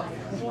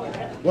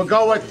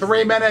with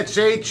 3 minutes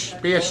each.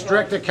 Be a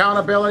strict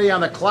accountability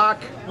on the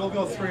clock. We'll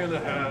go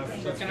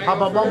 3.5. How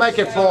about we'll make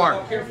it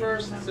 4?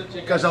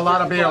 Because a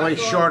lot of you are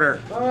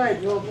shorter. All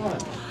right, well done.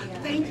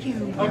 Thank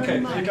you. Okay,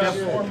 you got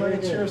 4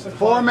 minutes. Here's the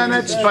 4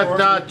 minutes,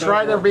 but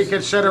try to be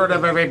considerate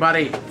of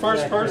everybody.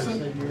 First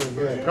person.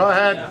 Go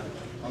ahead.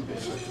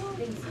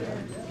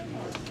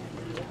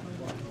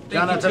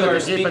 Thank you to our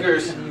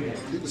speakers.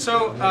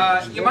 So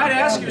you might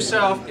ask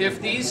yourself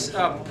if these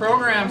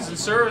programs and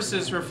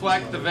services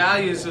reflect the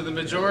values of the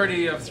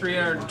majority of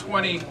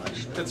 320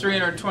 to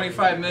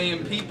 325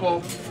 million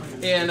people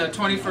in a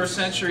 21st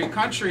century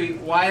country,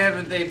 why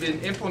haven't they been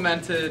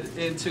implemented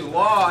into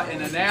law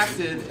and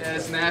enacted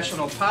as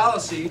national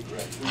policy?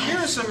 Here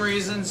are some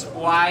reasons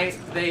why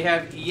they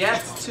have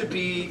yet to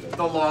be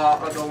the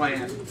law of the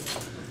land.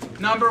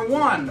 Number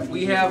 1,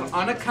 we have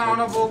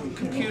unaccountable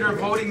computer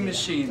voting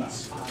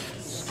machines.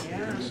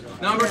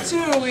 Number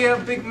 2, we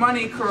have big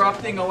money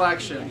corrupting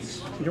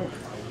elections.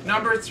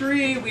 Number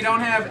 3, we don't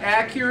have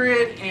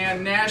accurate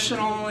and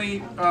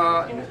nationally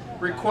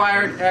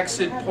required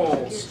exit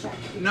polls.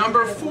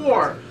 Number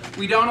 4,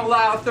 we don't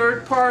allow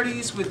third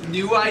parties with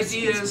new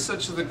ideas,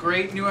 such as the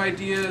great new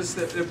ideas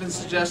that have been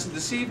suggested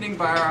this evening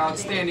by our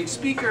outstanding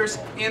speakers,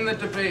 in the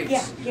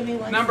debates.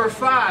 Number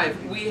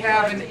 5, we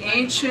have an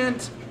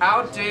ancient,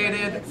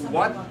 outdated,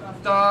 what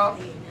the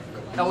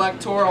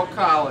electoral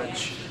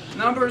college.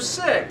 Number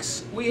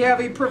 6, we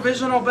have a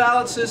provisional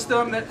ballot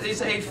system that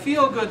is a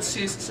feel-good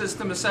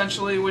system,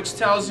 essentially, which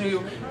tells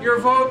you your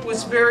vote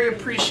was very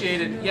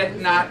appreciated,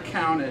 yet not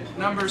counted.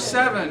 Number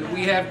 7,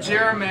 we have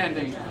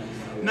gerrymandering.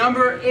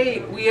 Number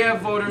 8, we have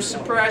voter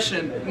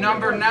suppression.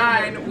 Number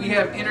 9, we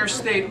have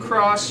interstate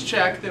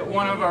cross-check that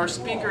one of our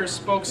speakers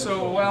spoke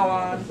so well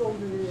on.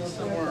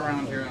 Somewhere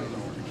around here, I don't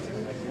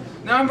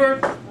know. Number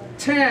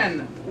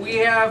 10, we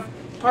have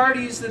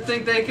parties that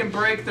think they can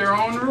break their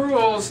own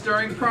rules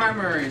during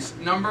primaries.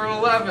 Number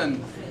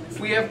 11,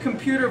 we have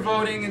computer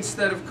voting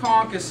instead of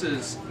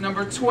caucuses.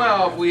 Number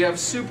 12, we have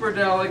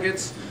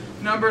superdelegates.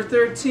 Number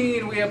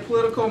 13, we have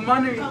political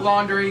money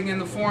laundering in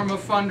the form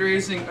of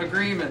fundraising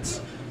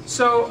agreements.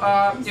 So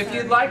if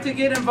you'd like to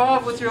get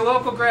involved with your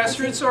local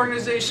grassroots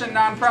organization,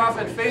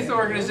 nonprofit, faith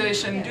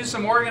organization, do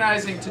some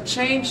organizing to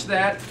change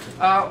that,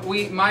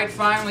 we might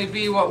finally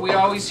be what we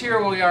always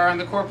hear we are on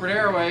the corporate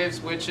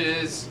airwaves, which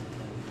is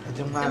a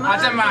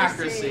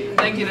democracy.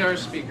 Thank you to our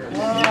speakers.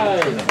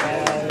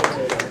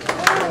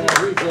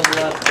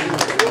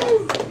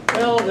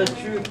 Tell the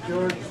truth,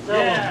 George.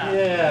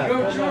 Yeah.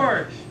 Go,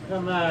 George.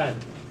 Come on.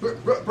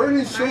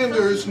 Bernie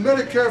Sanders'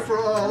 Medicare for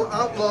All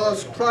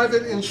outlaws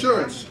private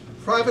insurance,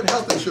 private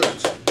health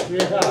insurance.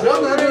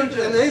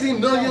 180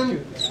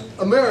 million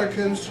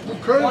Americans who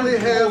currently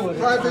have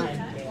private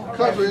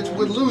coverage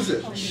would lose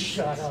it.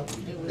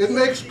 It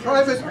makes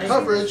private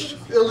coverage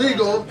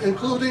illegal,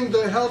 including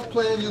the health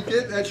plan you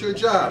get at your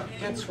job.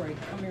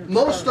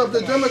 Most of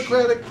the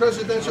Democratic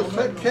presidential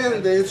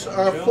candidates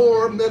are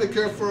for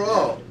Medicare for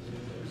All.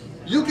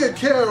 You get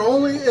care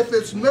only if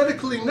it's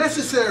medically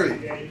necessary.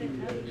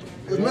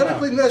 It's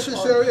medically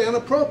necessary and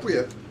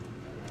appropriate.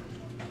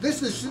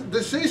 This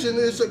decision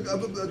is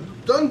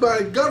done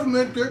by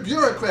government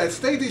bureaucrats.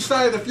 They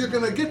decide if you're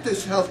going to get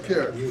this health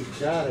care. You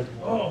got it.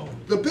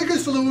 The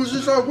biggest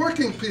losers are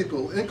working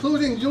people,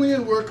 including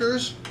union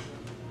workers,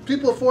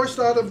 people forced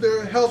out of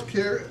their health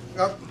care,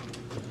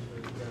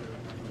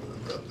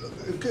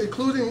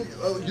 including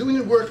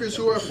union workers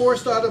who are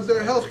forced out of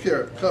their health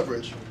care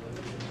coverage.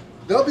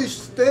 They'll be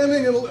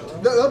sitting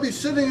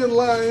in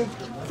line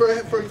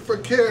for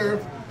care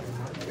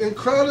in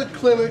crowded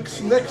clinics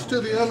next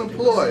to the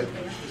unemployed.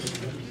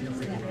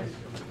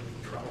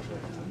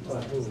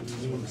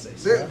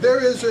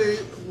 There is a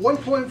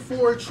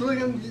 $1.4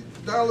 trillion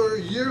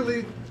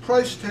yearly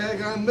price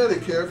tag on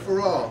Medicare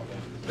for All.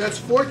 That's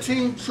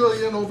 $14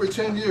 trillion over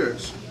 10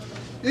 years.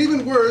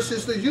 Even worse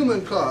is the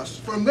human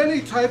cost. For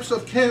many types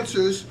of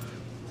cancers,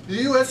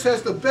 the U.S.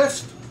 has the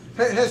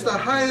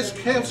highest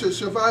cancer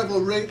survival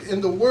rate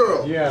in the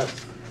world. Yes.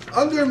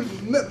 Under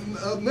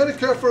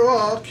Medicare for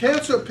All,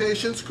 cancer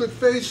patients could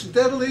face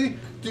deadly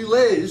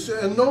delays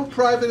and no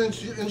private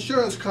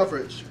insurance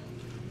coverage.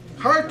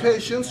 Heart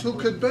patients who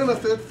could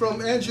benefit from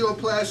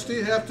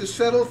angioplasty have to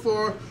settle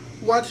for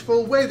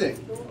watchful waiting.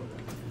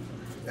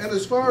 And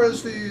as far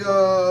as the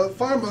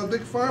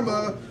big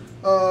pharma,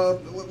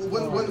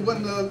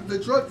 when the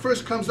drug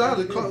first comes out,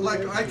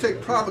 like I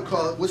take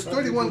Provocol, it was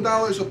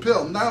 $31 a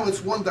pill. Now it's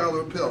 $1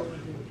 a pill.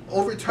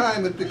 Over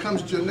time, it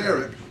becomes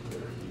generic.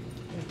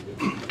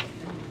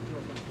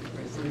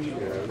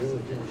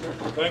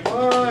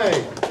 All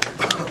right.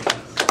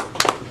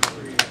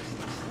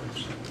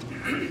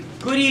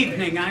 Good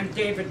evening, I'm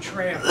David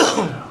Travis.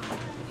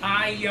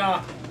 I'd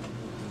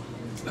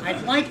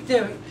like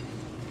to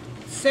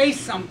say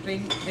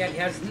something that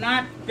has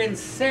not been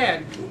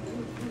said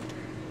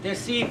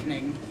this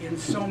evening in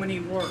so many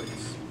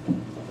words.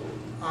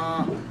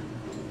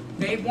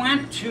 They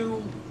want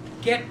to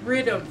get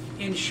rid of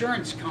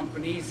insurance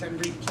companies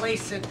and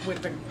replace it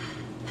with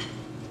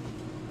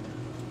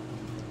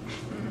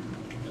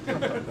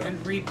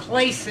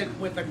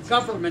a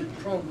government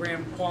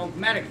program called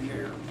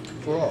Medicare.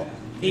 For all.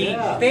 The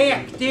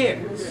fact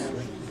is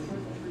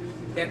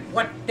that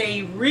what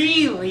they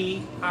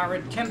really are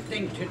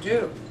attempting to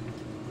do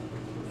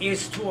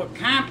is to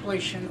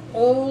accomplish an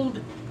old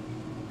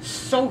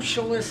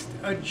socialist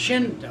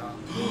agenda.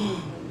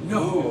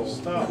 No.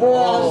 Stop.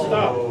 Called,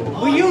 Stop.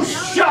 will you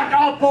shut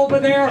up over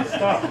there?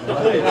 Stop.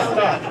 Please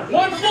stop.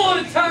 One full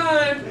at a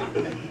time.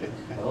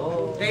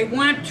 They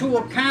want to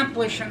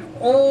accomplish an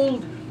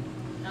old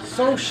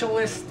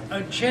socialist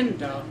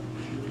agenda.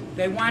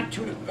 They want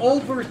to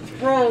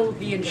overthrow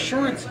the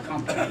insurance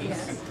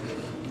companies.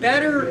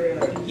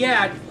 Better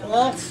yet,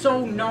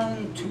 also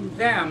known to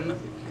them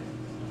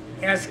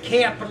as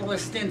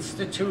capitalist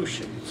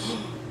institutions.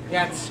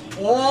 That's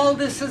all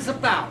this is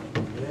about,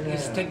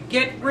 is to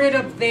get rid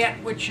of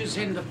that which is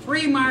in the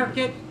free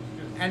market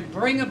and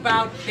bring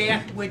about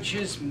that which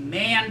is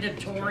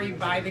mandatory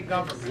by the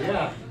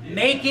government,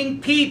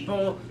 making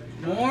people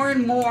more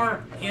and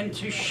more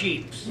into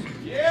sheeps.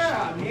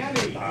 Yeah,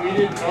 Manny. We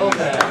didn't know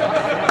that.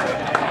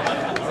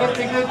 That's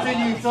a good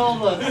thing you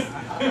told us.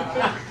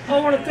 I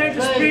want to thank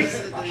the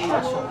speakers. I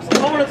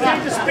want to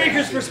thank the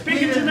speakers for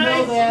speaking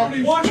tonight.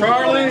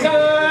 Charlie.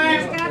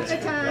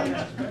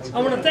 I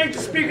want to thank the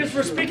speakers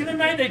for speaking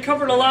tonight. They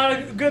covered a lot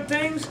of good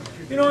things,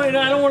 you know, and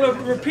I don't want to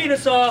repeat it,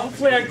 so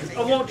hopefully I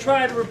won't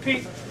try to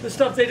repeat the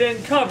stuff they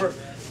didn't cover.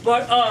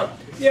 But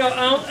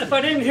yeah, if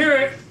I didn't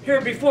hear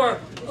it before,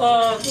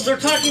 they're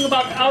talking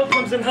about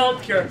outcomes in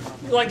healthcare.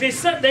 Like they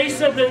said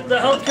that the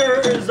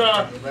healthcare is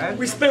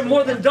we spend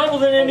more than double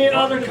than any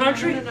other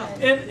country,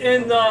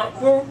 and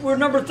we're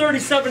number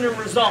 37 in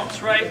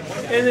results, right?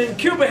 And then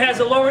Cuba has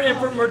a lower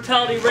infant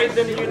mortality rate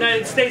than the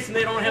United States, and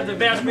they don't have the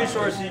vast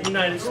resources of the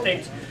United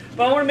States.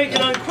 But I want to make it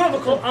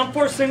unequivocal. I'm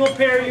for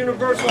single-payer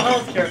universal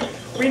healthcare.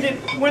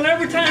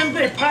 Every time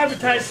they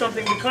privatize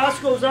something, the cost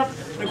goes up,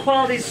 the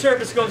quality of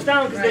service goes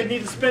down because they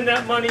need to spend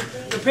that money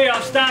to pay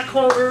off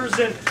stockholders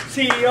and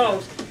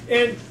CEOs.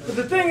 And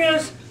the thing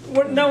is,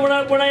 when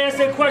I asked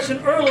that question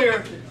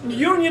earlier,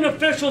 union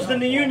officials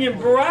and the union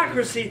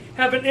bureaucracy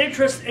have an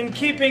interest in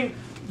keeping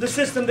the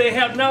system they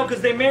have now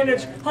because they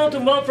manage health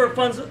and welfare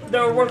funds that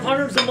are worth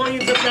hundreds of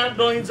millions, if not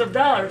billions of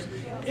dollars.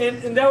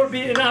 And that would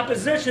be in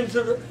opposition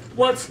to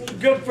what's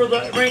good for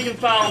the rank and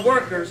file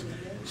workers.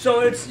 So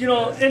it's,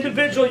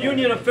 individual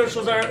union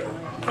officials are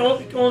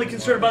only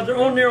concerned about their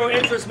own narrow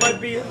interests,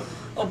 might be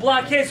a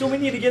blockade, so we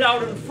need to get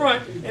out in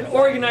front and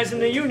organize in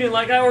the union.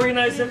 Like I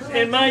organized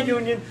in my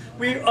union,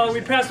 we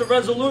passed a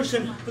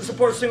resolution to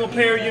support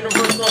single-payer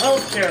universal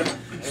health care.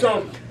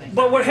 So,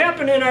 but what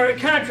happened in our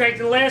contract,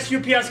 in the last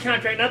UPS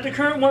contract, not the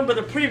current one, but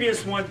the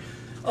previous one,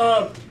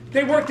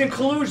 they worked in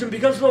collusion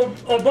because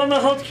of the Obama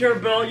health care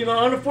bill, you know,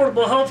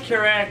 Unaffordable Health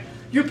Care Act.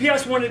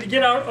 UPS wanted to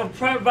get out of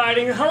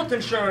providing health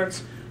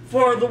insurance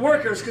for the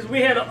workers because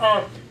we had,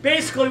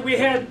 basically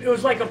it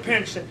was like a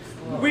pension.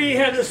 We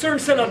had a certain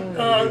set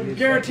of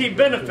guaranteed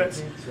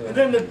benefits. And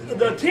then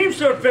the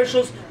Teamster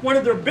officials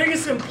wanted their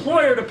biggest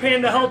employer to pay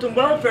in the health and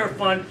welfare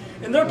fund,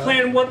 and their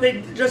plan, what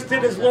they just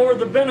did is lower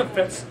the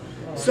benefits.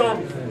 So,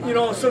 you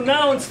know, so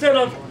now instead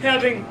of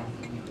having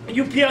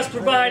UPS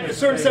provide a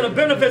certain set of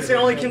benefits, they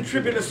only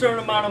contribute a certain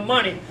amount of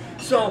money.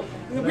 So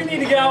we need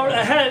to get out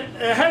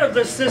ahead of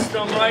this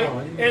system, right?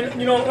 And,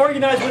 you know,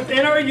 organize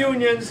within our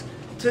unions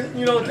to,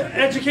 you know, to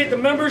educate the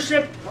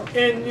membership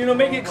and, you know,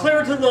 make it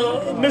clear to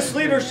the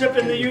misleadership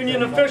and the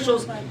union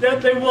officials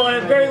that they will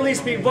at very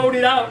least be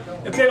voted out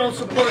if they don't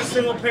support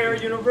single-payer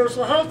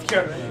universal health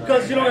care.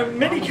 Because, you know, in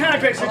many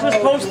contracts, they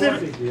just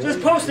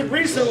posted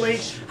recently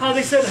how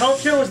they said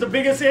health care was the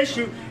biggest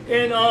issue,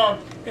 and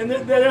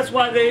that's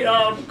why they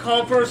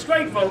called for a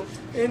strike vote.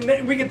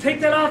 And we can take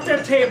that off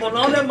that table, and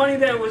all that money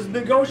that was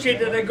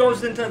negotiated that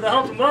goes into the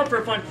health and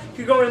welfare fund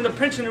could go into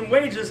pension and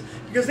wages,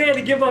 because they had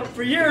to give up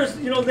for years,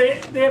 you know, they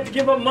have to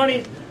give up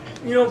money,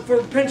 you know,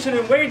 for pension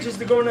and wages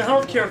to go into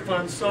health care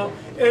funds. So,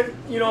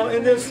 you know,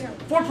 in this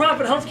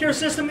for-profit health care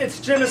system, it's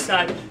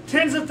genocide.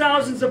 Tens of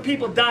thousands of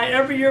people die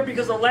every year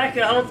because of lack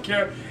of health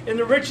care in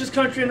the richest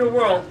country in the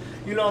world.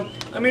 You know,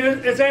 I mean,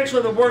 it's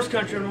actually the worst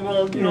country in the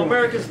world. You know,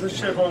 America's the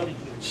shithole.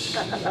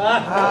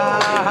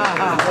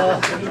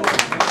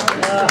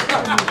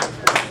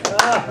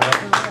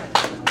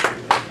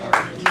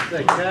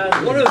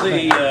 One of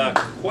the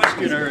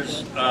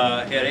questioners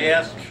had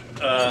asked,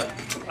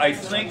 I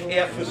think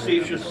half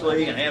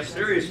facetiously and half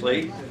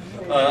seriously,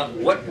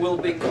 what will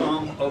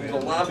become of the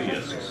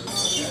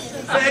lobbyists?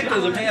 The fact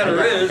of the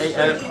matter is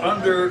that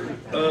under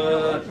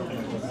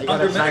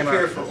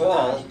Medicare for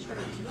All,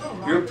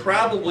 you're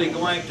probably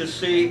going to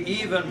see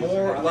even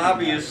more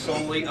lobbyists,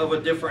 only of a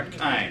different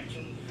kind.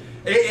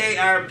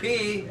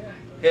 AARP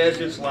has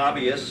its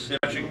lobbyists in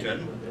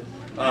Washington,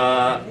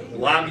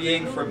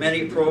 lobbying for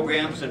many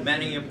programs and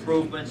many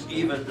improvements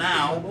even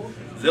now.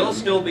 They'll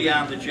still be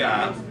on the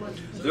job.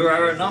 There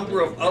are a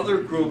number of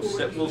other groups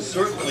that will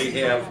certainly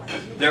have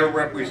their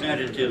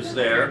representatives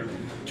there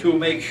to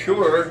make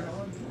sure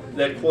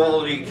that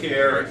quality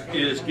care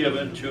is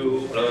given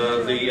to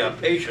the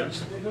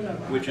patients,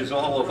 which is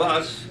all of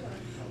us.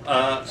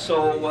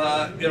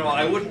 You know,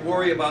 I wouldn't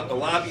worry about the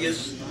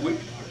lobbyists.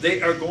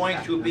 They are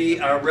going to be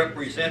our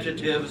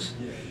representatives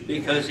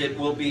because it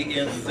will be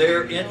in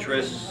their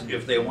interests,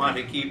 if they want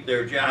to keep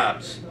their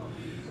jobs,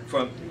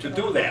 to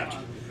do that.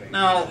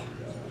 Now,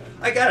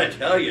 I got to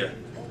tell you,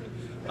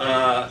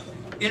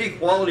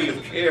 inequality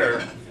of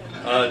care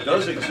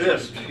does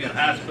exist in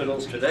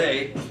hospitals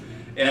today,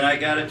 and I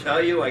got to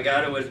tell you, I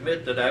got to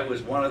admit that I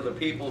was one of the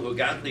people who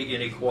got the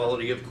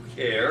inequality of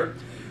care.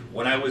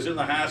 When I was in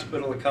the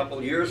hospital a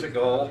couple years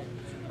ago,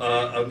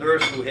 a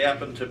nurse who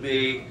happened to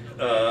be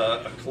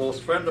a close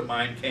friend of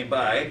mine came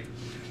by,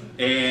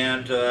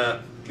 and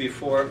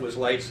before it was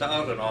lights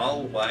out and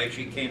all, why,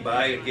 she came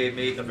by and gave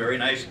me a very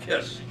nice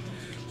kiss.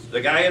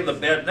 The guy in the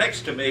bed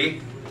next to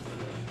me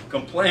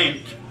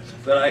complained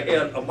that I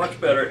had a much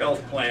better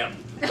health plan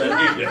than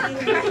he did.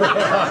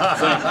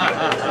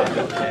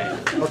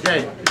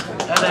 Okay,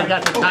 and I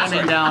got the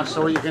timing down,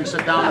 so you can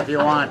sit down if you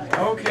want.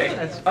 Okay.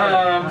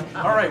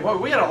 All right. Well,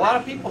 we had a lot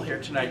of people here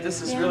tonight.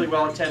 This is really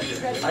well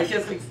attended. I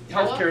just think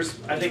healthcare is,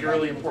 I think, a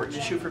really important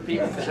issue for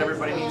people because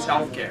everybody needs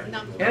healthcare.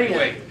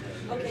 Anyway,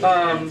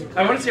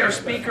 I want to say our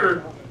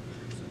speaker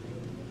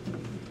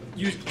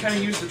kind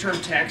of used the term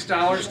tax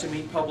dollars to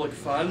mean public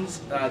funds.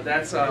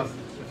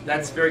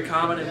 That's very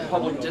common in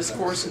public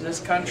discourse in this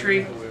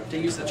country, to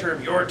use the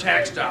term your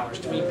tax dollars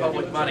to mean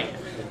public money.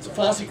 It's a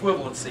false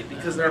equivalency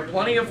because there are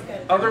plenty of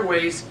other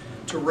ways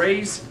to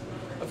raise,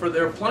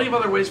 there are plenty of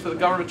other ways for the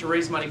government to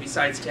raise money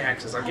besides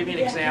taxes. I'll give you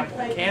an example.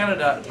 In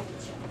Canada,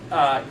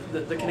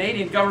 the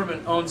Canadian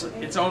government owns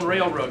its own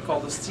railroad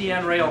called the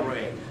CN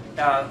Railway,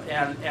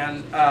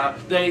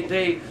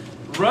 they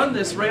run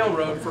this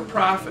railroad for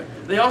profit.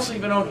 They also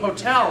even own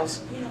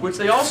hotels, which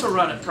they also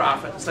run at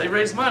profit. So they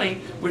raise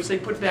money, which they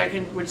put back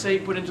in, which they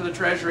put into the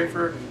treasury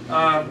for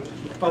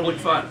public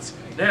funds.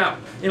 Now,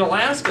 in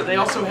Alaska, they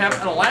also have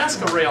an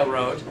Alaska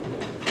Railroad,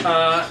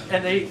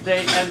 and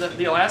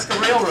the Alaska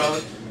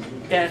Railroad,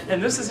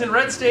 and this is in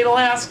Red State,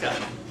 Alaska.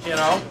 You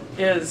know,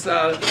 is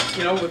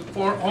with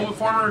home of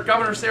former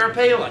Governor Sarah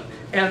Palin.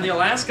 And the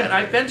Alaska, and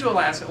I've been to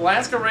Alaska.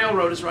 Alaska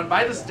Railroad is run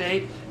by the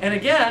state, and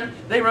again,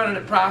 they run it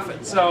at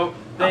profit. So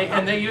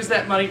they use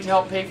that money to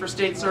help pay for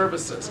state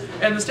services,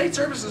 and the state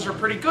services are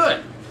pretty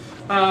good.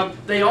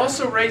 They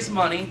also raise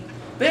money.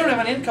 They don't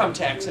have an income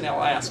tax in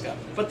Alaska,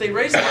 but they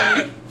raise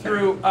money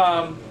through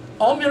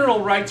all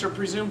mineral rights are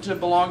presumed to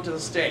belong to the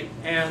state.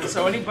 And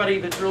so anybody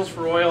that drills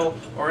for oil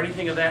or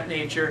anything of that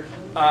nature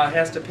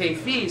has to pay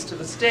fees to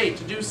the state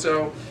to do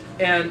so.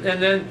 And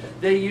then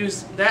they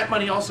use, that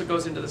money also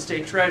goes into the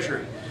state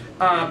treasury.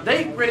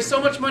 They raise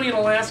so much money in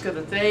Alaska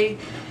that they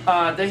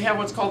have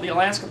what's called the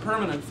Alaska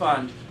Permanent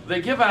Fund. They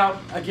give out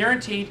a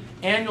guaranteed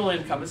annual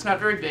income. It's not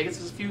very big,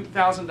 it's a few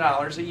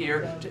 $1,000s a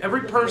year to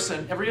every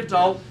person, every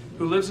adult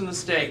who lives in the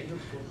state.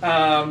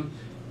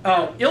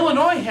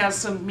 Illinois has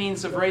some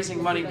means of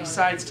raising money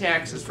besides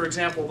taxes, for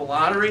example, the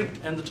lottery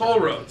and the toll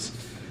roads.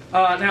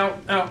 Now,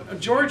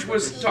 George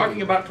was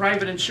talking about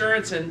private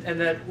insurance and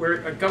that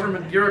where a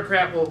government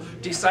bureaucrat will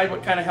decide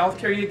what kind of health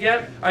care you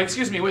get.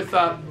 Excuse me, with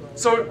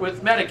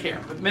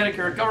Medicare. With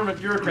Medicare, a government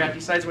bureaucrat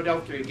decides what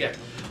health care you get.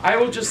 I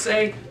will just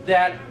say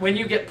that when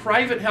you get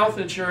private health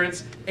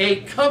insurance, a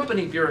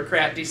company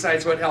bureaucrat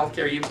decides what health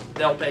care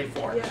they'll pay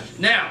for. Yes.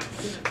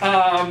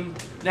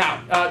 Now,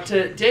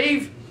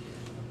 Dave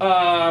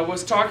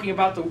was talking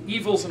about the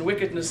evils and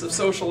wickedness of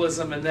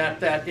socialism, and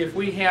that if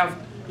we have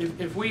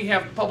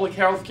public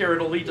health care,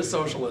 it'll lead to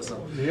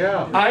socialism.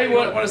 Yeah. I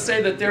want to say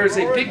that there is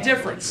a big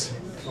difference.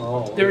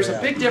 There's a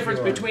big difference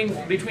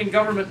between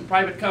government and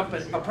private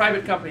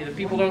company that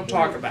people don't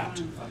talk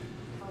about.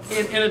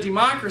 In a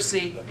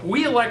democracy,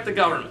 we elect the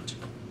government.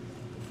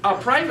 A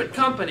private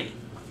company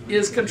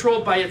is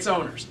controlled by its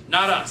owners,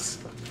 not us.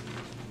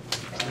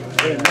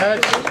 You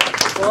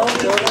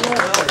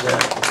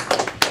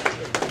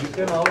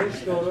can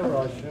always go to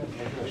Russia.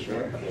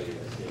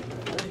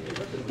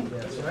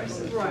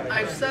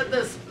 I've said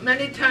this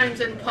many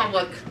times in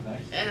public,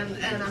 and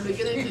I'm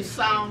beginning to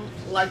sound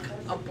like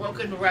a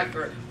broken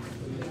record.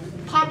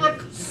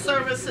 Public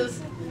services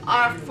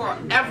are for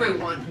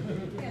everyone.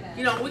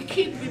 You know, we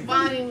keep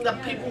dividing the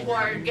people who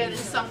are getting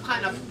some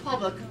kind of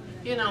public,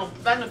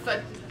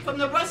 benefit from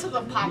the rest of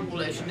the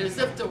population, as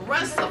if the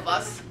rest of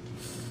us,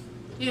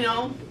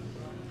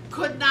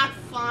 could not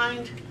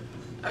find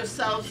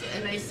ourselves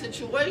in a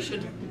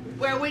situation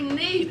where we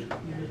need,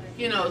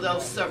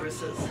 those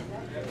services.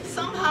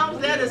 Somehow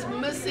that is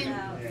missing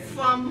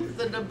from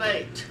the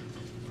debate.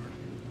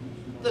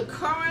 The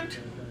current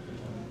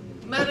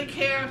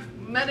Medicare,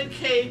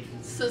 Medicaid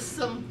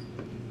system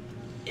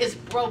is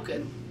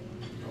broken.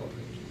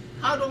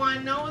 How do I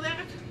know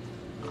that?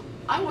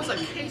 I was a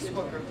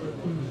caseworker.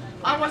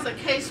 I was a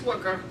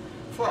caseworker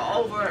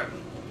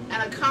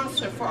and a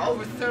counselor for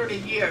over 30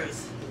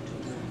 years.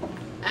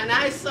 And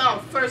I saw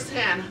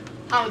firsthand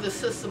how the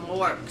system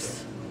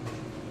works.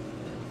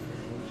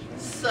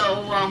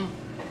 So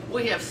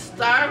we have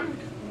starved,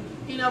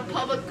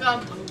 public,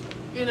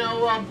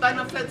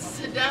 benefits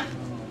to death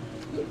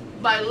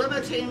by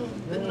limiting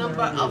the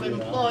number of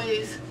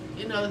employees,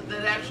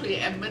 that actually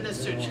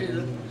administer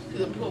to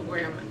the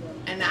program.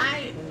 And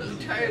I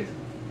retired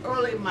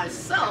early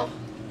myself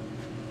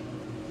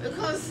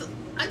because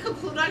I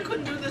concluded I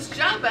couldn't do this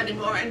job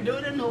anymore and do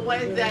it in a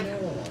way that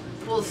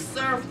will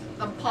serve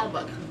the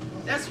public.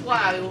 That's why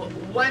I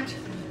went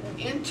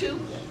into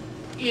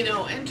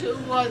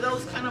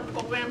those kind of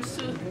programs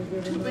to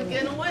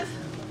begin with.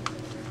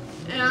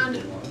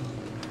 And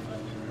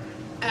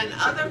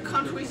other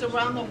countries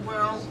around the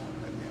world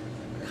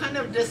kind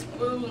of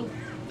disprove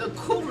the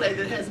Kool-Aid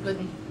that has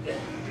been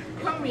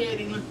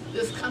permeating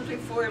this country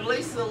for at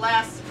least the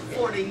last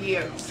 40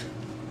 years.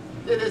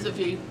 That is, if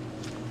you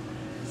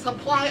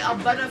supply a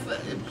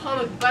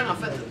public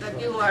benefit that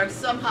you are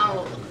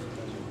somehow,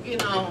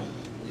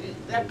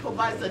 that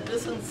provides a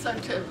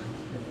disincentive,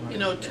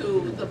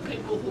 to the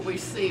people who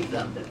receive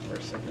them.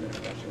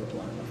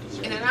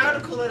 In an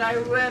article that I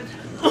read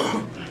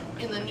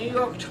in the New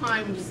York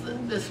Times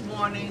this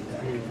morning,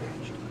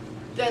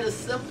 that is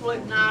simply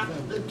not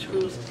the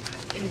truth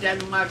in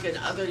Denmark and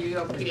other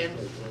European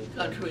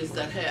countries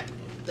that have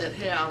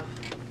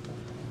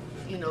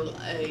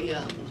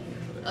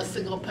a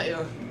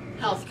single-payer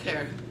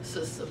healthcare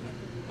system.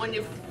 When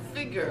you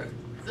figure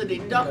the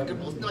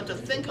deductibles, not to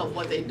think of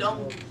what they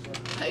don't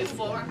pay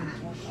for,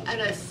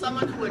 and as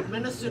someone who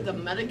administered the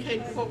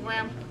Medicaid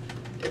program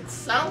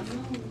itself,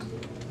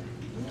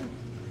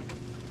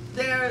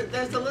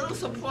 there's a little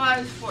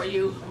surprise for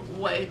you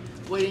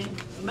waiting.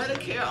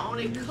 Medicare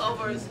only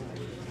covers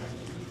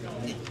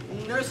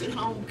nursing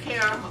home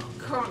care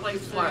currently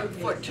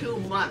for 2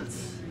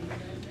 months.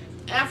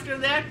 After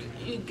that,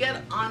 you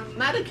get on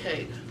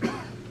Medicaid.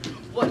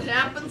 What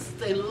happens?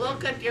 They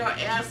look at your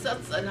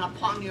assets, and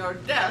upon your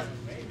death,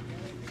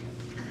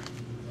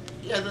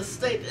 the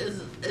state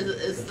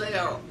is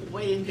there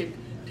waiting to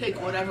take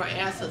whatever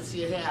assets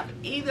you have.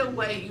 Either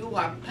way, you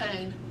are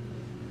paying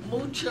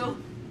mucho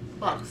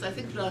bucks. I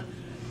think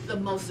the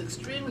most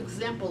extreme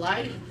example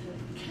I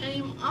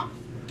came up,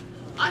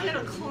 I had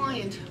a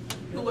client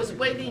who was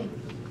waiting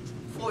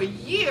for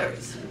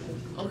years.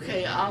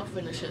 Okay, I'll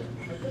finish it.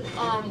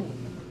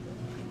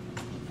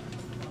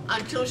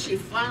 Until she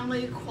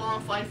finally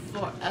qualified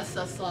for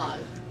SSI.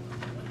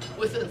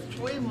 Within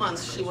 3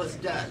 months, she was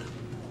dead.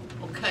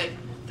 Okay,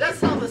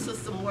 that's how the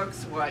system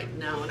works right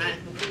now, and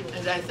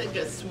I think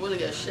it's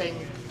really a shame,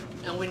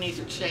 and we need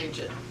to change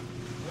it.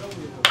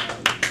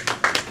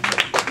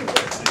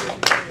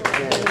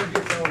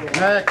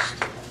 Next.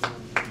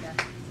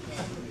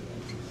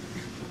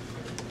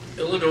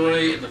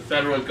 Illinois and the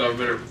federal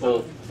government are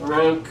both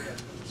broke,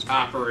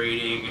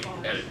 operating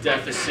at a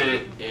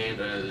deficit, and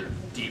they're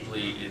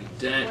deeply in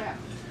debt.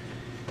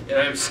 And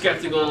I'm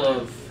skeptical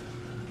of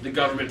the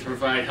government to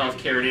provide health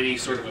care in any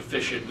sort of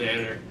efficient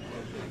manner.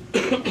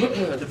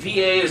 The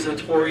VA is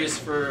notorious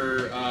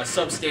for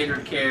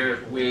substandard care,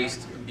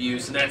 waste,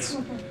 abuse, and that's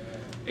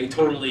a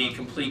totally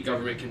complete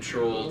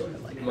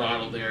government-controlled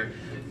model there.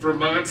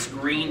 Vermont's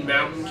Green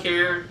Mountain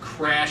Care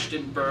crashed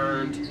and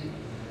burned.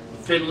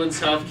 Finland's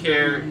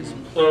healthcare is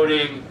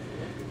imploding.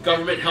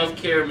 Government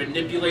healthcare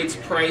manipulates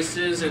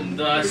prices and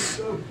thus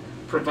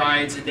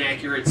provides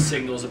inaccurate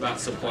signals about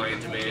supply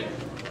and demand.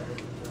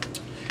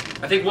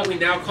 I think what we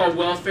now call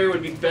welfare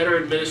would be better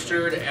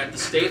administered at the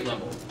state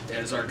level,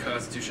 as our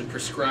Constitution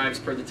prescribes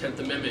per the 10th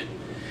Amendment.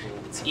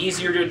 It's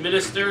easier to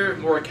administer,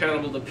 more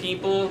accountable to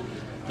people.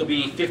 There'll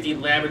be 50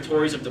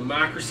 laboratories of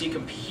democracy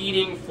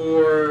competing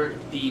for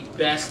the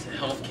best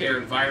healthcare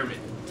environment.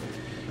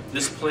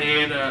 This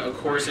plan, of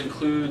course,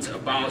 includes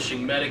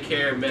abolishing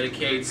Medicare,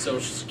 Medicaid,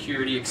 Social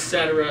Security,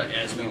 etc.,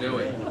 as we know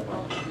it.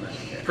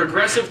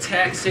 Progressive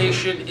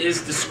taxation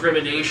is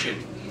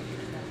discrimination.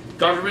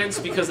 Governments,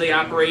 because they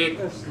operate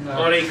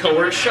on a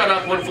coercive... Shut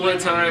up, one fool at a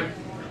time.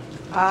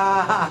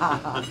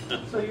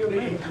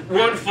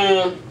 One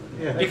fool.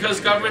 Because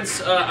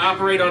governments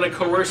operate on a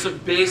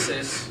coercive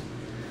basis,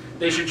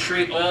 they should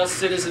treat all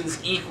citizens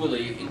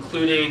equally,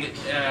 including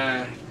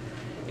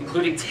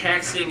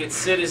taxing its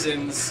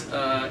citizens'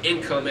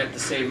 income at the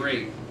same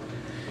rate.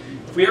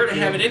 If we are to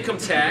have an income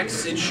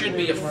tax, it should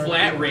be a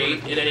flat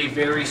rate and at a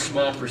very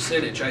small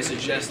percentage. I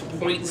suggest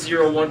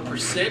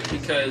 0.01%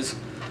 because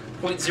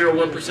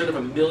 0.01% of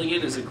a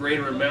million is a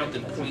greater amount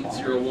than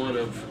 0.01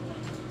 of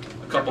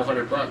a couple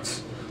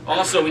 $100.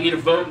 Also, we need to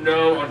vote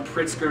no on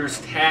Pritzker's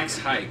tax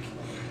hike.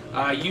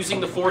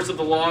 Using the force of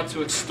the law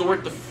to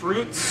extort the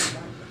fruits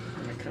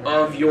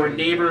of your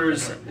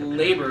neighbor's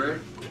labor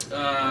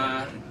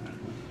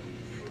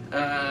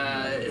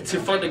to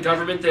fund a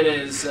government that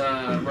is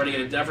running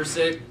at a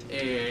deficit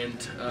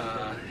and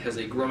has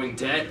a growing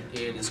debt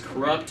and is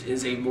corrupt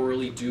is a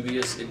morally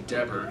dubious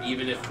endeavor,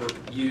 even if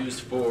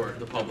used for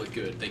the public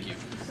good. Thank you.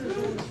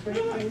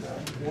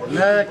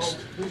 Next.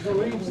 So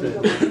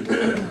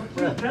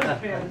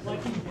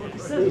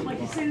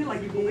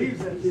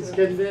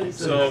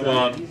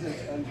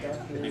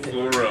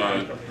before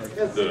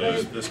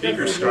the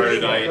speaker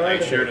started, I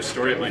shared a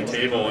story at my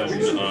table, and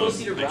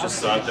I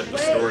just thought that the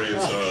story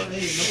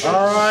is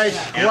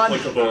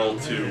applicable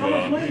to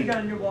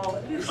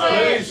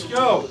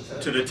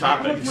the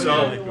topic.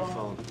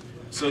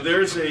 So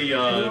there's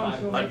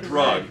a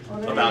drug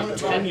about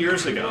 10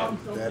 years ago.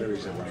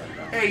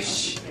 Hey,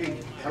 shh.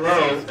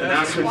 Hello,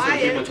 announcements for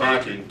people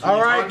talking.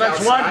 All right,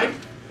 that's one.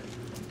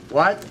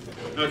 What?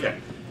 Okay.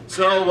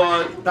 So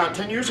about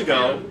 10 years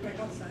ago,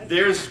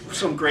 there's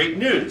some great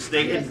news.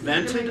 They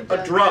invented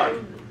a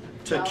drug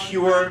to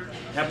cure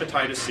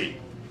hepatitis C.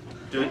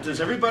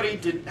 Does everybody,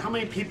 how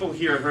many people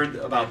here heard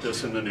about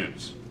this in the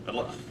news?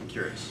 I'm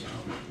curious.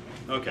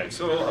 Okay,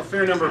 so a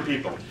fair number of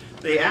people.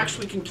 They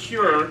actually can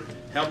cure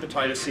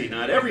hepatitis C.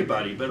 Not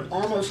everybody, but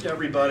almost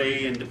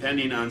everybody, and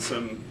depending on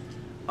some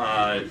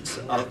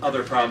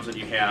other problems that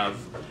you have.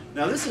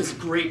 Now this is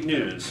great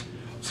news.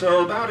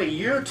 So about a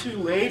year or two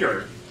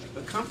later,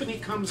 the company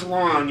comes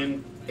along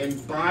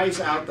and buys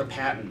out the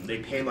patent. They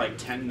pay like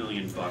 $10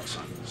 million on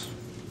this.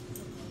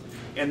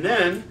 And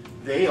then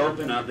they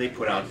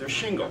put out their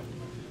shingle.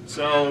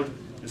 So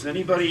did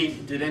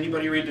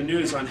anybody read the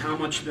news on how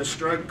much this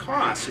drug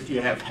costs if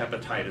you have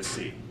hepatitis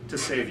C to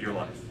save your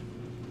life?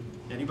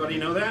 Anybody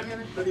know that?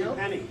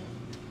 Penny.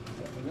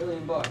 $1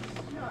 million. No, I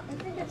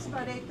think it's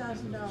about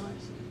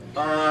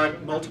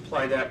 $8,000.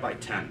 Multiply that by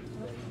 10.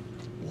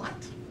 What?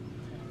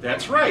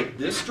 That's right.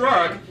 This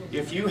drug,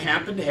 if you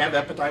happen to have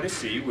hepatitis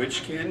C,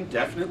 which can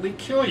definitely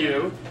kill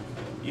you,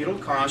 it'll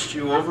cost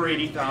you over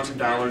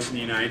 $80,000 in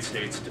the United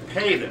States to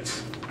pay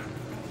this.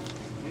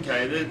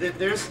 Okay,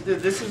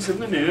 this is in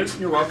the news,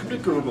 and you're welcome to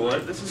Google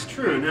it. This is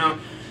true. Now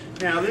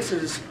this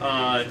is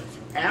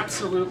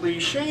absolutely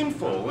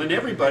shameful, and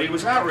everybody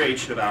was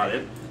outraged about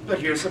it, but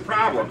here's the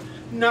problem.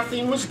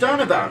 Nothing was done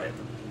about it.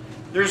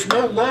 There's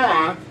no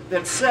law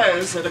that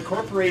says that a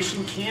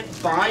corporation can't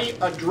buy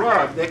a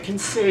drug that can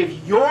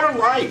save your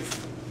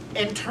life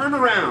and turn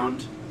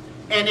around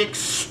and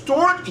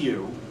extort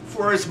you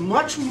for as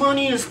much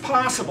money as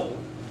possible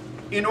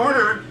in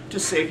order to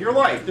save your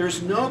life.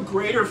 There's no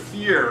greater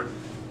fear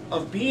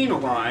of being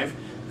alive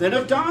than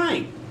of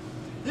dying.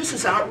 This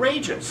is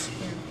outrageous.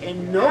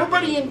 And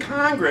nobody in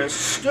Congress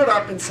stood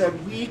up and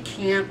said, we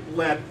can't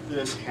let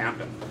this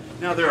happen.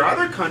 Now there are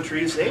other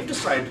countries, they've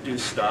decided to do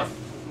stuff.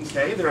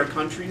 Okay, there are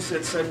countries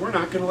that said, we're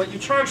not going to let you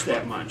charge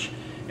that much.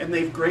 And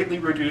they've greatly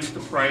reduced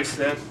the price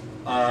that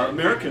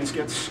Americans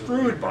get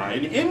screwed by.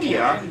 In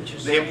India,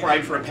 they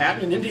applied for a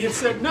patent, and India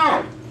said,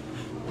 no,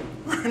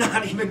 we're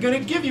not even going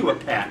to give you a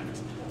patent.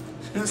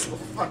 So,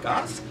 fuck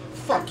us,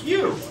 fuck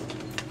you.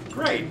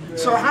 Great.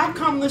 So how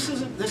come this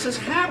is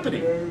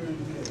happening?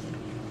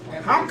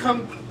 How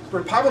come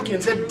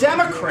Republicans and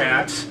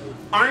Democrats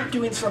aren't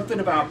doing something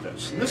about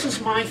this. And this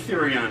is my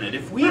theory on it.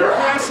 If we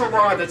pass a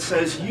law that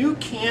says you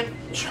can't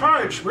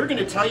charge, we're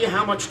going to tell you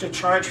how much to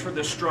charge for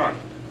this drug.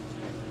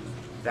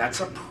 That's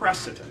a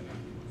precedent.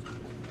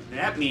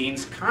 That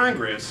means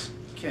Congress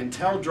can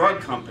tell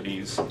drug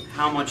companies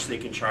how much they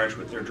can charge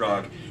with their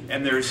drug,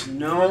 and there's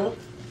no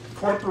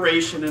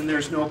corporation and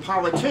there's no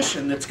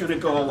politician that's going to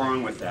go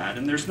along with that,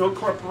 and there's no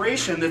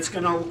corporation that's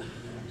going to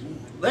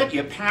let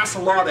you pass a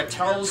law that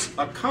tells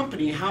a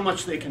company how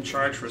much they can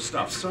charge for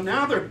stuff. So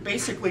now they're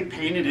basically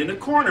painted in a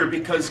corner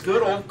because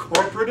good old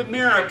corporate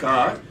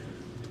America,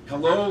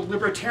 hello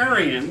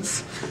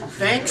libertarians,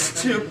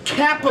 thanks to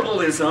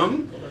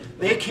capitalism,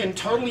 they can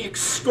totally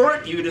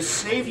extort you to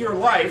save your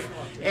life,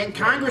 and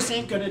Congress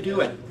ain't going to do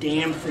a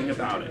damn thing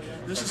about it.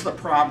 This is the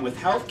problem with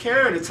health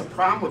care, and it's a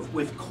problem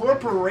with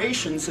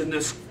corporations in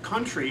this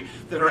country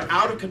that are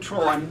out of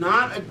control. I'm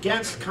not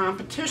against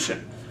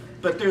competition,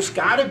 but there's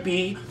got to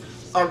be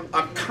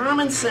a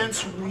common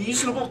sense,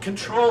 reasonable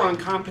control on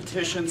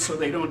competition so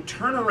they don't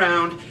turn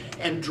around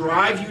and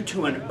drive you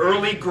to an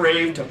early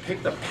grave to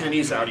pick the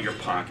pennies out of your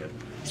pocket.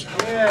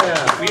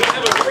 Yeah. We don't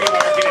have a free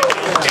market in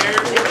healthcare.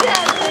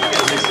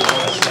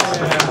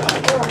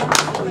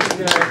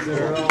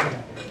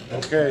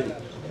 Okay.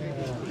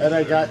 And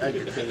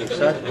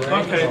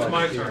Okay, it's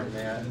my turn.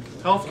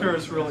 Healthcare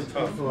is really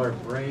tough.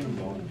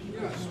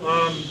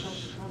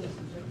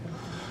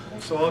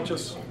 So I'll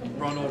just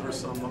run over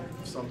some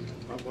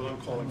what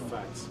I'm calling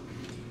facts.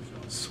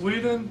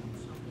 Sweden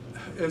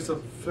is a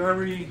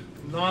very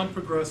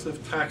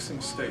non-progressive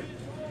taxing state.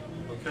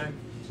 Okay,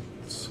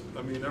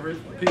 I mean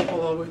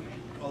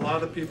a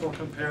lot of people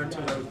compare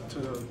to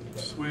the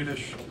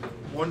Swedish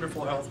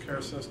wonderful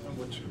healthcare system,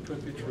 which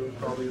could be true,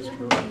 probably is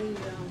true.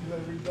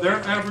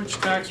 Their average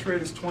tax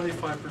rate is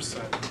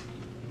 25%,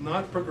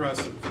 not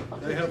progressive.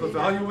 They have a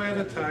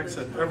value-added tax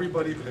that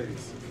everybody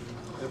pays.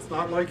 It's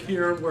not like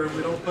here where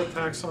we don't put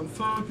tax on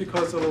food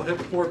because it'll hit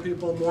poor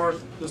people more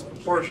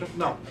disproportionate.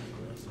 No.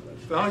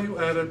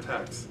 Value-added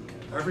tax.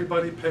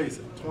 Everybody pays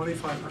it,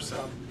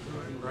 25%,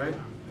 right?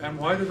 And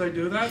why do they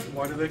do that?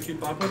 Why do they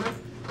keep up with it?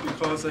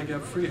 Because they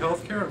get free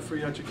health care and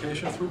free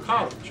education through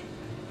college,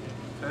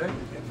 okay?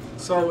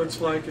 So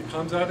it's like it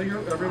comes out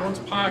of everyone's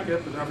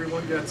pocket, but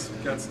everyone gets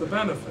the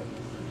benefit.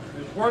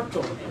 It worked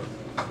over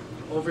here.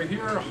 Over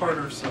here,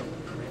 harder so.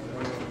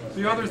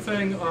 The other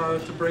thing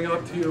to bring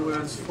up to you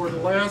is for the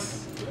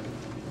last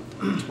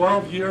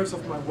 12 years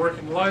of my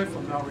working life,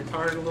 I'm now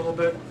retired a little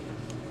bit,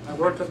 I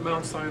worked at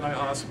Mount Sinai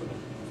Hospital.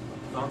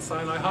 Mount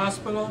Sinai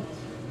Hospital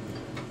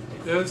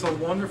is a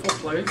wonderful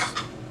place.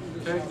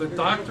 Okay? The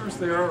doctors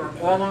there are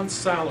all on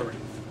salary.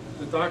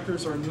 The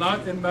doctors are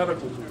not in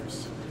medical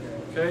dues.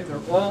 Okay?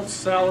 They're all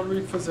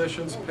salaried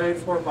physicians paid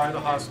for by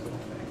the hospital.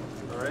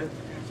 All right?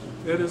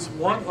 It is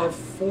one of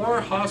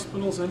 4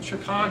 hospitals in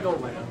Chicago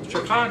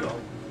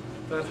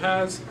that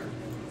has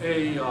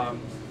a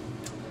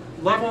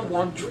level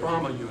 1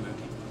 trauma unit,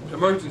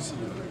 emergency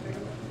unit.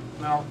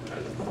 Now,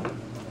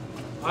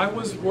 I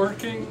was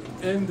working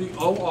in the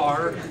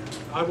OR.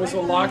 I was a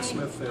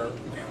locksmith there.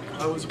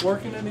 I was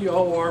working in the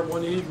OR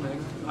one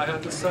evening. I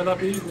had to set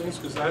up evenings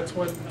because that's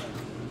when,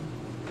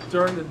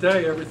 during the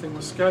day, everything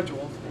was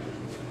scheduled.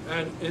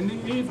 And in the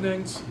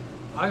evenings,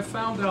 I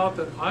found out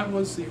that I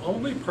was the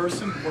only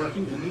person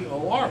working in the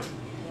OR.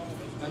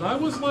 And I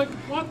was like,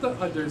 what the,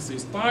 there's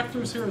these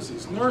doctors here, there's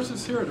these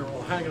nurses here, they're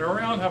all hanging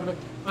around,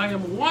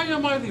 why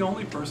am I the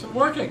only person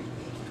working?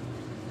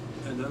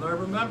 And then I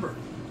remember,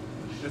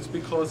 it's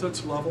because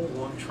it's level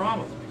 1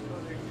 trauma.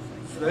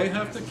 They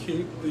have to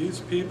keep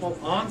these people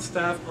on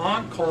staff,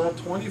 on call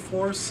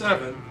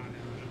 24/7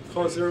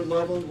 because they're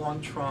level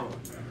 1 trauma,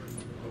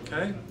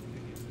 okay?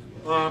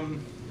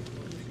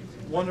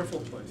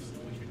 Wonderful place,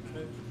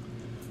 okay?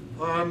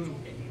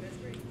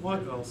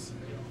 What else?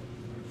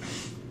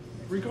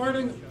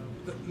 Regarding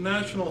the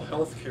national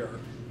health care,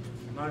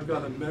 and I've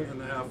got a minute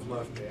and a half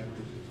left.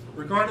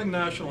 Regarding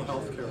national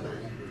health care,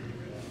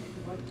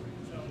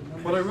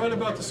 what I read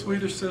about the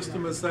Swedish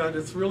system is that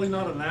it's really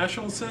not a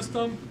national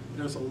system.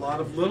 There's a lot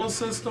of little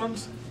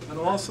systems, and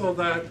also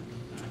that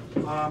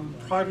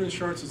private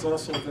insurance is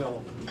also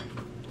available.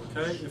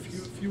 Okay,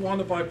 if you want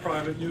to buy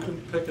private, you can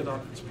pick it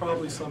up. It's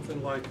probably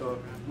something like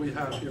we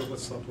have here with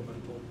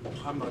supplemental.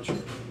 I'm not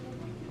sure.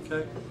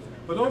 Okay,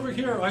 but over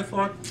here, I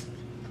thought,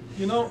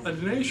 you know, a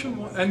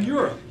nationwide, and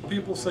Europe,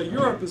 people say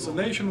Europe is a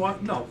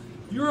nationwide, no.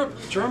 Europe,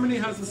 Germany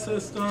has a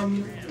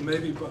system,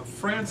 maybe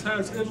France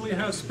has, Italy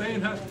has,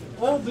 Spain has,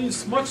 all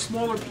these much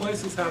smaller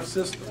places have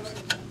systems.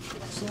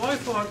 So I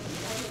thought,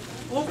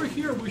 over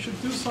here we should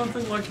do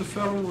something like the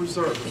Federal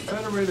Reserve, a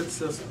federated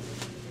system.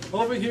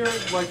 Over here,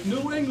 like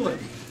New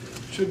England,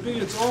 should be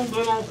its own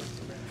little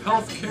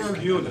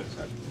healthcare unit,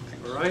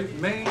 all right?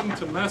 Maine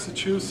to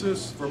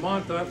Massachusetts,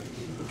 Vermont, that.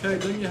 Okay,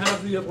 then you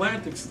have the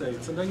Atlantic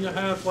states, and then you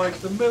have like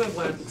the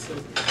mid-Atlantic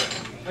states,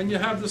 and you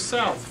have the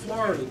South,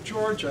 Florida,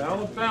 Georgia,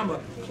 Alabama,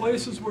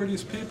 places where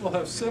these people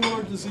have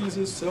similar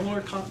diseases,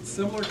 similar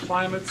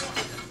climates.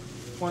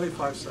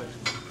 25 seconds.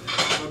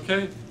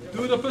 Okay,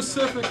 do the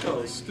Pacific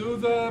Coast, do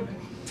the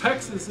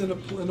Texas in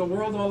a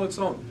world all its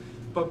own.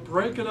 But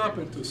break it up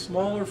into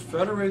smaller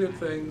federated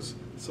things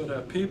so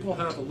that people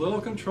have a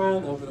little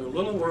control over their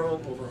little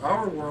world, over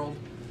our world,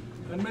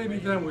 and maybe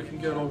then we can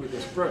get over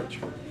this bridge.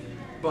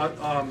 But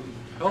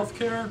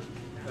healthcare,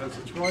 as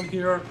it's run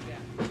here,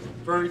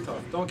 very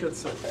tough. Don't get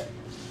sick.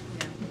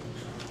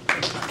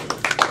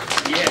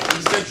 Yeah,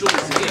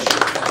 decentralization.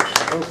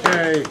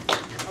 Okay,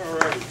 All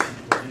right.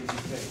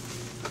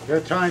 your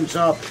time's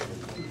up.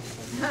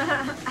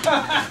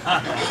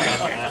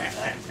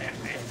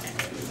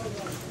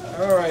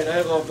 All right,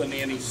 I love the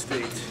nanny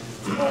state.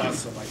 It's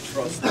awesome, I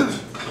trust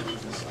it.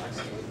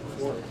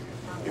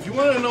 If you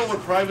want to know what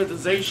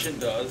privatization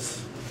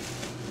does,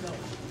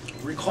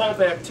 recall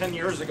back 10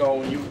 years ago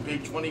when you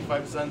paid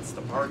 25 cents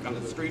to park on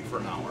the street for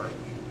an hour.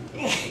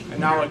 And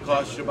now it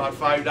costs you about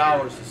 $5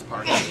 to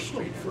park on the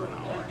street for an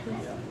hour.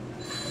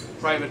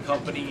 Private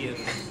company in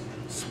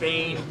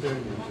Spain,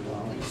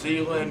 New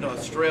Zealand,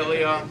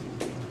 Australia,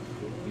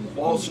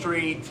 Wall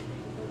Street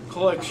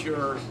collects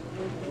your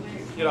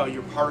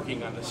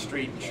parking on the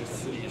street in the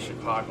city of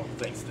Chicago,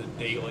 thanks to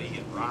Daley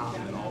and Rom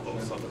and all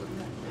those other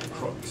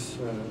crooks.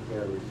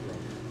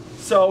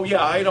 So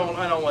yeah, I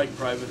don't like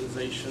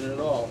privatization at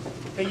all.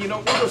 Hey, you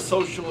know, we're a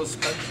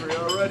socialist country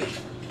already.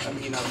 I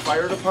mean, our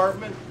fire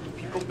department,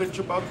 people bitch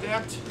about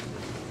that.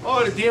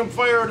 Oh, the damn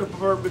fire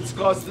department's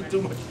costing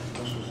too much.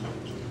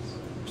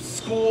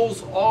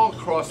 Schools all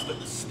across the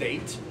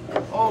state,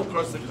 all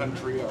across the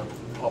country are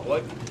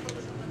public.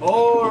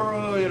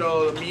 Or, you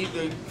know,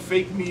 the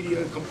fake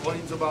media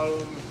complains about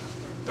them.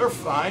 They're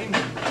fine. I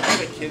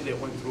had a kid that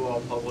went through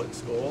all public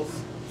schools.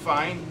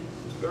 Fine,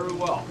 very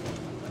well.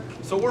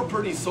 So we're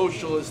pretty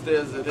socialist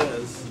as it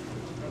is.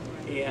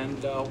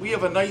 And we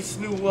have a nice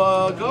new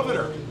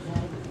governor.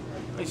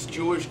 Nice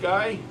Jewish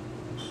guy.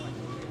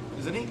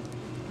 Isn't he?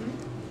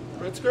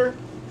 Pritzker?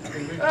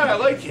 I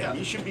like him.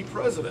 He should be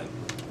president.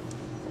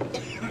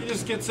 He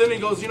just gets in and he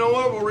goes, you know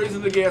what, we're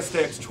raising the gas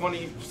tax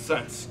 20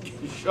 cents.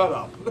 Shut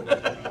up.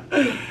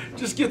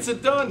 Just gets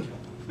it done.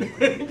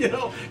 You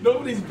know,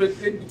 nobody's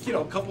been, you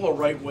know, a couple of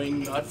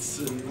right-wing nuts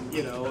and,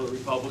 you know,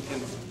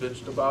 Republicans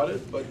bitched about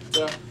it, but,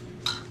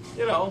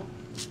 you know,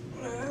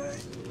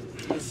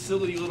 this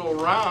silly little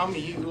Rom,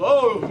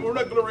 we're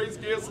not going to raise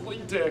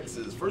gasoline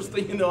taxes. First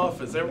thing in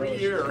office every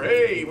year.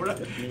 Hey, we're not.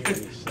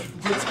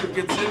 Pritzker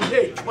gets in,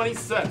 hey, 20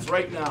 cents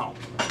right now.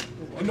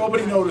 And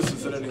nobody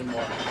notices it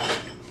anymore.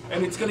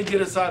 And it's going to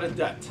get us out of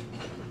debt,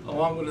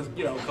 along with,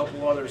 you know, a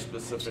couple other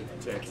specific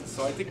taxes.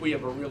 So I think we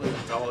have a really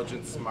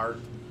intelligent, smart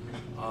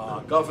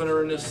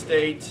governor in this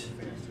state,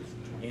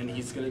 and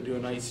he's going to do a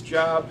nice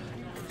job.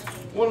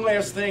 One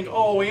last thing.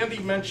 Oh, Andy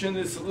mentioned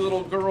this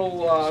little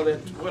girl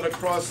that went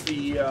across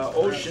the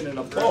ocean in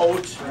a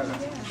boat,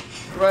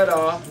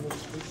 Greta,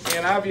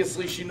 and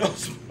obviously she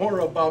knows more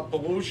about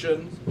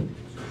pollution.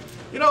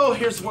 You know,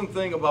 here's one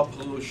thing about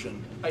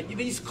pollution.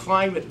 These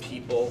climate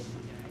people,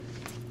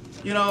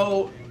 you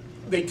know,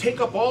 they take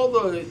up all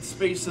the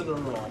space in the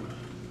room,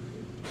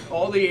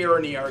 all the air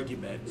in the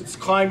argument. It's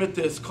climate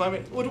this,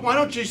 climate. Why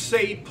don't you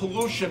say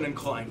pollution and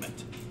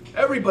climate?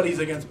 Everybody's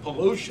against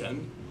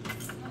pollution.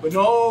 But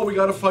no, we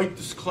got to fight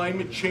this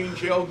climate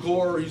change. Al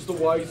Gore, he's the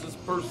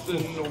wisest person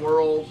in the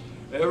world.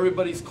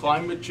 Everybody's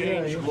climate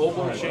change,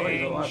 global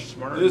change,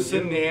 this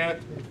and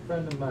that.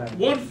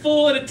 One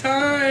fool at a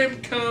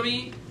time,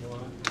 commie.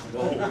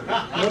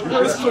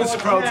 This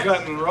crowd's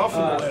gotten rough in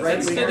the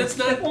last week. That's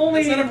not a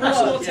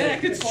personal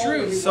attack, it's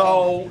true.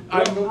 So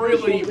I'm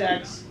really,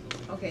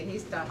 Okay,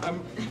 he's done.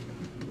 I'm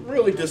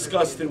really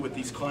disgusted with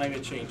these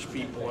climate change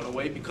people in a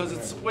way, because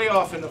it's way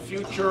off in the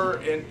future,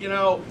 and you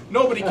know,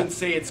 nobody can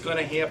say it's going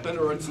to happen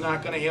or it's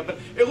not going to happen.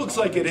 It looks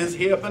like it is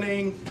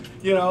happening,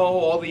 you know,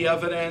 all the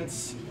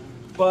evidence,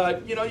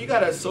 but you know, you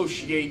got to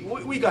associate.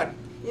 We got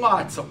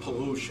lots of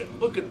pollution.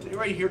 Look at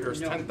right here.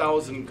 There's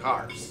 10,000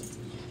 cars.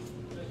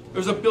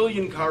 There's 1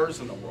 billion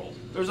cars in the world.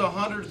 There's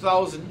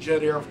 100,000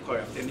 jet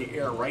aircraft in the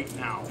air right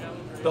now,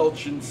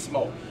 belching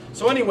smoke.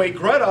 So anyway,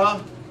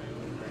 Greta.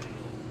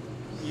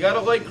 You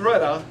gotta like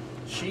Greta.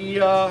 She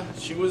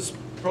was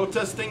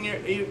protesting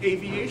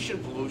aviation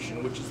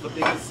pollution, which is the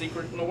biggest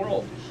secret in the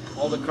world.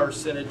 All the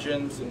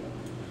carcinogens and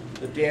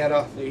the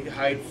data they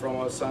hide from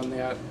us on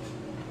that,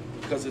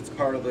 because it's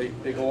part of the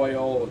big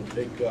oil and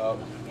big.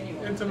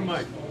 Into the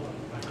mic.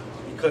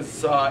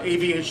 Because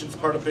aviation's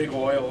part of big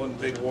oil and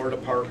big War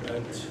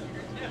Department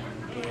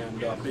and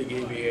big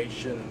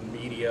aviation and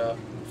media,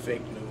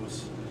 fake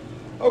news.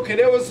 Okay,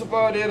 that was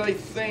about it, I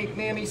think.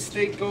 Nanny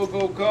State, go,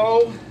 go,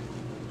 go.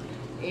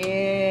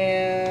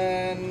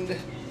 And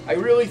I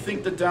really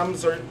think the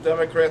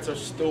Democrats are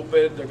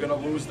stupid. They're going to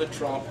lose to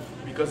Trump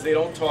because they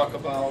don't talk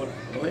about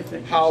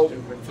how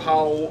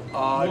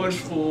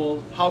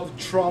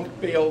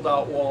Trump bailed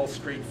out Wall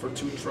Street for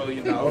 $2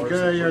 trillion.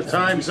 Okay, your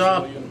time's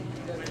up.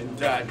 In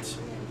debt.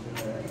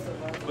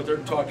 But they're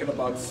talking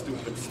about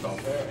stupid stuff.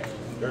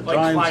 Your like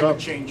time's climate up.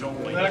 change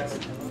only.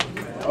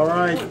 All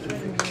right.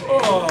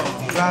 Oh.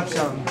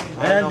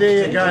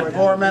 Andy, you got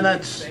 4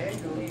 minutes.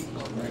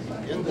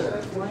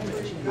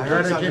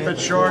 Try to keep it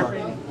short.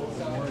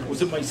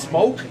 Was it my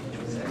smoke?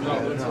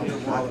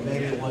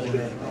 Maybe it wasn't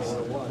it.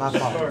 My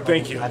fault.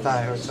 Thank you. I thought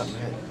I heard something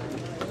hit.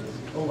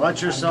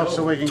 Watch yourself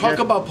so we can Talk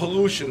get... about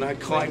pollution, not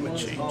climate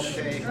change.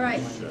 Okay.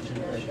 Right.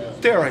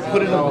 There, I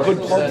put in a good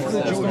part for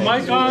the Jewish.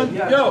 Mic on,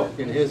 go.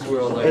 In his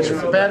world, Its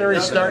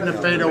battery's starting to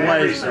fade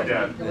away, so...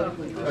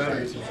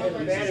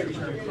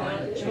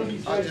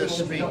 I'll just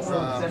speak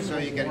so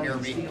you can hear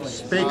me.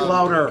 Speak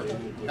louder.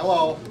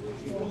 Hello.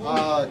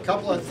 A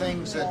couple of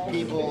things that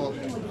people,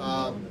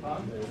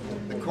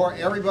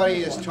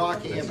 everybody is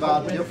talking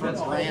about different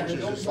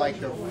branches. It's like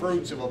the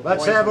fruits of a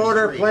Let's have poisonous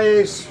order, tree.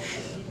 please.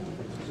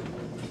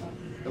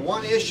 The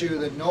one issue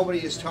that nobody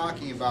is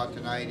talking about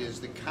tonight is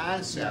the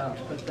concept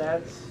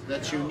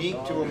that's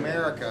unique to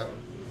America.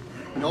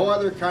 No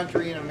other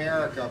country in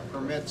America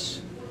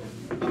permits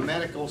a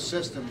medical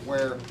system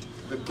where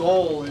the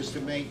goal is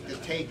to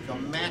take the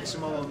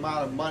maximum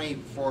amount of money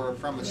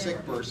from a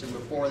sick person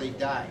before they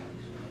die.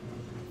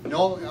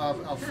 No,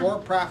 a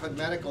for-profit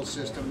medical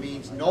system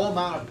means no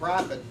amount of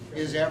profit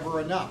is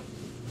ever enough.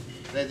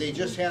 They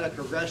just had a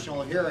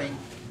congressional hearing,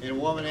 and a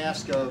woman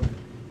asked a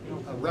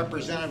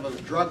representative of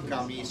a drug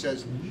company,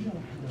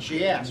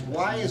 she asked,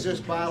 why is this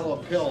bottle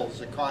of pills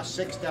that costs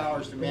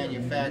 $6 to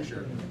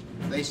manufacture?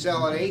 They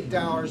sell at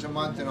 $8 a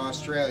month in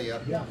Australia,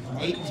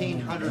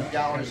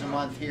 $1,800 a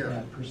month here.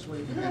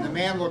 And the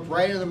man looked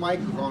right at the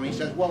microphone, he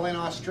says, well, in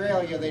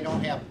Australia they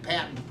don't have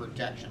patent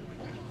protection.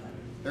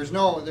 There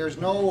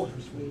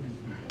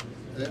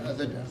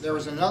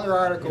was another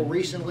article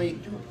recently,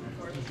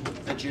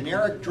 the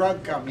generic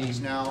drug companies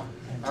now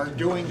are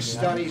doing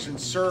studies and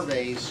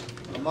surveys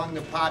among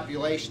the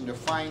population to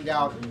find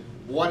out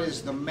what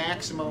is the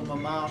maximum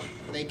amount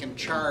they can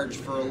charge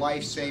for a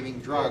life-saving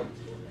drug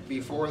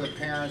before the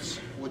parents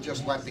would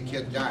just let the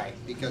kid die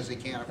because they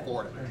can't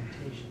afford it.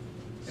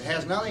 It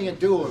has nothing to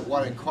do with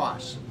what it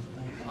costs.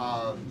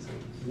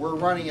 We're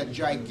running a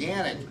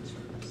gigantic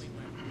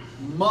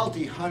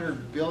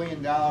multi-hundred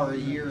billion dollar a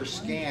year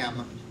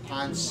scam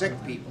on sick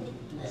people.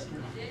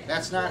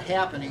 That's not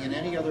happening in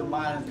any other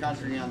modern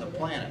country on the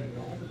planet.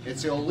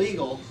 It's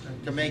illegal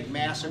to make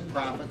massive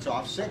profits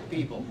off sick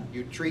people.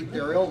 You treat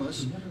their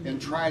illness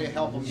and try to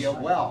help them get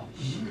well,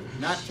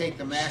 not take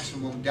the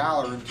maximum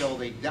dollar until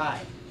they die.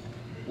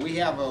 We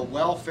have a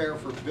welfare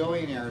for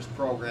billionaires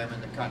program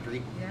in the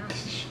country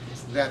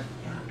that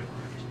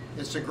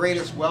it's the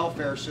greatest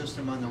welfare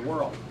system in the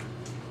world.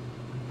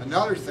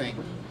 Another thing,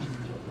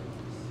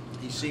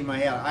 you see my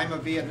head, I'm a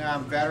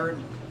Vietnam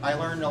veteran. I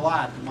learned a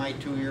lot in my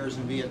 2 years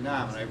in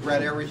Vietnam, and I've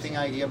read everything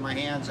I get my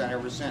hands on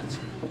ever since.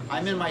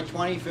 I'm in my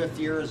 25th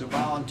year as a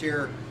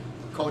volunteer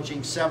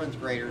coaching 7th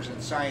graders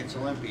in Science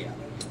Olympiad.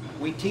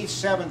 We teach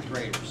 7th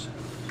graders.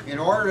 In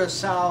order to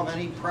solve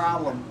any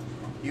problem,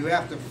 you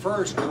have to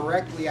first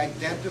correctly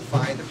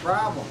identify the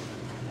problem,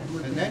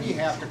 and then you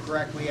have to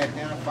correctly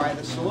identify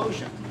the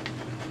solution.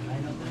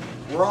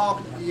 We're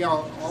all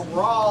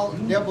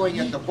nibbling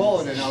at the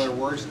bullet, in other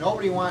words.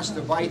 Nobody wants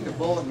to bite the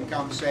bullet and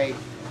come say,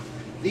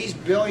 these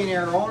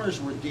billionaire owners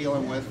we're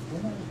dealing with,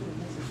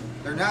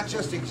 they're not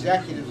just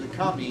executives of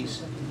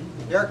companies,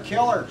 they're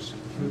killers.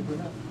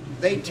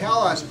 They tell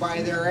us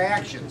by their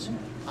actions,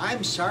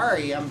 I'm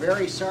sorry, I'm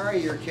very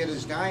sorry your kid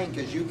is dying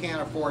because you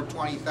can't afford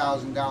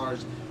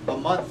 $20,000 a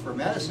month for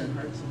medicine,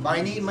 but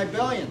I need my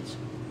billions.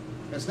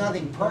 It's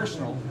nothing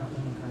personal.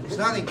 It's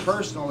nothing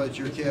personal that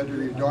your kid or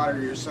your daughter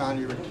or your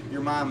son or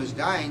your mom is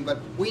dying,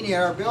 but we need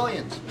our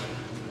billions.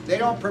 They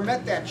don't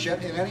permit that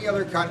shit in any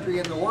other country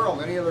in the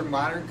world, any other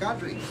modern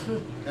country.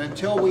 And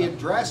until we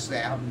address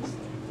that,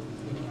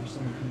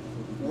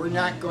 we're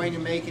not going to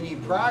make any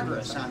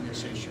progress on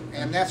this issue.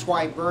 And that's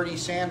why Bernie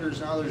Sanders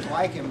and others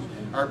like him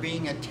are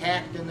being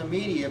attacked in the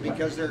media,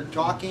 because they're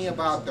talking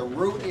about the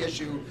root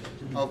issue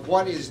of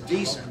what is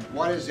decent,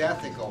 what is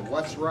ethical,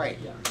 what's right.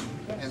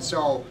 And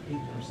so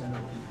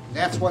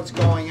that's what's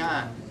going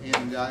on.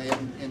 And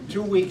in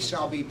 2 weeks,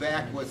 I'll be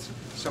back with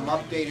some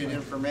updated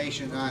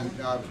information on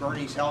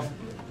Bernie's health.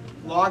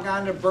 Log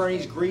on to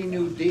Bernie's Green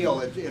New Deal.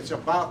 It's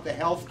about the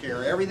health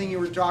care. Everything you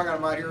were talking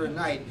about here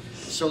tonight,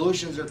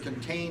 solutions are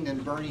contained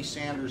in Bernie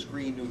Sanders'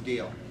 Green New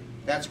Deal.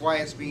 That's why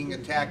it's being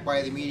attacked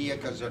by the media,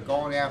 because they're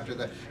going after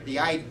the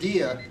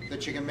idea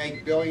that you can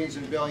make billions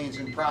and billions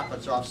in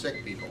profits off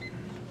sick people.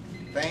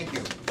 Thank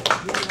you.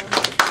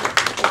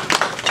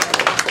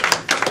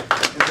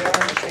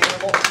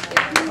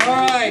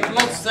 All right,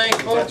 let's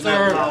thank both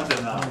our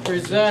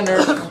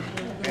presenters.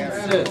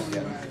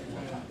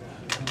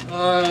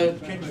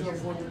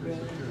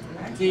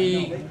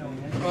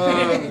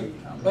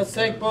 Let's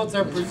thank both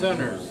our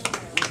presenters.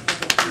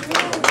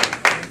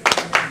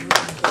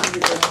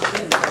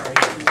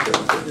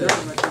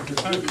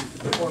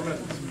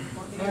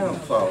 I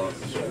don't follow.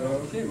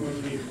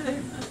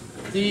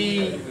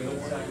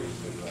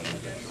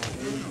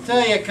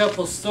 Tell you a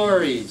couple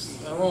stories.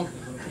 I won't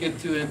get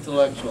too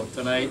intellectual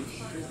tonight.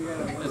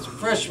 As a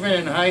freshman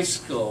in high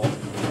school,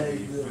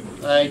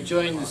 I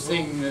joined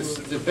this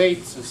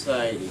debate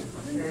society.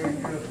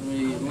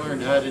 We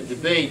learned how to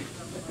debate,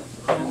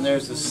 and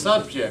there's a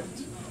subject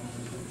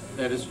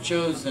that is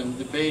chosen,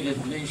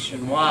 debated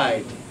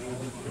nationwide.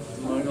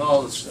 among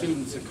all the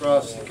students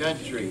across the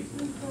country.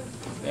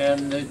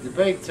 And the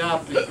debate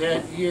topic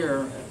that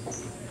year,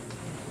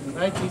 in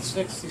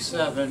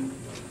 1967,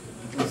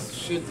 was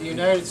should the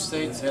United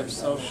States have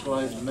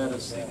socialized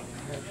medicine?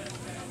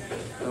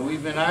 And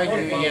we've been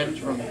arguing it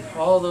from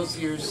all those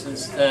years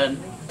since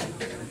then.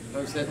 I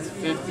was at the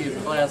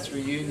 50th class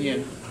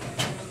reunion,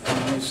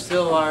 and we're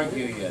still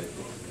arguing it,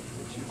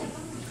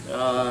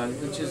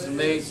 which is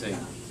amazing.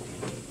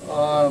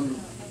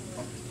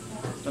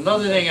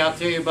 Another thing I'll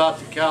tell you about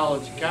the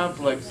college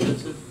complex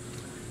is that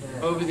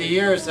over the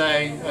years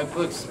I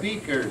booked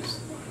speakers,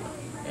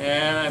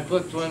 and I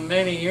booked one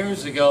many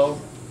years ago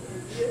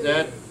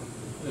that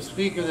the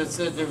speaker that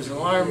said there was an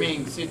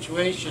alarming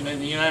situation in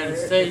the United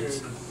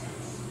States.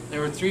 There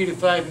were 3 to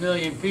 5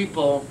 million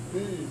people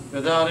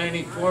without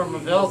any form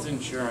of health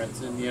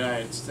insurance in the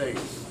United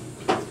States.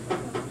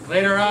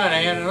 Later on,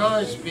 I had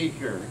another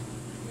speaker.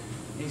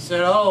 He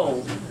said,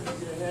 oh,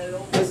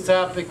 this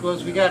topic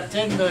was we got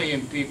 10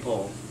 million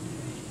people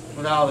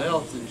without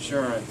health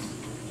insurance.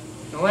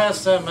 The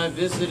last time I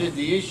visited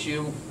the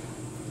issue,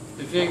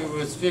 the figure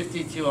was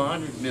 50 to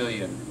 100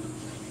 million.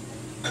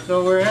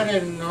 So we're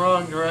headed in the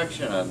wrong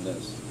direction on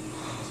this.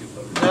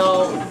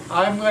 Now,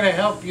 I'm going to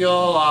help you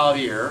all out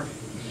here.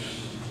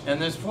 And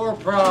there's 4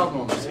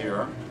 problems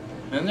here,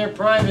 and they're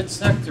private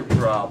sector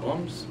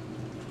problems.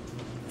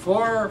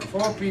 Four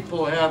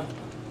people have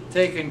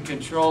taken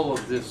control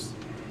of this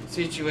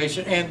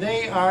situation, and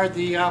they are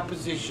the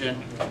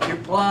opposition. You're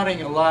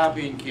plotting a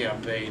lobbying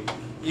campaign.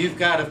 You've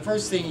got to,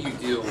 first thing you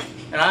do,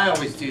 and I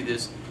always do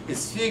this,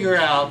 is figure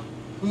out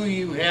who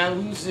you have,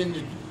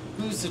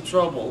 who's the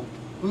trouble,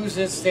 who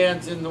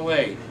stands in the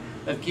way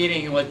of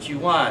getting what you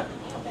want.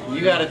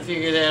 You got to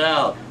figure that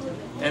out.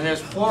 And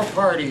there's 4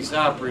 parties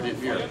operative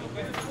here.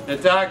 The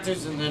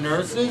doctors and the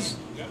nurses,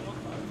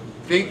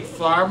 big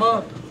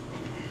pharma,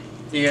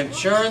 the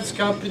insurance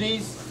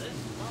companies,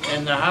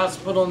 and the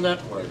hospital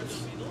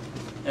networks.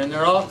 And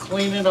they're all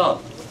cleaning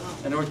up.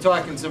 And we're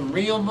talking some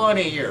real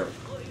money here.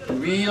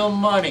 Real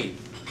money.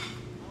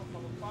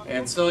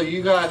 And so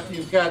you've got,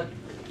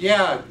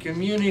 yeah,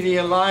 Community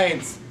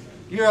Alliance.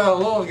 You're a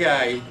little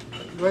guy,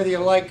 whether you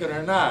like it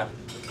or not.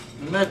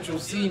 Metro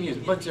Seniors,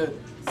 bunch of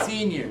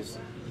seniors.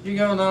 You're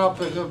going up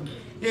with them.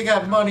 You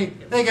got money.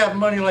 They got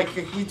money like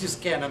we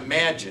just can't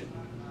imagine.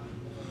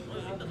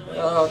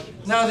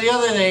 Now the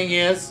other thing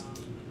is,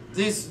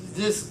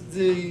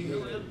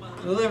 the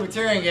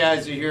libertarian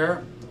guys are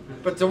here,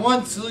 but the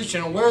one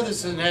solution and where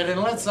this is headed,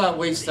 and let's not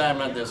waste time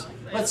on this.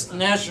 Let's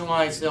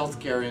nationalize the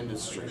healthcare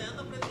industry,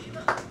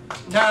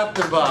 top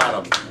to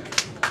bottom.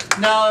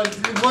 Now,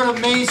 what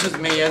amazes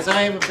me is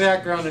I have a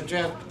background in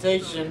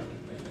transportation,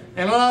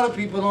 and a lot of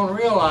people don't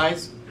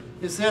realize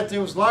is that there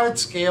was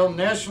large-scale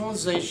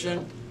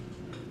nationalization,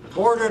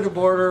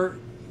 border-to-border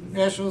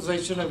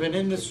nationalization of an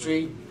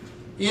industry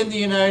in the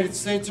United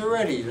States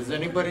already. Does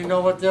anybody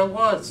know what that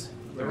was?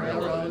 The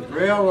railroads.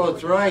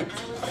 Railroads, right.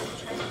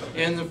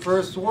 In the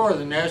First War,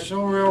 the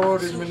National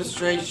Railroad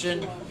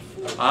Administration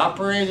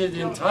operated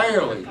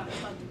entirely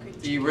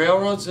the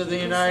railroads of the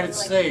United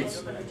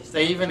States.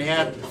 They even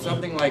had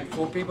something like,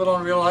 people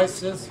don't realize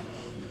this,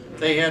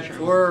 they had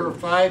 4 or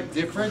 5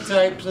 different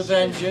types of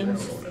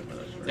engines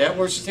that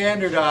were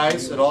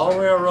standardized that all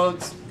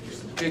railroads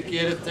could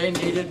get if they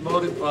needed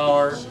motive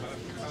power.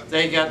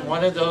 They got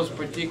one of those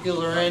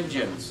particular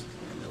engines.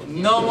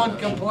 No one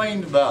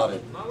complained about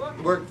it.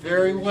 It worked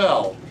very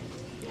well.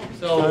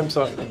 So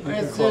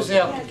there's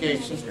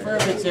applications. For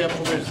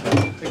example, there's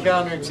the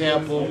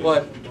counterexample,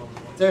 but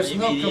there's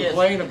no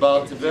complaint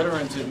about the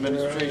Veterans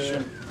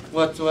Administration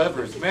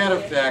whatsoever. As a matter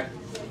of fact,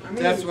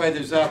 that's why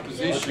there's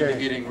opposition to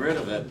getting rid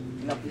of it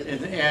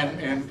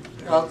and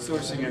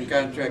outsourcing and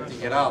contracting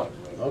it out.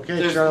 Okay,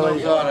 there's Charlie.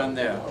 no thought on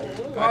that.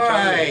 All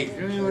right,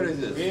 what is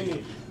this?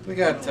 We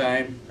got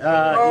time.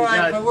 All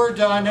right, but we're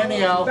done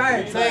anyhow.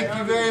 Thank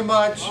you very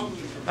much.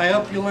 I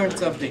hope you learned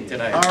something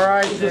tonight. All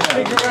right. The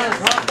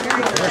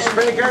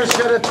speakers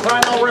get a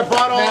final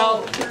rebuttal.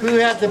 Now, who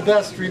had the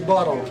best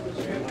rebuttal?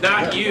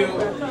 Not you.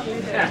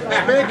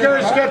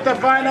 Speakers get the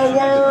final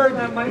word.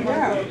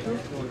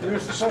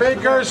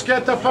 Speakers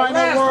get the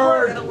final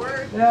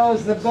word. That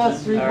was the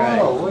best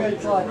rebuttal. What are you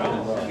talking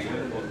about?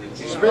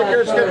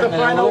 Speakers get the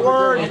final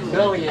word.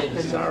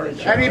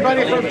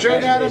 Anybody from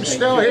Jane Addams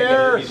still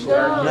here?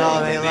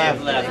 No, they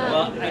left.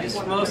 Well, I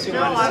just mostly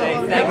want to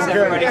say thanks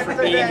everybody for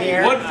being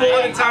here. One full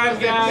at a time,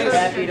 guys. I'm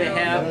happy to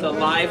have the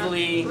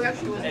lively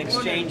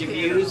exchange of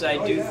views. I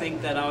do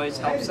think that always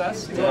helps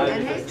us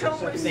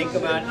to think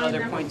about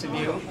other points of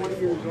view.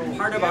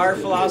 Part of our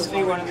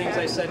philosophy, one of the things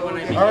I said when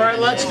I began. All right,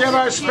 let's give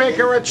our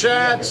speaker a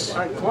chance.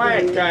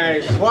 Quiet,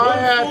 guys.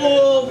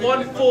 Quiet.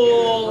 One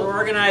fool. We're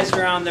organized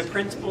around the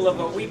principle of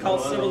what we call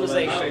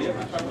civilization.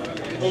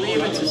 We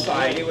believe in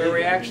society where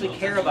we actually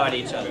care about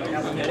each other.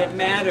 That it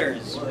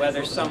matters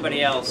whether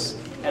somebody else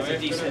has a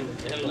decent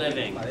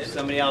living,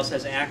 somebody else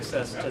has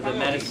access to the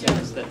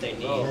medicines that they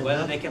need,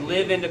 whether they can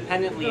live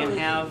independently and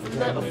have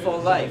a full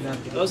life.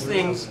 Those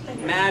things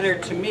matter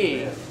to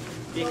me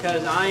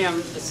because I am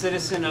a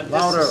citizen of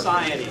this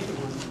society.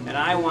 And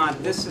I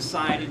want this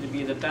society to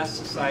be the best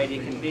society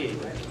it can be.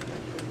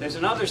 There's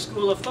another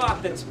school of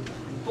thought that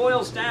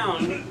boils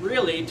down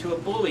really to a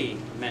bully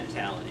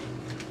mentality.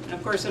 And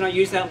of course I don't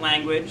use that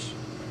language.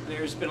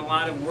 There's been a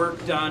lot of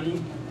work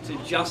done to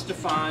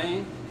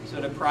justify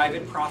sort of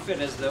private profit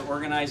as the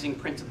organizing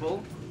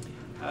principle.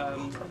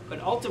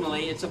 But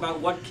ultimately it's about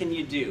what can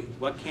you do?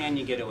 What can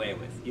you get away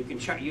with? You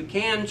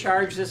can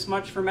charge this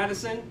much for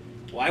medicine.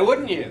 Why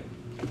wouldn't you?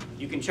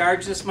 You can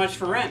charge this much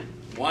for rent.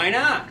 Why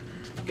not?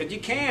 Because you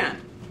can.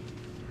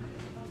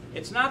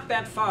 It's not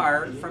that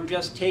far from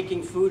just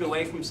taking food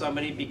away from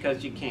somebody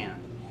because you can.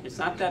 It's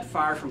not that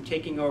far from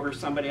taking over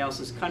somebody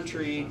else's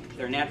country,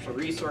 their natural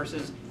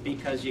resources,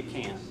 because you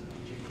can.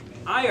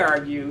 I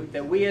argue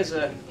that we as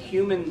a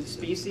human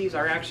species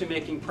are actually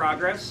making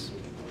progress,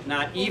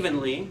 not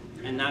evenly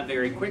and not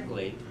very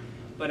quickly,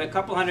 but a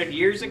couple hundred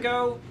years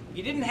ago,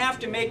 you didn't have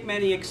to make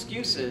many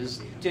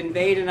excuses to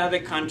invade another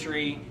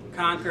country,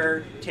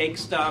 conquer, take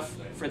stuff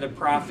for the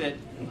profit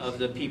of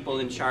the people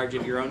in charge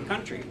of your own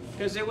country.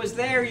 Because it was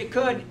there, you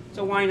could,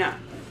 so why not?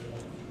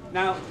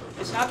 Now,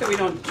 it's not that we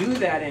don't do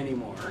that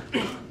anymore,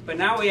 but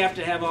now we have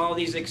to have all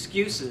these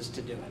excuses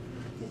to do it.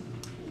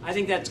 I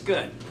think that's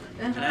good.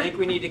 And I think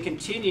we need to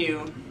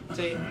continue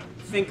to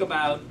think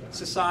about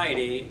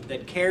society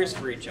that cares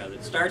for each other.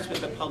 It starts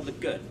with the public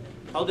good.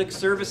 Public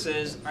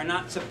services are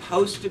not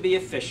supposed to be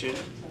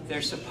efficient.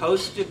 They're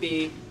supposed to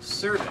be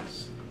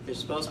service. They're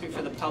supposed to be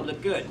for the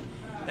public good.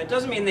 That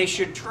doesn't mean they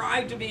should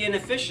try to be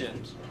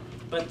inefficient,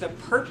 but the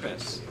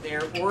purpose,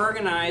 they're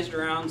organized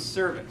around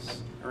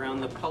service,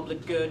 around the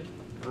public good,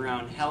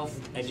 around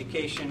health,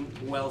 education,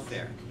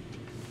 welfare.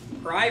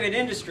 Private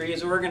industry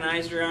is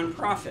organized around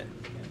profit.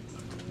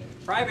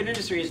 Private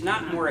industry is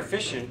not more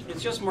efficient,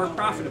 it's just more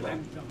profitable.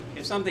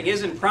 If something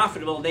isn't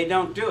profitable, they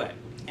don't do it.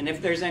 And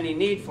if there's any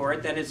need for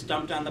it, then it's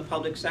dumped on the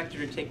public sector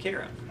to take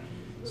care of.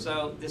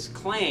 So this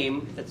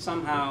claim that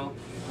somehow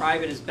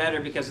private is better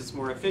because it's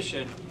more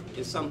efficient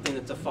is something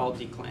that's a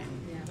faulty claim.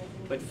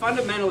 But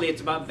fundamentally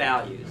it's about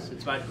values.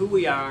 It's about who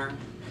we are,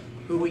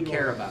 who we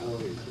care about.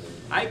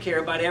 I care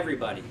about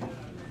everybody.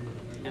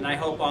 And I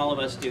hope all of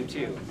us do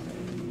too.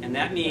 And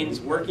that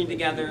means working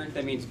together,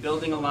 that means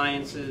building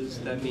alliances,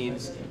 that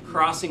means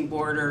crossing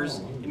borders,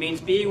 it means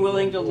being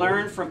willing to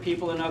learn from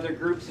people in other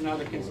groups and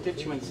other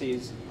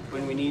constituencies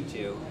when we need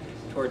to,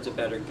 towards a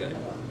better good.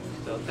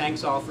 So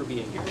thanks all for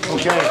being here.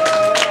 Okay.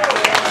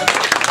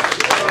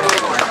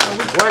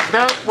 With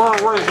that,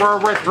 we're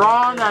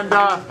withdrawn, and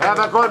have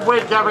a good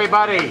week,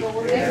 everybody.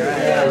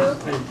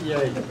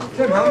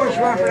 Tim, how much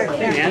you want for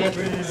that?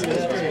 It's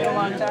been a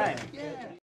long time.